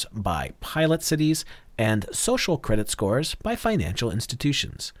scores by pilot cities, and social credit scores by financial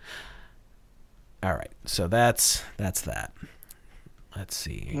institutions. All right, so that's that. Let's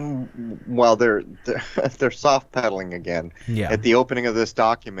see. Well, they're soft pedaling again. Yeah. At the opening of this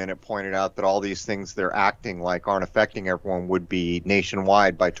document, it pointed out that all these things they're acting like aren't affecting everyone would be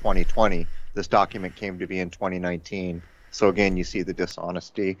nationwide by 2020. This document came to be in 2019. So again, you see the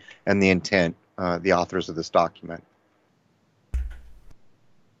dishonesty and the intent, the authors of this document.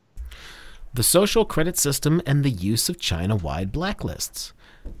 The social credit system and the use of China-wide blacklists.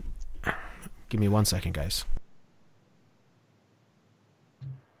 Give me 1 second, guys.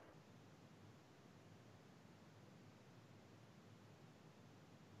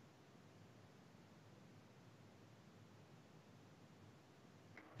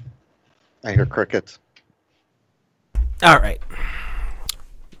 I hear crickets. All right.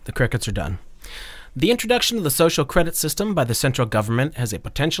 The crickets are done. The introduction of the social credit system by the central government has a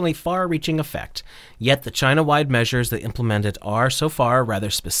potentially far-reaching effect, yet the China-wide measures that implement it are, so far, rather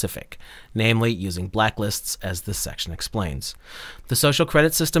specific, namely using blacklists, as this section explains. The social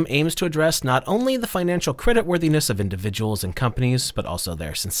credit system aims to address not only the financial creditworthiness of individuals and companies, but also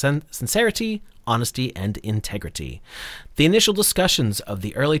their sincerity, honesty, and integrity. The initial discussions of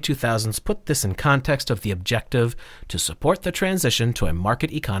the early 2000s put this in context of the objective to support the transition to a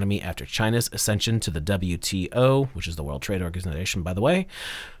market economy after China's ascension to the WTO, which is the World Trade Organization, by the way.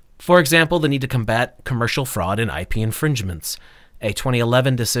 For example, the need to combat commercial fraud and IP infringements. A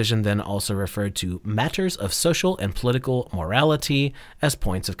 2011 decision then also referred to matters of social and political morality as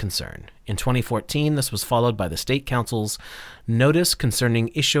points of concern. In 2014, this was followed by the State Council's notice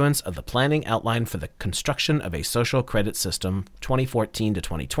concerning issuance of the planning outline for the construction of a social credit system 2014 to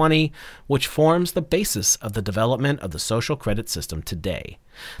 2020, which forms the basis of the development of the social credit system today.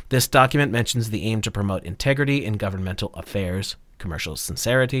 This document mentions the aim to promote integrity in governmental affairs, commercial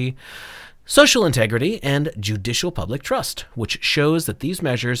sincerity, social integrity, and judicial public trust, which shows that these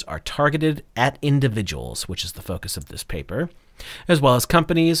measures are targeted at individuals, which is the focus of this paper. as well as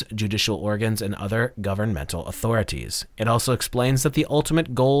companies, judicial organs, and other governmental authorities. It also explains that the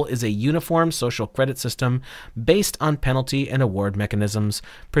ultimate goal is a uniform social credit system based on penalty and award mechanisms,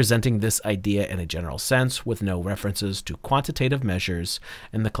 presenting this idea in a general sense with no references to quantitative measures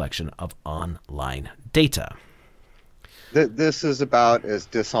and the collection of online data. This is about as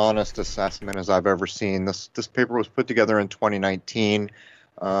dishonest assessment as I've ever seen. This paper was put together in 2019.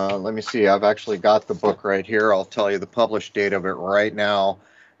 Let me see. I've actually got the book right here. I'll tell you the published date of it right now,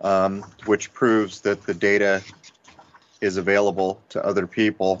 which proves that the data is available to other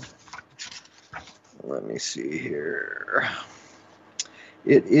people. Let me see here.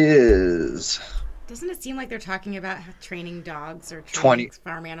 It is... Doesn't it seem like they're talking about training dogs or training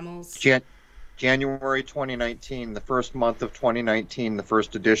farm animals? January 2019, the first month of 2019, the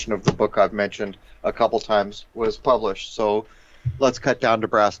first edition of the book I've mentioned a couple times was published. So let's cut down to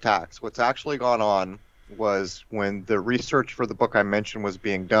brass tacks. What's actually gone on was when the research for the book I mentioned was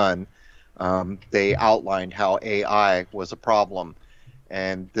being done, they outlined how AI was a problem.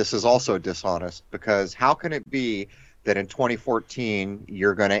 And this is also dishonest, because how can it be that in 2014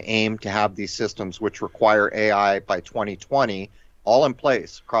 you're going to aim to have these systems which require AI by 2020 all in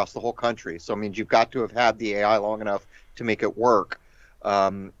place across the whole country? So it means you've got to have had the AI long enough to make it work,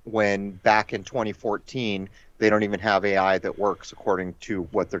 when back in 2014 they don't even have AI that works according to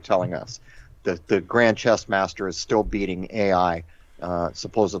what they're telling us. The Grand Chess Master is still beating AI,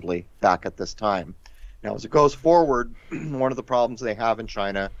 supposedly, back at this time. Now, as it goes forward, one of the problems they have in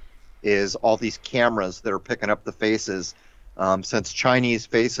China is all these cameras that are picking up the faces. Since Chinese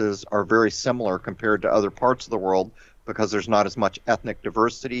faces are very similar compared to other parts of the world, because there's not as much ethnic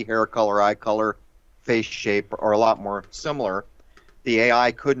diversity, hair color, eye color, face shape are a lot more similar, the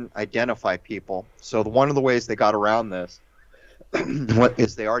AI couldn't identify people. So one of the ways they got around this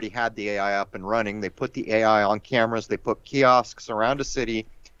is they already had the AI up and running. They put the AI on cameras. They put kiosks around a city,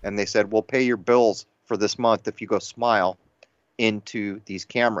 and they said, we'll pay your bills for this month if you go smile into these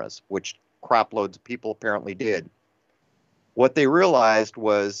cameras, which crap loads of people apparently did. What they realized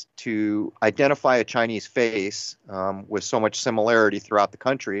was to identify a Chinese face with so much similarity throughout the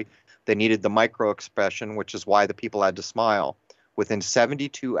country, they needed the micro-expression, which is why the people had to smile. Within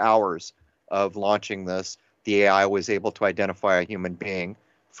 72 hours of launching this, the AI was able to identify a human being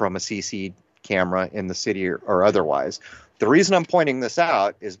from a CC camera in the city or otherwise. The reason I'm pointing this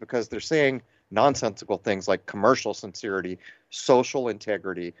out is because they're saying nonsensical things like commercial sincerity, social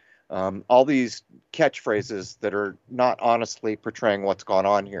integrity, all these catchphrases that are not honestly portraying what's gone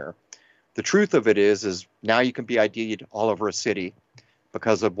on here. The truth of it is now you can be ID'd all over a city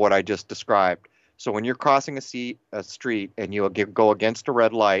because of what I just described. So when you're crossing a street and you go against a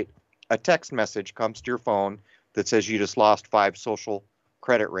red light, a text message comes to your phone that says you just lost 5 social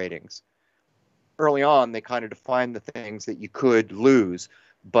credit ratings. Early on, they kind of defined the things that you could lose,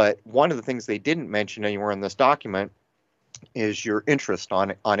 but one of the things they didn't mention anywhere in this document is your interest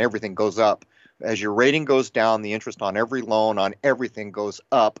on everything goes up. As your rating goes down, the interest on every loan on everything goes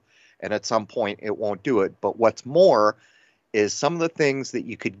up, and at some point it won't do it. But what's more is some of the things that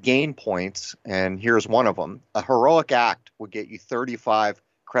you could gain points, and here's one of them. A heroic act would get you 35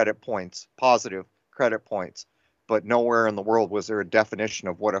 credit points, positive credit points, but nowhere in the world was there a definition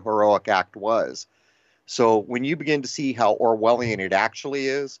of what a heroic act was. So when you begin to see how Orwellian it actually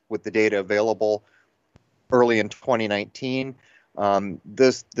is with the data available early in 2019,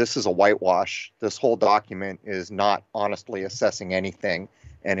 this is a whitewash. This whole document is not honestly assessing anything,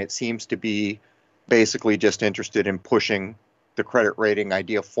 and it seems to be basically just interested in pushing the credit rating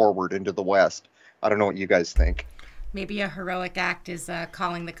idea forward into the West. I don't know what you guys think. Maybe a heroic act is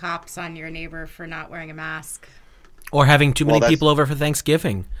calling the cops on your neighbor for not wearing a mask. Or having too many people over for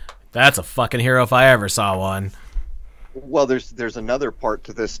Thanksgiving. That's a fucking hero if I ever saw one. Well, there's another part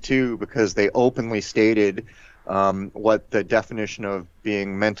to this too, because they openly stated what the definition of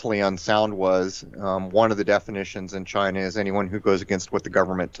being mentally unsound was. One of the definitions in China is anyone who goes against what the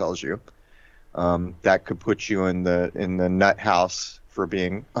government tells you. That could put you in the nut house for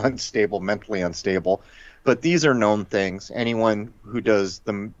being unstable, mentally unstable. But these are known things. Anyone who does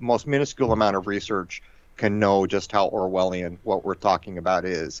the most minuscule amount of research can know just how Orwellian what we're talking about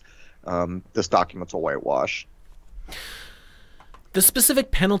is. This document's a whitewash. The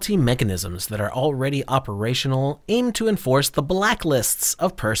specific penalty mechanisms that are already operational aim to enforce the blacklists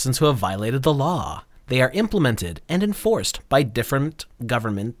of persons who have violated the law. They are implemented and enforced by different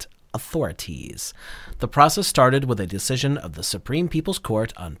government authorities. The process started with a decision of the Supreme People's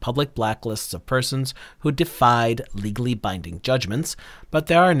Court on public blacklists of persons who defied legally binding judgments, but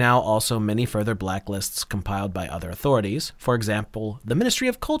there are now also many further blacklists compiled by other authorities. For example, the Ministry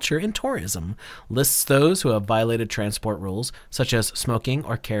of Culture and Tourism lists those who have violated transport rules, such as smoking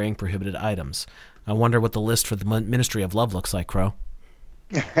or carrying prohibited items. I wonder what the list for the Ministry of Love looks like, Crow.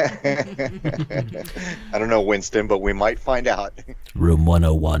 I don't know, Winston, but we might find out. Room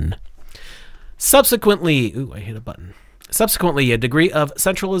 101. Subsequently, I hit a button. Subsequently, a degree of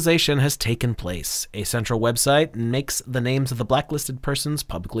centralization has taken place. A central website makes the names of the blacklisted persons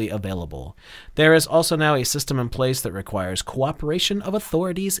publicly available. There is also now a system in place that requires cooperation of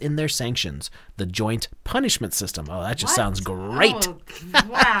authorities in their sanctions. The Joint Punishment System. Oh, that just sounds great. Oh,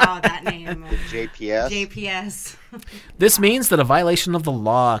 wow, that name. JPS? JPS. This means that a violation of the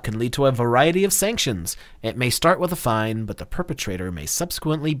law can lead to a variety of sanctions. It may start with a fine, but the perpetrator may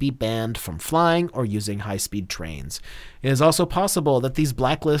subsequently be banned from flying or using high-speed trains. It is also possible that these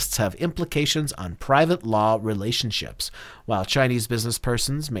blacklists have implications on private law relationships. While Chinese business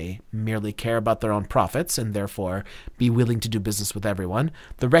persons may merely care about their own profits and therefore be willing to do business with everyone,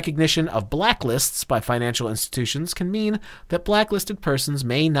 the recognition of blacklists by financial institutions can mean that blacklisted persons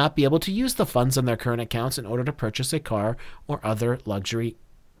may not be able to use the funds on their current accounts in order to purchase a car or other luxury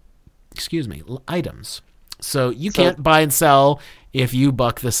items. So you can't buy and sell if you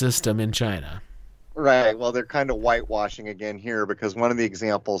buck the system in China. Right. Well, they're kind of whitewashing again here, because one of the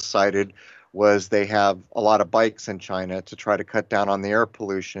examples cited was they have a lot of bikes in China to try to cut down on the air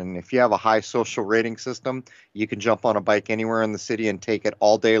pollution. If you have a high social rating system, you can jump on a bike anywhere in the city and take it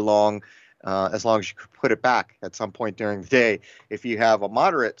all day long, as long as you put it back at some point during the day. If you have a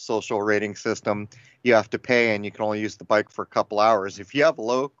moderate social rating system, you have to pay and you can only use the bike for a couple hours. If you have a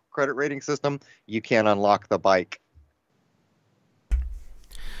low credit rating system, you can't unlock the bike.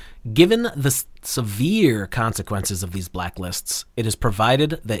 Given the severe consequences of these blacklists, it is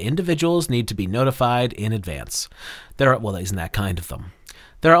provided that individuals need to be notified in advance. Isn't that kind of them?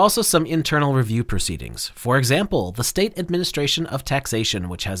 There are also some internal review proceedings. For example, the State Administration of Taxation,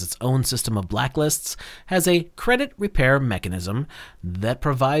 which has its own system of blacklists, has a credit repair mechanism that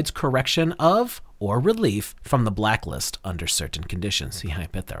provides correction of or relief from the blacklist under certain conditions. Yeah, I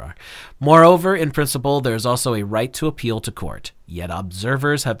bet there are. Moreover, in principle, there is also a right to appeal to court. Yet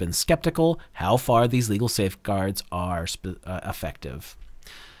observers have been skeptical how far these legal safeguards are effective.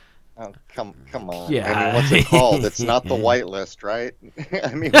 Oh, come on. Yeah. I mean, what's it called? It's not the whitelist, right?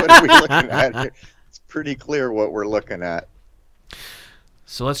 I mean, what are we looking at here? It's pretty clear what we're looking at.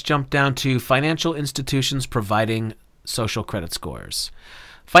 So let's jump down to financial institutions providing social credit scores.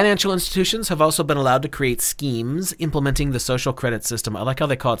 Financial institutions have also been allowed to create schemes implementing the social credit system. I like how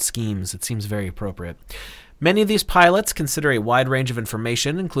they call it schemes. It seems very appropriate. Many of these pilots consider a wide range of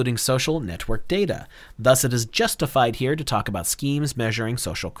information, including social network data. Thus, it is justified here to talk about schemes measuring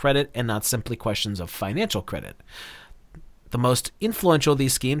social credit and not simply questions of financial credit. The most influential of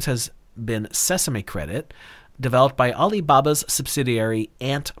these schemes has been Sesame Credit, developed by Alibaba's subsidiary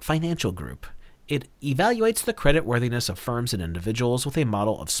Ant Financial Group. It evaluates the creditworthiness of firms and individuals with a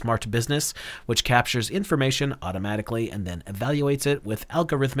model of smart business, which captures information automatically and then evaluates it with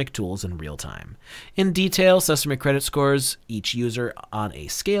algorithmic tools in real time. In detail, Sesame Credit scores each user on a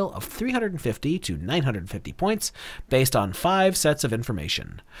scale of 350 to 950 points based on 5 sets of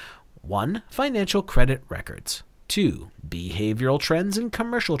information. 1. Financial credit records. 2. Behavioral trends in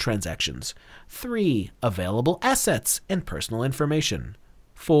commercial transactions. 3. Available assets and personal information.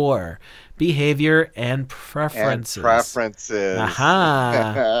 4. Behavior and preferences.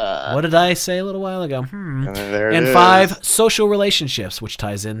 Aha. What did I say a little while ago? And 5. Social relationships, which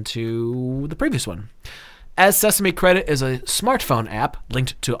ties into the previous one. As Sesame Credit is a smartphone app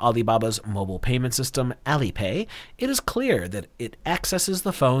linked to Alibaba's mobile payment system, Alipay, it is clear that it accesses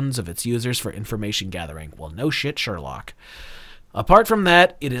the phones of its users for information gathering. Well, no shit, Sherlock. Apart from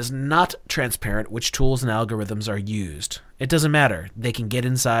that, it is not transparent which tools and algorithms are used. It doesn't matter. They can get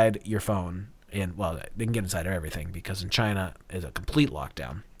inside your phone. And, well, they can get inside everything because in China is a complete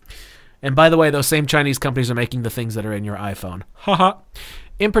lockdown. And by the way, those same Chinese companies are making the things that are in your iPhone. Haha.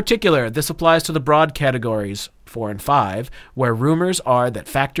 In particular, this applies to the broad categories 4 and 5, where rumors are that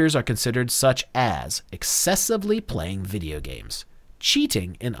factors are considered such as excessively playing video games,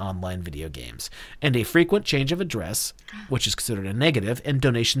 cheating in online video games, and a frequent change of address, which is considered a negative, and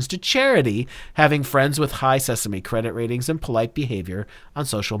donations to charity, having friends with high Sesame credit ratings and polite behavior on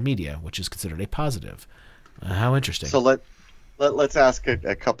social media, which is considered a positive. How interesting. So let's ask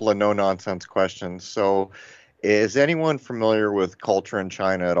a couple of no-nonsense questions. So is anyone familiar with culture in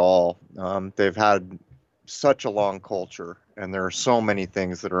China at all? They've had such a long culture, and there are so many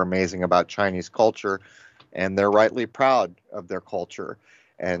things that are amazing about Chinese culture, and they're rightly proud of their culture.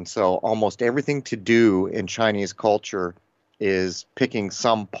 And so almost everything to do in Chinese culture is picking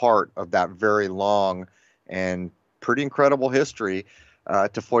some part of that very long and pretty incredible history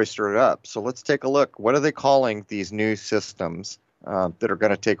to foister it up. So let's take a look. What are they calling these new systems that are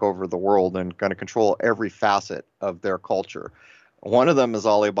going to take over the world and going to control every facet of their culture? One of them is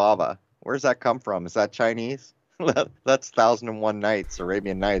Alibaba. Where's that come from? Is that Chinese? That's 1001 Nights,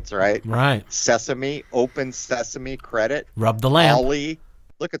 Arabian Nights, right? Right. Sesame, open sesame credit. Rub the lamp. Ali,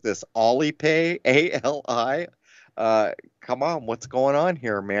 look at this. Alipay, A-L-I. Come on, what's going on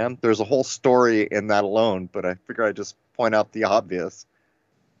here, man? There's a whole story in that alone, but I figure I'd just point out the obvious.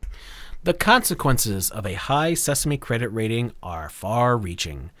 The consequences of a high Sesame credit rating are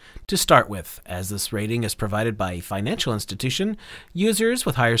far-reaching. To start with, as this rating is provided by a financial institution, users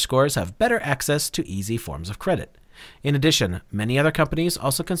with higher scores have better access to easy forms of credit. In addition, many other companies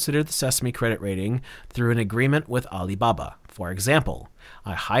also consider the Sesame credit rating through an agreement with Alibaba. For example,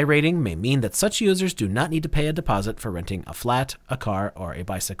 a high rating may mean that such users do not need to pay a deposit for renting a flat, a car, or a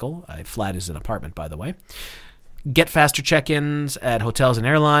bicycle. A flat is an apartment, by the way. Get faster check-ins at hotels and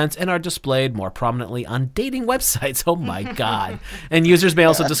airlines, and are displayed more prominently on dating websites. Oh my God. And users may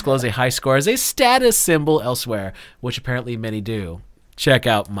also disclose a high score as a status symbol elsewhere, which apparently many do. Check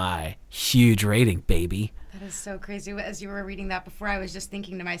out my huge rating, baby. That is so crazy. As you were reading that before, I was just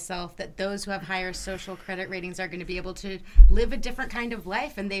thinking to myself that those who have higher social credit ratings are going to be able to live a different kind of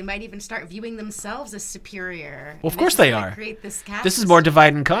life, and they might even start viewing themselves as superior. Well, of course they are. Create this is more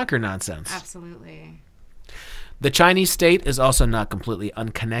divide and conquer nonsense. Absolutely. The Chinese state is also not completely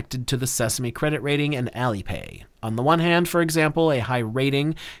unconnected to the Sesame credit rating and Alipay. On the one hand, for example, a high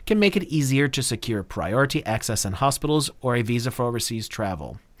rating can make it easier to secure priority access in hospitals or a visa for overseas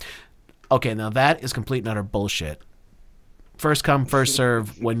travel. Okay, now that is complete and utter bullshit. First come, first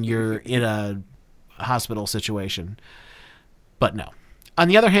serve when you're in a hospital situation. But no. On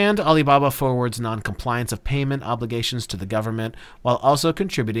the other hand, Alibaba forwards non-compliance of payment obligations to the government while also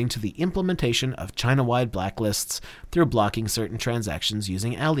contributing to the implementation of China-wide blacklists through blocking certain transactions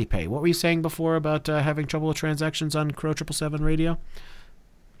using Alipay. What were you saying before about having trouble with transactions on Crow 777 radio?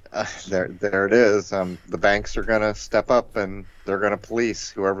 There it is. The banks are going to step up and they're going to police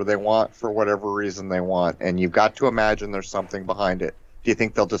whoever they want for whatever reason they want. And you've got to imagine there's something behind it. Do you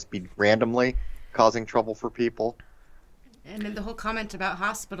think they'll just be randomly causing trouble for people? And then the whole comment about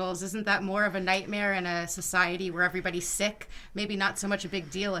hospitals, isn't that more of a nightmare in a society where everybody's sick? Maybe not so much a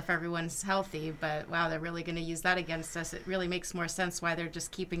big deal if everyone's healthy, but wow, they're really going to use that against us. It really makes more sense why they're just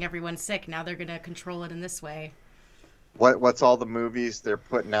keeping everyone sick. Now they're going to control it in this way. What's all the movies they're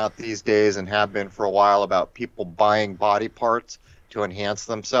putting out these days and have been for a while about people buying body parts to enhance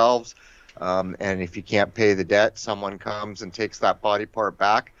themselves? And if you can't pay the debt, someone comes and takes that body part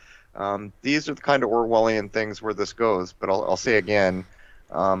back. These are the kind of Orwellian things where this goes. But I'll say again,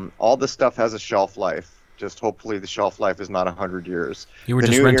 all this stuff has a shelf life. Just hopefully the shelf life is not 100 years. You were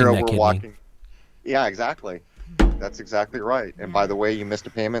just renting that kidney. Yeah, exactly. That's exactly right. And by the way, you missed a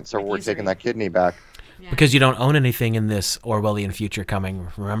payment, so we're taking that kidney back. Yeah. Because you don't own anything in this Orwellian future coming,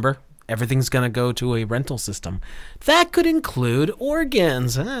 remember? Everything's going to go to a rental system. That could include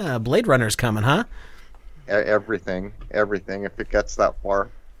organs. Blade Runner's coming, huh? Everything, if it gets that far.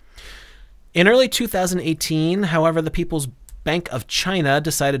 In early 2018, however, the People's Bank of China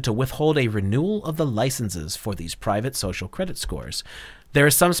decided to withhold a renewal of the licenses for these private social credit scores. There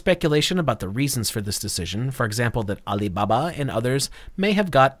is some speculation about the reasons for this decision, for example, that Alibaba and others may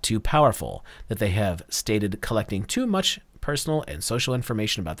have got too powerful, that they have stated collecting too much personal and social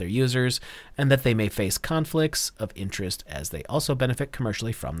information about their users, and that they may face conflicts of interest as they also benefit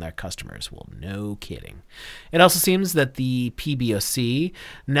commercially from their customers. Well, no kidding. It also seems that the PBOC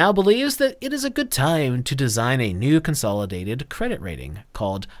now believes that it is a good time to design a new consolidated credit rating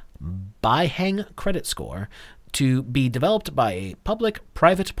called Beihang Credit Score, to be developed by a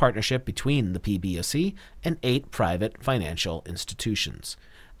public-private partnership between the PBOC and 8 private financial institutions.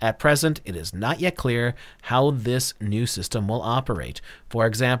 At present, it is not yet clear how this new system will operate. For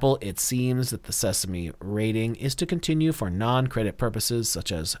example, it seems that the Sesame rating is to continue for non-credit purposes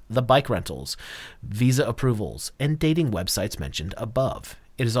such as the bike rentals, visa approvals, and dating websites mentioned above.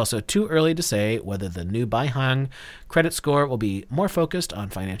 It is also too early to say whether the new Beihang credit score will be more focused on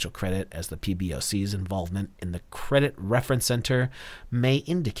financial credit, as the PBOC's involvement in the Credit Reference Center may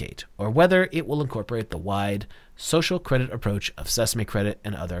indicate, or whether it will incorporate the wide social credit approach of Sesame Credit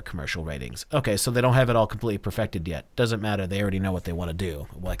and other commercial ratings. Okay, so they don't have it all completely perfected yet. Doesn't matter. They already know what they want to do.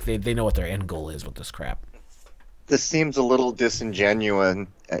 Like they know what their end goal is with this crap. this seems a little disingenuous.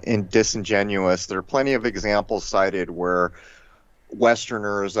 There are plenty of examples cited where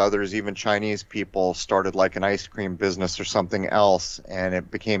Westerners, others, even Chinese people started like an ice cream business or something else, and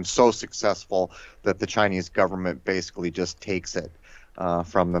it became so successful that the Chinese government basically just takes it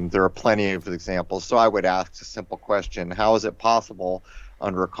from them. There are plenty of examples. So I would ask a simple question: how is it possible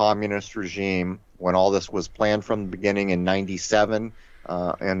under a communist regime, when all this was planned from the beginning in '97,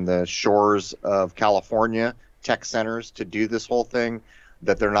 and the shores of California, tech centers, to do this whole thing,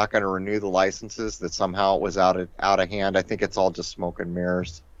 that they're not going to renew the licenses, that somehow it was out of hand? I think it's all just smoke and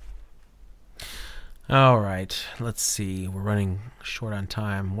mirrors. All right, let's see. We're running short on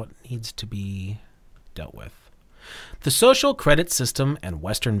time. What needs to be dealt with? The social credit system and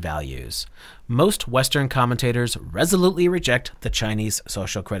Western values. Most Western commentators resolutely reject the Chinese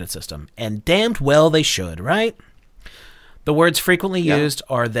social credit system, and damned well they should, right? The words frequently used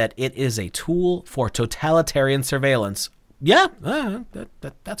are that it is a tool for totalitarian surveillance. Yeah,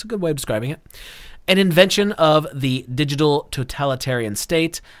 that's a good way of describing it. An invention of the digital totalitarian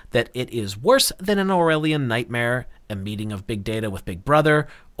state, that it is worse than an Orwellian nightmare, a meeting of big data with Big Brother,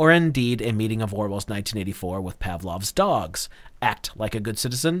 or indeed a meeting of Orwell's 1984 with Pavlov's dogs. Act like a good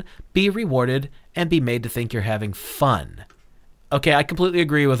citizen, be rewarded, and be made to think you're having fun. Okay, I completely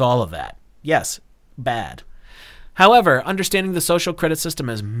agree with all of that. Yes, bad. However, understanding the social credit system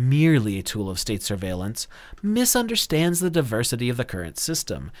as merely a tool of state surveillance misunderstands the diversity of the current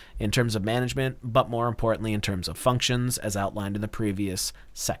system in terms of management, but more importantly in terms of functions, as outlined in the previous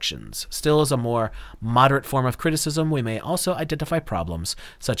sections. Still, as a more moderate form of criticism, we may also identify problems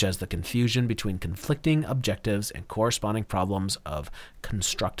such as the confusion between conflicting objectives and corresponding problems of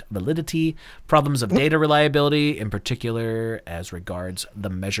construct validity, problems of data reliability, in particular as regards the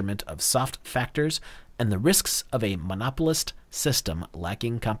measurement of soft factors, and the risks of a monopolist system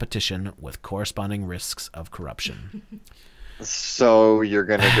lacking competition with corresponding risks of corruption. So you're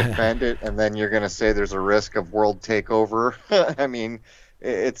going to defend it, and then you're going to say there's a risk of world takeover? I mean,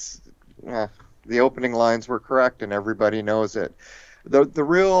 it's the opening lines were correct, and everybody knows it. The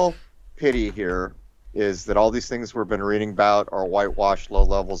real pity here is that all these things we've been reading about are whitewashed low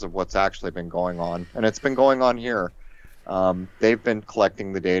levels of what's actually been going on, and it's been going on here. They've been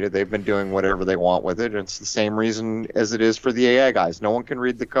collecting the data. They've been doing whatever they want with it. It's the same reason as it is for the AI guys. No one can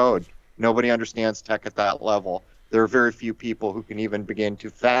read the code. Nobody understands tech at that level. There are very few people who can even begin to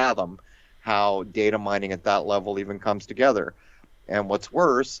fathom how data mining at that level even comes together. And what's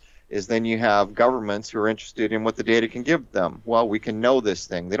worse is then you have governments who are interested in what the data can give them. Well, we can know this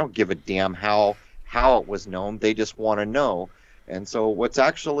thing. They don't give a damn how it was known. They just want to know. And so what's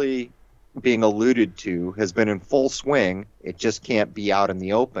actually being alluded to has been in full swing. It just can't be out in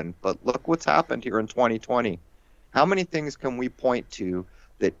the open. But look what's happened here in 2020. How many things can we point to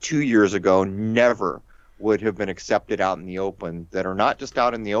that 2 years ago never would have been accepted out in the open, that are not just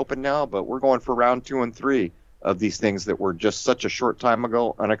out in the open now, but we're going for round 2 and 3 of these things that were just such a short time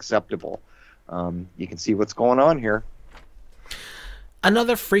ago unacceptable? You can see what's going on here.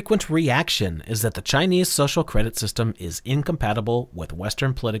 Another frequent reaction is that the Chinese social credit system is incompatible with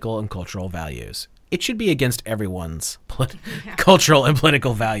Western political and cultural values. It should be against everyone's cultural and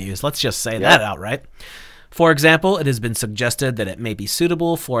political values. Let's just say that outright. For example, it has been suggested that it may be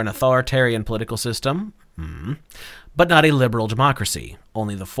suitable for an authoritarian political system, but not a liberal democracy.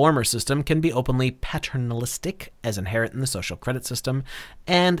 Only the former system can be openly paternalistic, as inherent in the social credit system,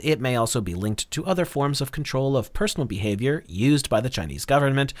 and it may also be linked to other forms of control of personal behavior used by the Chinese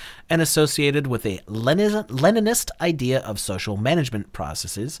government and associated with a Leninist idea of social management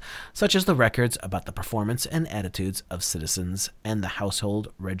processes, such as the records about the performance and attitudes of citizens and the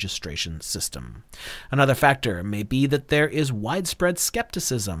household registration system. Another factor may be that there is widespread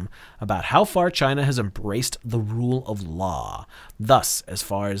skepticism about how far China has embraced the rule of law. Thus, as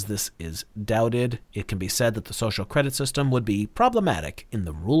far as this is doubted, it can be said that the social credit system would be problematic in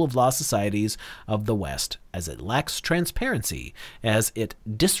the rule of law societies of the West, as it lacks transparency, as it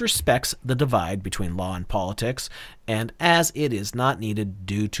disrespects the divide between law and politics, and as it is not needed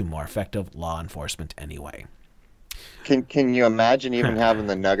due to more effective law enforcement anyway. Can you imagine even having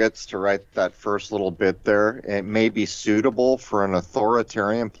the nuggets to write that first little bit there? It may be suitable for an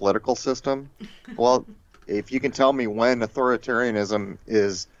authoritarian political system. Well, if you can tell me when authoritarianism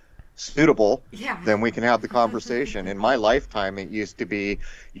is suitable, then we can have the conversation. In my lifetime, it used to be,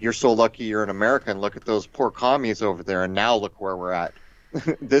 you're so lucky you're an American. Look at those poor commies over there, and now look where we're at.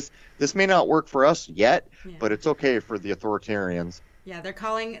 This may not work for us yet, but it's okay for the authoritarians. Yeah, they're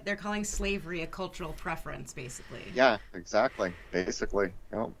calling slavery a cultural preference, basically. Yeah, exactly. Basically.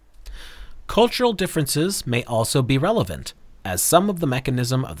 Cultural differences may also be relevant. As some of the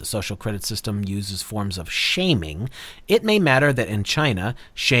mechanism of the social credit system uses forms of shaming, it may matter that in China,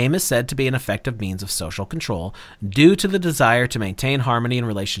 shame is said to be an effective means of social control due to the desire to maintain harmony in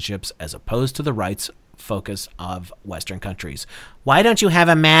relationships as opposed to the rights focus of Western countries. Why don't you have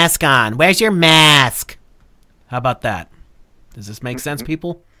a mask on? Where's your mask? How about that? Does this make sense,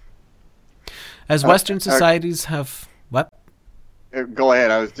 people? As Western societies have... What? Go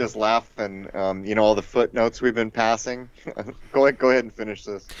ahead. I was just laughing. All the footnotes we've been passing. Go ahead and finish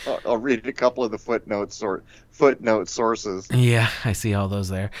this. I'll read a couple of the footnote sources. Yeah, I see all those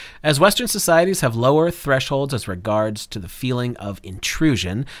there. As Western societies have lower thresholds as regards to the feeling of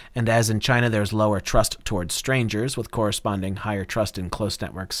intrusion, and as in China there's lower trust towards strangers with corresponding higher trust in close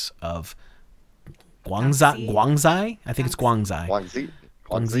networks of Guangxi? I think it's Guangxi.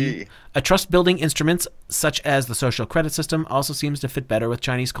 Guangxi. A trust-building instrument such as the social credit system also seems to fit better with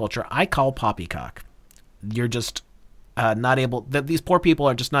Chinese culture. I call poppycock. You're just not able... These poor people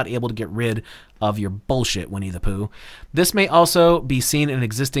are just not able to get rid of your bullshit, Winnie the Pooh. This may also be seen in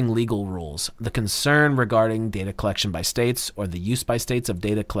existing legal rules. The concern regarding data collection by states or the use by states of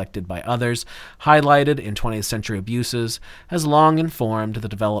data collected by others, highlighted in 20th century abuses, has long informed the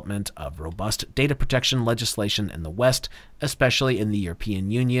development of robust data protection legislation in the West, especially in the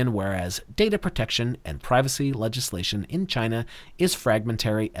European Union, whereas data protection and privacy legislation in China is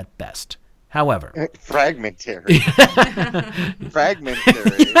fragmentary at best. However... Fragmentary.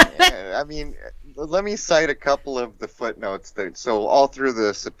 Fragmentary. I mean, let me cite a couple of the footnotes. So all through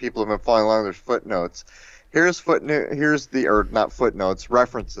this, if people have been following along, there's footnotes.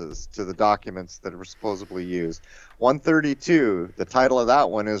 References to the documents that were supposedly used. 132, the title of that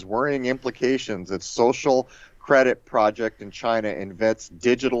one is Worrying Implications of Social Credit Project in China Invents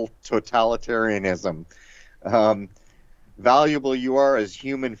Digital Totalitarianism. Valuable you are as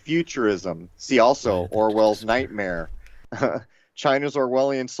human futurism. See also Orwell's Nightmare. China's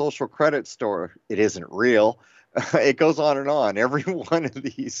Orwellian social credit store. It isn't real. It goes on and on. Every one of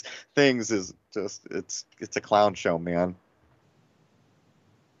these things is just, it's a clown show, man.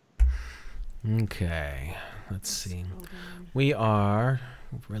 Okay. Let's see. We are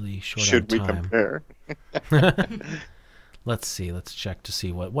really short Should on time. Should we compare? Let's see. Let's check to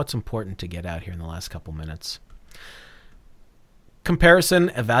see what's important to get out here in the last couple minutes. Comparison,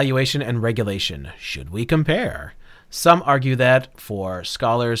 evaluation, and regulation. Should we compare? Some argue that, for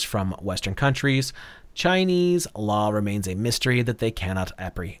scholars from Western countries, Chinese law remains a mystery that they cannot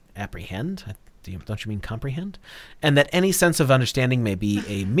apprehend. Don't you mean comprehend? And that any sense of understanding may be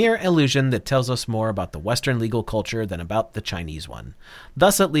a mere illusion that tells us more about the Western legal culture than about the Chinese one.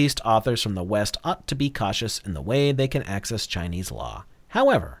 Thus, at least, authors from the West ought to be cautious in the way they can access Chinese law.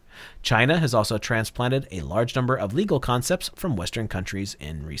 However, China has also transplanted a large number of legal concepts from Western countries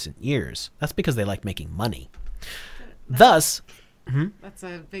in recent years. That's because they like making money. Thus... That's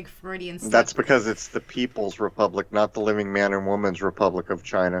a big Freudian step. That's because it's the People's Republic, not the living man and woman's Republic of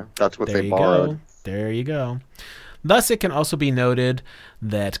China. That's what they borrowed. There you go. Thus, it can also be noted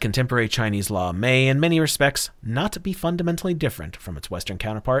that contemporary Chinese law may, in many respects, not be fundamentally different from its Western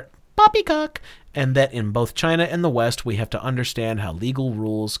counterpart, poppycock, and that in both China and the West we have to understand how legal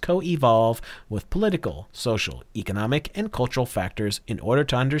rules co-evolve with political, social, economic, and cultural factors in order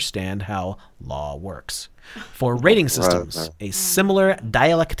to understand how law works. For rating systems, a similar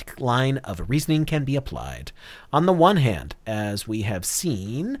dialectic line of reasoning can be applied. On the one hand, as we have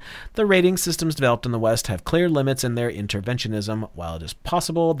seen, the rating systems developed in the West have clear limits in their interventionism, while it is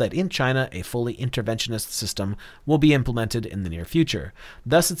possible that in China a fully interventionist system will be implemented in the near future.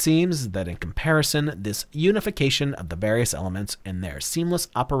 Thus, it seems that in comparison, this unification of the various elements and their seamless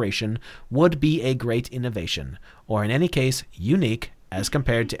operation would be a great innovation, or in any case, unique, as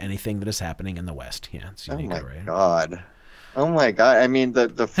compared to anything that is happening in the West. Yeah, it's unique, right? Oh my God. I mean, the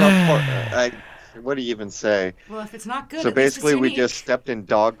front part, what do you even say? Well, if it's not good, so basically we just stepped in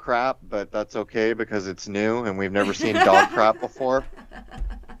dog crap, but that's okay because it's new and we've never seen dog crap before.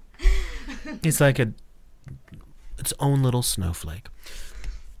 It's like its own little snowflake.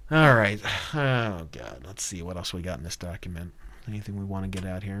 All right. Oh, God. Let's see what else we got in this document. Anything we want to get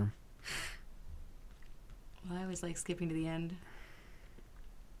out here? Well, I always like skipping to the end.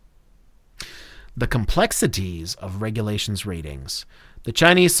 The complexities of regulations ratings. The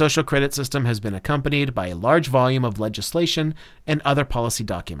Chinese social credit system has been accompanied by a large volume of legislation and other policy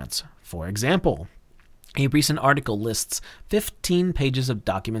documents. For example, A recent article lists 15 pages of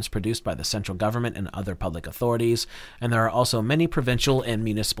documents produced by the central government and other public authorities, and there are also many provincial and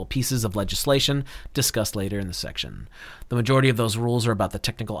municipal pieces of legislation discussed later in the section. The majority of those rules are about the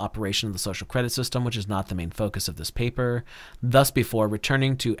technical operation of the social credit system, which is not the main focus of this paper. Thus, before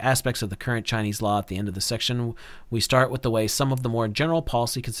returning to aspects of the current Chinese law at the end of the section, we start with the way some of the more general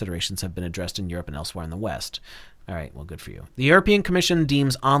policy considerations have been addressed in Europe and elsewhere in the West. All right, well, good for you. The European Commission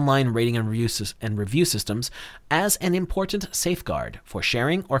deems online rating and review systems as an important safeguard for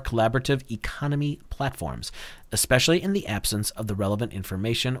sharing or collaborative economy platforms, especially in the absence of the relevant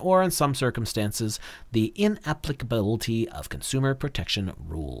information or, in some circumstances, the inapplicability of consumer protection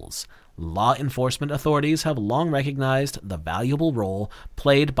rules. Law enforcement authorities have long recognized the valuable role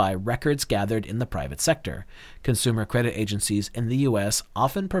played by records gathered in the private sector. Consumer credit agencies in the U.S.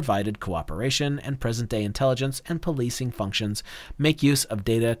 often provided cooperation, and present-day intelligence and policing functions make use of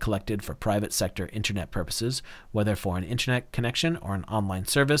data collected for private sector internet purposes, whether for an internet connection or an online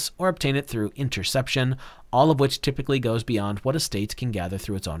service, or obtain it through interception, all of which typically goes beyond what a state can gather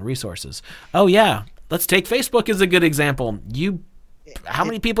through its own resources. Oh yeah, let's take Facebook as a good example. How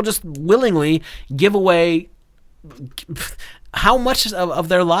many people just willingly give away how much of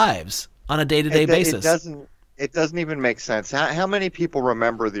their lives on a day-to-day basis? It doesn't even make sense. How many people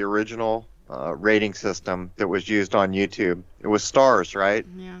remember the original rating system that was used on YouTube? It was stars, right?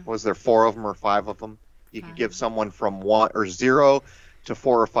 Yeah. Was there 4 of them or 5 of them? You could give someone from 1 or 0 to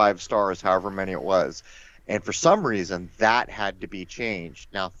 4 or 5 stars, however many it was. And for some reason, that had to be changed.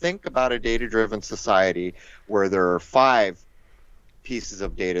 Now, think about a data-driven society where there are 5 pieces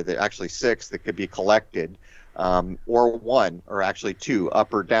of data, that actually 6 that could be collected, or 1, or actually 2,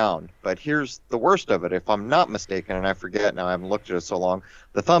 up or down. But here's the worst of it. If I'm not mistaken, and I forget now, I haven't looked at it so long,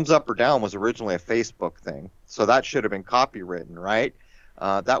 the thumbs up or down was originally a Facebook thing. So that should have been copywritten, right?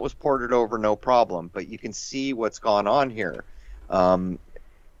 That was ported over, no problem. But you can see what's gone on here.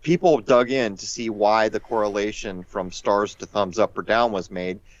 People dug in to see why the correlation from stars to thumbs up or down was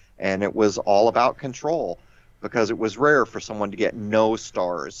made, and it was all about control, because it was rare for someone to get no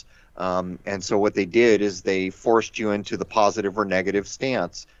stars. And so what they did is they forced you into the positive or negative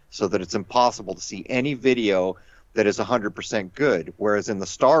stance, so that it's impossible to see any video that is 100% good. Whereas in the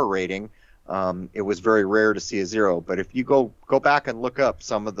star rating, it was very rare to see a 0. But if you go back and look up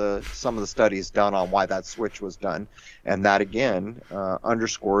some of the studies done on why that switch was done, and that again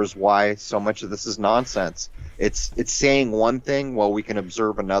underscores why so much of this is nonsense. It's saying one thing while we can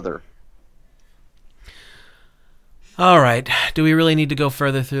observe another. All right. Do we really need to go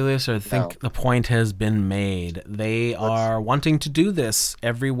further through this, or think the point has been made? They are wanting to do this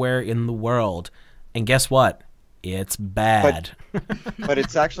everywhere in the world. And guess what? It's bad. But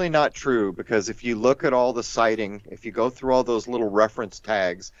it's actually not true, because if you look at all the citing, if you go through all those little reference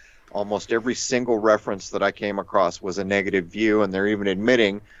tags, almost every single reference that I came across was a negative view, and they're even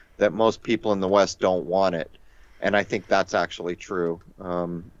admitting that most people in the West don't want it. And I think that's actually true.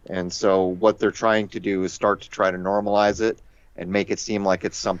 And so what they're trying to do is start to try to normalize it and make it seem like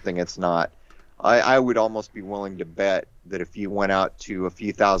it's something it's not. I would almost be willing to bet that if you went out to a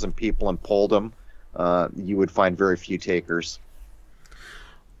few thousand people and polled them, you would find very few takers.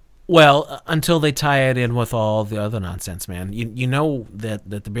 Well, until they tie it in with all the other nonsense, man. You know that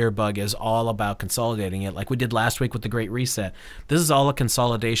the beer bug is all about consolidating it, like we did last week with the Great Reset. This is all a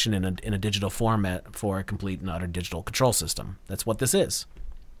consolidation in a digital format for a complete and utter digital control system. That's what this is.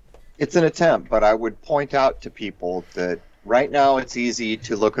 It's an attempt, but I would point out to people that right now it's easy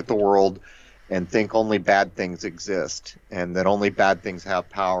to look at the world and think only bad things exist, and that only bad things have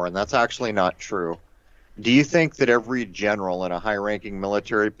power, and that's actually not true. Do you think that every general in a high-ranking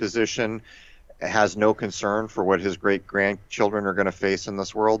military position has no concern for what his great-grandchildren are going to face in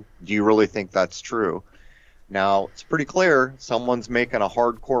this world? Do you really think that's true? Now, it's pretty clear someone's making a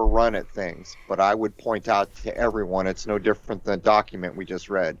hardcore run at things, but I would point out to everyone it's no different than the document we just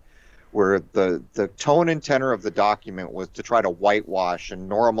read, where the tone and tenor of the document was to try to whitewash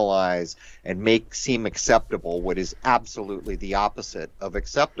and normalize and make seem acceptable what is absolutely the opposite of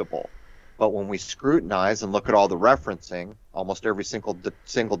acceptable. But when we scrutinize and look at all the referencing, almost every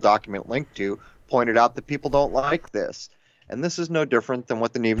single document linked to pointed out that people don't like this. And this is no different than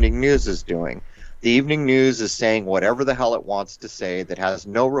what the evening news is doing. The evening news is saying whatever the hell it wants to say that has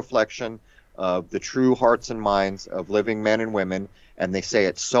no reflection of the true hearts and minds of living men and women, and they say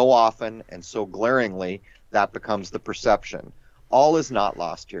it so often and so glaringly that becomes the perception. All is not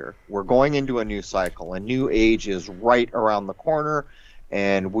lost here. We're going into a new cycle. A new age is right around the corner,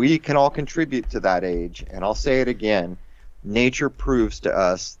 and we can all contribute to that age. And I'll say it again, nature proves to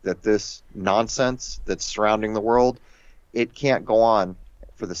us that this nonsense that's surrounding the world, it can't go on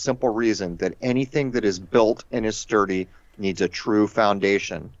for the simple reason that anything that is built and is sturdy needs a true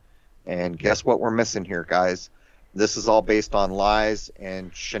foundation. And guess what we're missing here, guys? This is all based on lies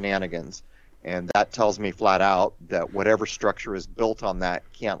and shenanigans. And that tells me flat out that whatever structure is built on that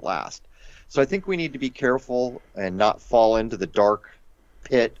can't last. So I think we need to be careful and not fall into the dark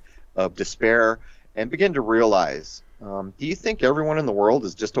pit of despair and begin to realize, do you think everyone in the world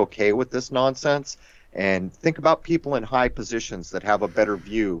is just okay with this nonsense? And think about people in high positions that have a better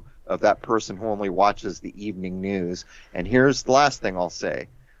view of that person who only watches the evening news. And here's the last thing I'll say.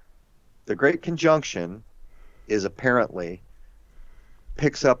 The Great Conjunction is apparently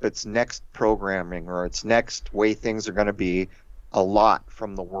picks up its next programming or its next way things are going to be a lot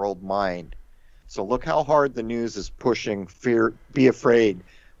from the world mind. So look how hard the news is pushing fear, be afraid,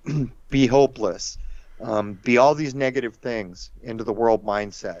 be hopeless, be all these negative things into the world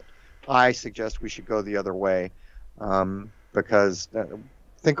mindset. I suggest we should go the other way, because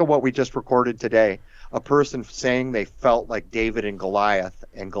think of what we just recorded today. A person saying they felt like David and Goliath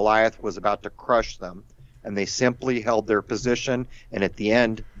was about to crush them, and they simply held their position, and at the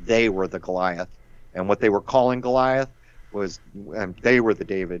end, they were the Goliath. And what they were calling Goliath was, they were the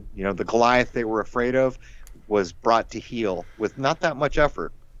David. You know, the Goliath they were afraid of was brought to heel with not that much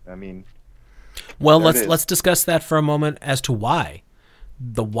effort. I mean, well, let's discuss that for a moment as to why.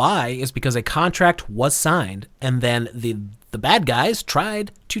 The why is because a contract was signed, and then the bad guys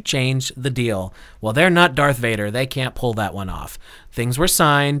tried to change the deal. Well, they're not Darth Vader. They can't pull that one off. Things were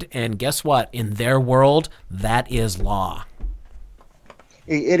signed, and guess what? In their world, that is law.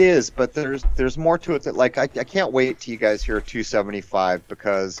 It is, but there's more to it. That, like, I can't wait till you guys hear 275,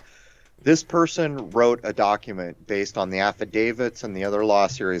 because this person wrote a document based on the affidavits and the other law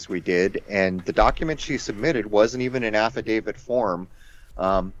series we did, and the document she submitted wasn't even in affidavit form.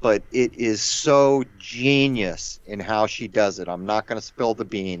 But it is so genius in how she does it. I'm not going to spill the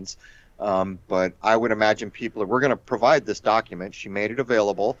beans, but I would imagine we're going to provide this document. She made it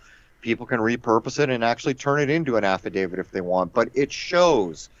available. People can repurpose it and actually turn it into an affidavit if they want. But it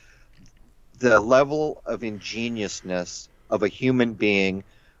shows the level of ingeniousness of a human being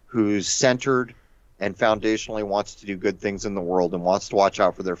who's centered and foundationally wants to do good things in the world and wants to watch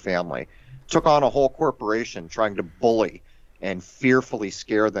out for their family. Took on a whole corporation trying to bully and fearfully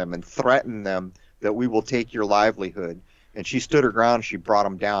scare them and threaten them that we will take your livelihood. And she stood her ground. She brought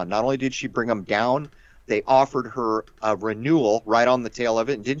them down. Not only did she bring them down, they offered her a renewal right on the tail of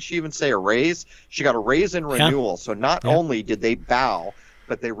it. And didn't she even say a raise? She got a raise and renewal. So not only did they bow,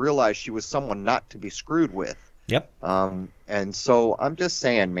 but they realized she was someone not to be screwed with. Yep. And so I'm just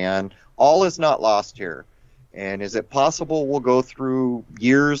saying, man, all is not lost here. And is it possible we'll go through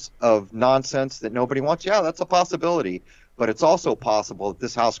years of nonsense that nobody wants? Yeah, that's a possibility. But it's also possible that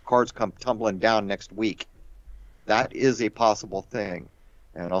this house of cards come tumbling down next week. That is a possible thing.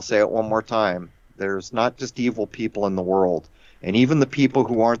 And I'll say it one more time. There's not just evil people in the world. And even the people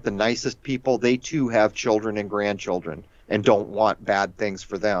who aren't the nicest people, they too have children and grandchildren and don't want bad things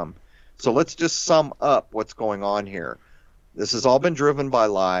for them. So let's just sum up what's going on here. This has all been driven by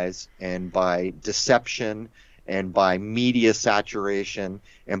lies and by deception and by media saturation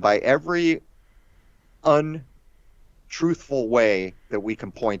and by every untruthful way that we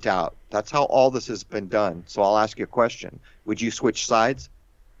can point out. That's how all this has been done. So I'll ask you a question. Would you switch sides?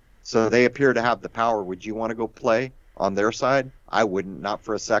 So they appear to have the power. Would you want to go play on their side? I wouldn't, not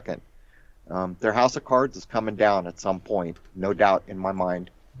for a second. Their house of cards is coming down at some point, no doubt in my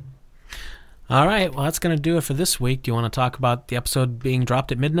mind. All right, well, that's going to do it for this week. Do you want to talk about the episode being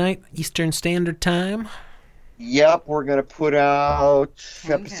dropped at midnight, Eastern Standard Time? Yep, we're going to put out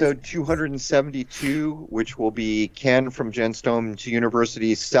episode 272, which will be Ken from Genstone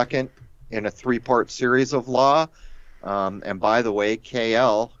University's second in a 3-part series of law. And by the way,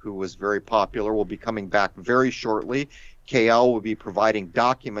 KL, who was very popular, will be coming back very shortly. KL will be providing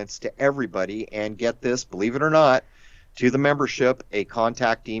documents to everybody, and get this, believe it or not, to the membership, a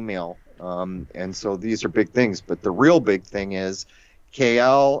contact email. And so these are big things, but the real big thing is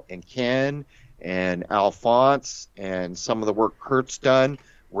KL and Ken and Alphonse and some of the work Kurt's done.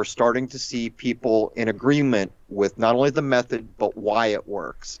 We're starting to see people in agreement with not only the method, but why it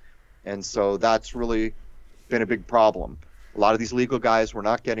works. And so that's really been a big problem. A lot of these legal guys were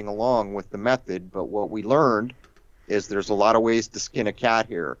not getting along with the method, but what we learned is there's a lot of ways to skin a cat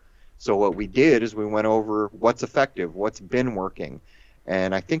here. So what we did is we went over what's effective, what's been working.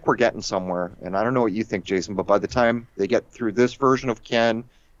 And I think we're getting somewhere. And I don't know what you think, Jason, but by the time they get through this version of Ken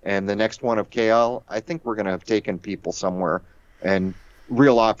and the next one of KL, I think we're going to have taken people somewhere and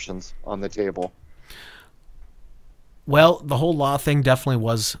real options on the table. Well, the whole law thing definitely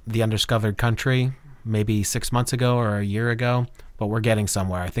was the undiscovered country maybe 6 months ago or a year ago. but we're getting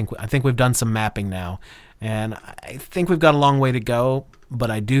somewhere. I think we've done some mapping now, and I think we've got a long way to go, but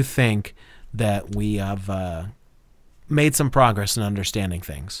I do think that we have made some progress in understanding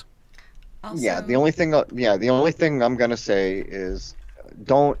things. Also, the only thing I'm going to say is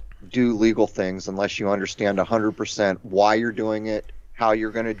don't do legal things unless you understand 100% why you're doing it, how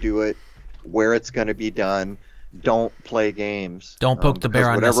you're going to do it, where it's going to be done. Don't play games. Don't poke the bear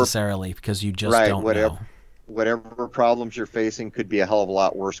unnecessarily because you just don't know. Whatever problems you're facing could be a hell of a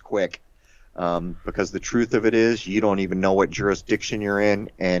lot worse quick. Because the truth of it is you don't even know what jurisdiction you're in,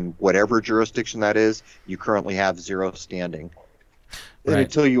 and whatever jurisdiction that is, you currently have zero standing. And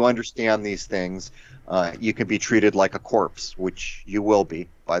until you understand these things, you can be treated like a corpse, which you will be,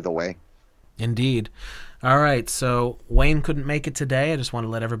 by the way. Indeed. All right, so Wayne couldn't make it today. I just want to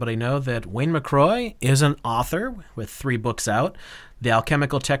let everybody know that Wayne McCroy is an author with 3 books out. The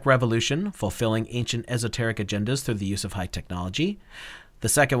Alchemical Tech Revolution, Fulfilling Ancient Esoteric Agendas Through the Use of High Technology. The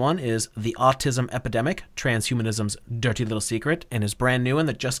second one is The Autism Epidemic, Transhumanism's Dirty Little Secret, and his brand new one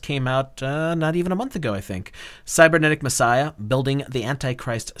that just came out not even a month ago, I think, Cybernetic Messiah, Building the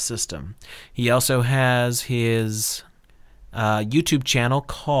Antichrist System. He also has his YouTube channel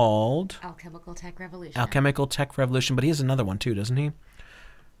called Alchemical Tech Revolution. Alchemical Tech Revolution, but he has another one too, doesn't he?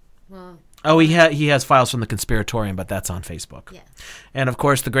 Well, he has Files from the Conspiratorium, but that's on Facebook. Yes. And of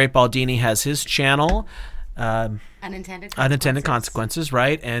course, the Great Baldini has his channel, Unintended Consequences,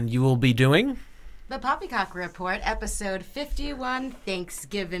 right? And you will be doing the Poppycock Report, episode 51,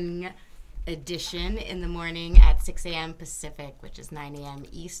 Thanksgiving edition, in the morning at 6 a.m. Pacific, which is 9 a.m.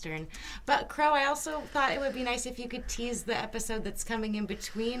 Eastern. But Crow, I also thought it would be nice if you could tease the episode that's coming in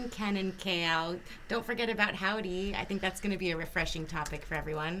between Ken and KL. Don't forget about Howdy. I think that's going to be a refreshing topic for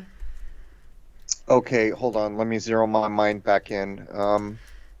everyone. Okay, hold on. Let me zero my mind back in.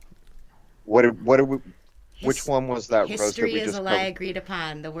 Which one was that, Rose? History is a lie agreed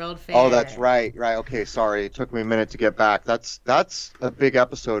upon. The World Fair. Oh, that's right. Okay, sorry. It took me a minute to get back. That's a big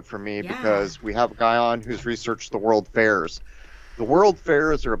episode for me because we have a guy on who's researched the World Fairs. The World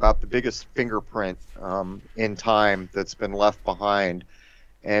Fairs are about the biggest fingerprint in time that's been left behind.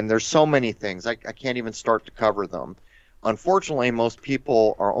 And there's so many things. I can't even start to cover them. Unfortunately, most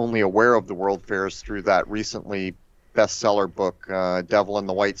people are only aware of the World Fairs through that recently bestseller book, Devil in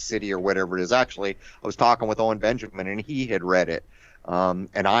the White City, or whatever it is. Actually, I was talking with Owen Benjamin, and he had read it,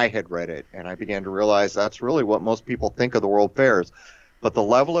 and I had read it, and I began to realize that's really what most people think of the World Fairs. But the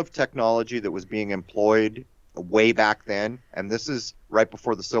level of technology that was being employed way back then, and this is right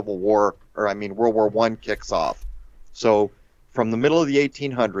before the Civil War, World War I kicks off. So from the middle of the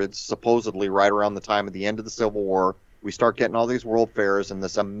 1800s, supposedly right around the time of the end of the Civil War, we start getting all these World Fairs and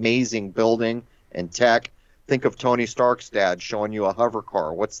this amazing building and tech. Think of Tony Stark's dad showing you a hover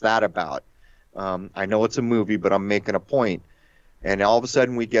car. What's that about? I know it's a movie, but I'm making a point. And all of a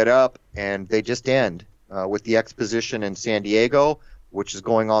sudden we get up and they just end with the exposition in San Diego, which is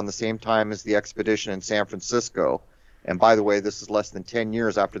going on the same time as the expedition in San Francisco. And by the way, this is less than 10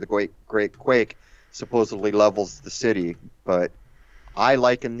 years after the Great Quake supposedly levels the city. But I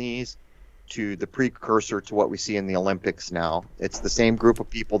liken these to the precursor to what we see in the Olympics now. It's the same group of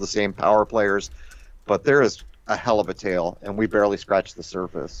people, the same power players, but there is a hell of a tale, and we barely scratched the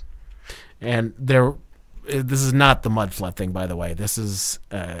surface. And this is not the mud flood thing, by the way. This is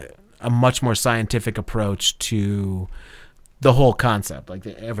a much more scientific approach to the whole concept, like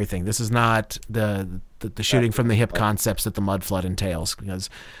everything. This is not the shooting from the hip concepts that the mud flood entails, because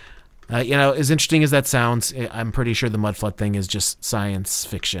as interesting as that sounds, I'm pretty sure the mud flood thing is just science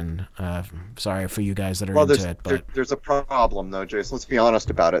fiction. Sorry for you guys that are into it, but there's a problem though, Jason. Let's be honest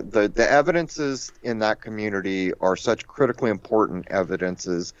about it. The evidences in that community are such critically important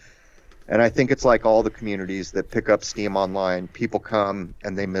evidences, and I think it's like all the communities that pick up steam online. People come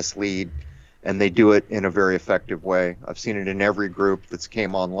and they mislead, and they do it in a very effective way. I've seen it in every group that's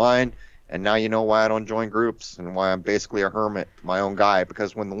came online. And now you know why I don't join groups and why I'm basically a hermit, my own guy,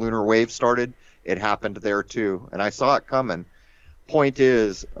 because when the lunar wave started, it happened there too. And I saw it coming. Point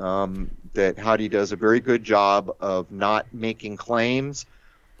is that Howdy does a very good job of not making claims.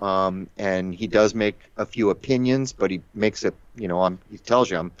 And he does make a few opinions, but he makes it, he tells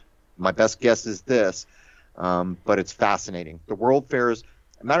you, my best guess is this. But it's fascinating. The World Fairs,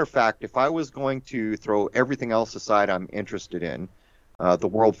 a matter of fact, if I was going to throw everything else aside I'm interested in, the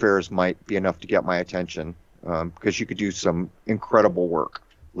World Fairs might be enough to get my attention, because you could do some incredible work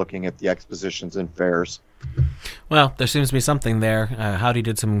looking at the expositions and fairs. Well, there seems to be something there. Howdy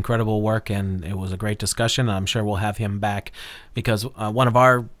did some incredible work, and it was a great discussion. I'm sure we'll have him back because one of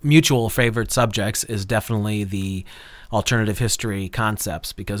our mutual favorite subjects is definitely the alternative history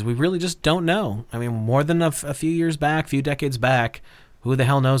concepts, because we really just don't know. I mean, more than a few years back, few decades back, who the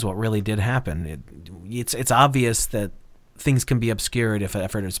hell knows what really did happen? It's obvious that things can be obscured if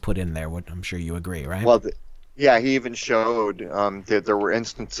effort is put in there. I'm sure you agree, right? Well, yeah, he even showed that there were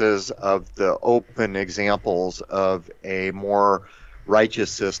instances of the open examples of a more righteous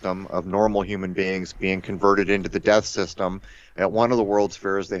system of normal human beings being converted into the death system. At one of the World's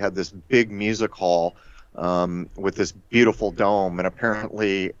Fairs, they had this big music hall with this beautiful dome, and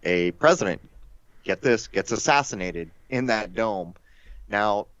apparently a president, get this, gets assassinated in that dome.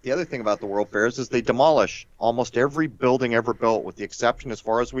 Now, the other thing about the World Fairs is they demolish almost every building ever built, with the exception, as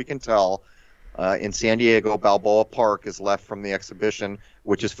far as we can tell, in San Diego, Balboa Park is left from the exhibition,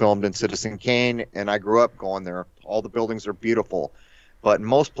 which is filmed in Citizen Kane, and I grew up going there. All the buildings are beautiful. But in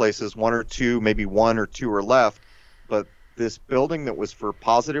most places, one or two are left. But this building that was for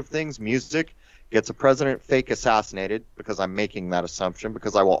positive things, music, gets a president fake assassinated, because I'm making that assumption,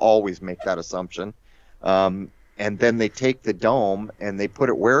 because I will always make that assumption. And then they take the dome and they put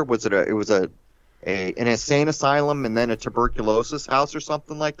it, where was it? It was an insane asylum and then a tuberculosis house or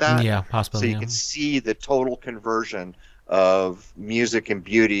something like that. Yeah, possibly. So you can see the total conversion of music and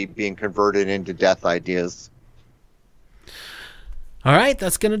beauty being converted into death ideas. All right,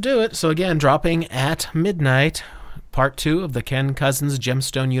 that's going to do it. So again, dropping at midnight, part 2 of the Ken Cousins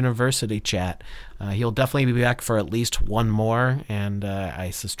Gemstone University chat. He'll definitely be back for at least one more, and I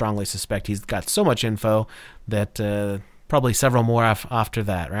strongly suspect he's got so much info that probably several more after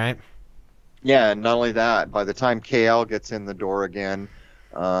that, right? Yeah, and not only that, by the time KL gets in the door again,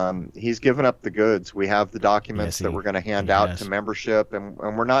 he's given up the goods. We have the documents that we're going to hand out to membership, and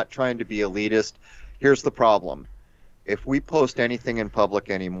we're not trying to be elitist. Here's the problem. If we post anything in public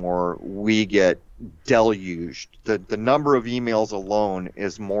anymore, we get deluged. The number of emails alone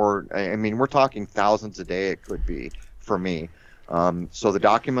is more, I mean, we're talking thousands a day it could be for me. So the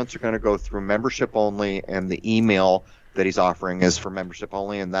documents are going to go through membership only, and the email that he's offering is for membership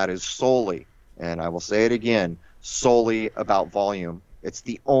only, and that is solely, and I will say it again, solely about volume. It's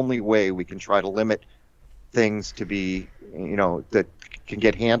the only way we can try to limit things to be, that can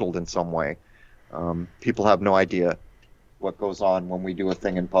get handled in some way. People have no idea what goes on when we do a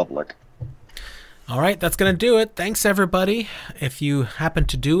thing in public. All right, that's going to do it. Thanks, everybody. If you happen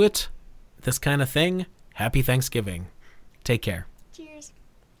to do it, this kind of thing, happy Thanksgiving. Take care. Cheers.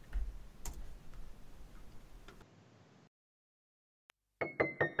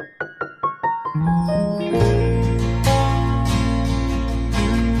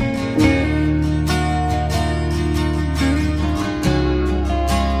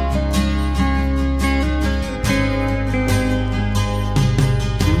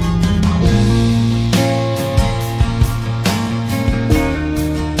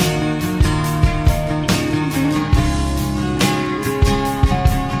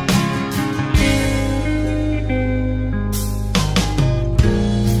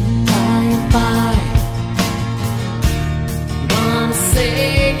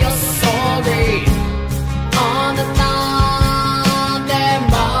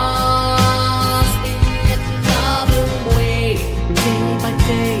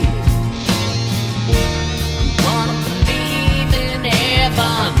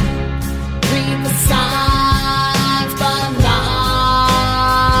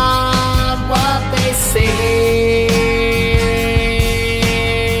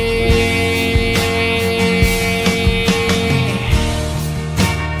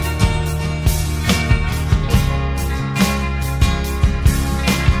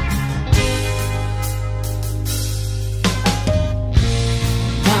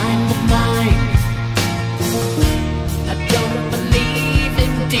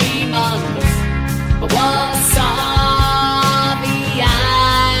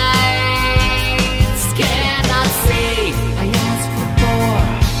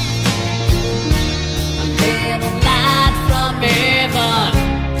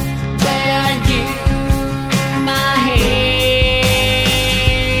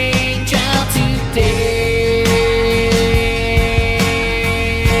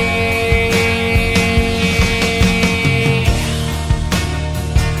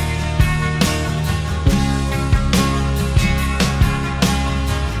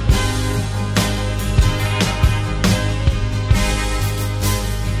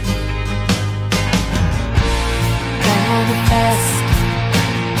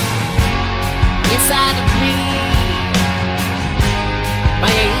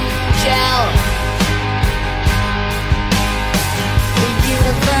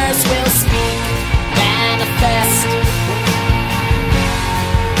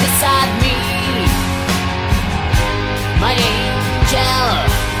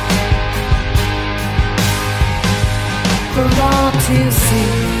 to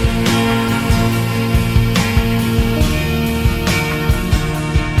see.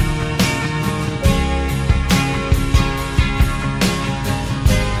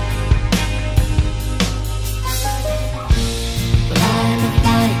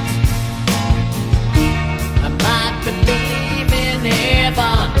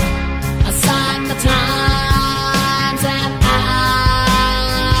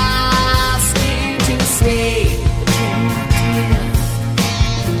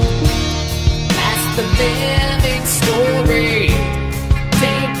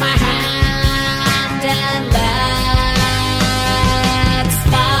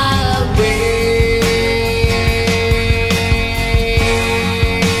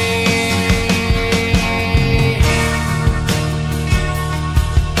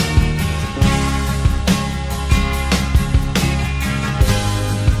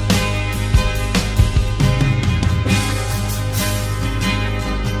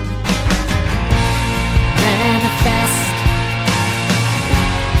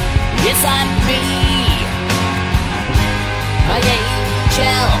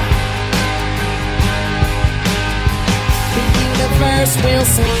 Will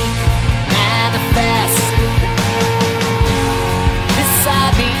speak, manifest. This I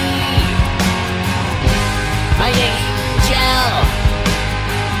be, my angel,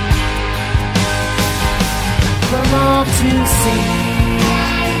 for all to see.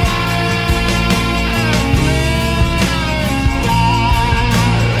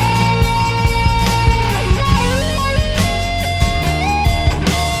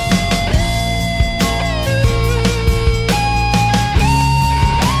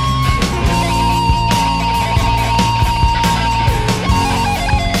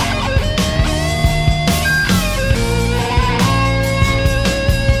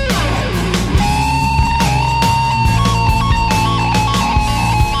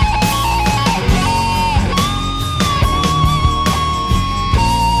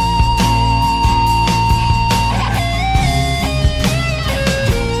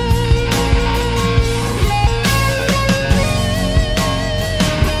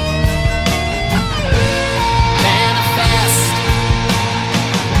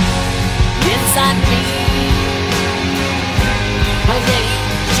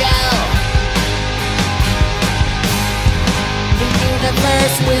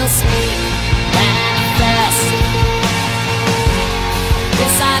 Will speak, manifest.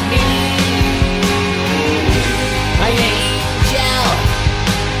 This I need, my angel,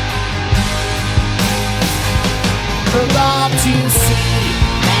 for all to see,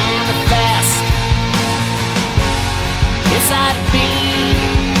 manifest. This I be,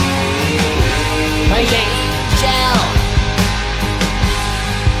 my angel.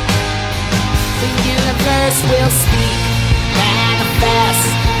 The universe will speak, manifest.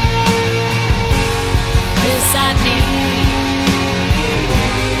 This I need,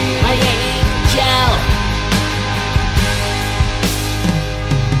 my angel,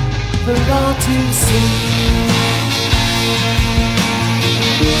 for all to see.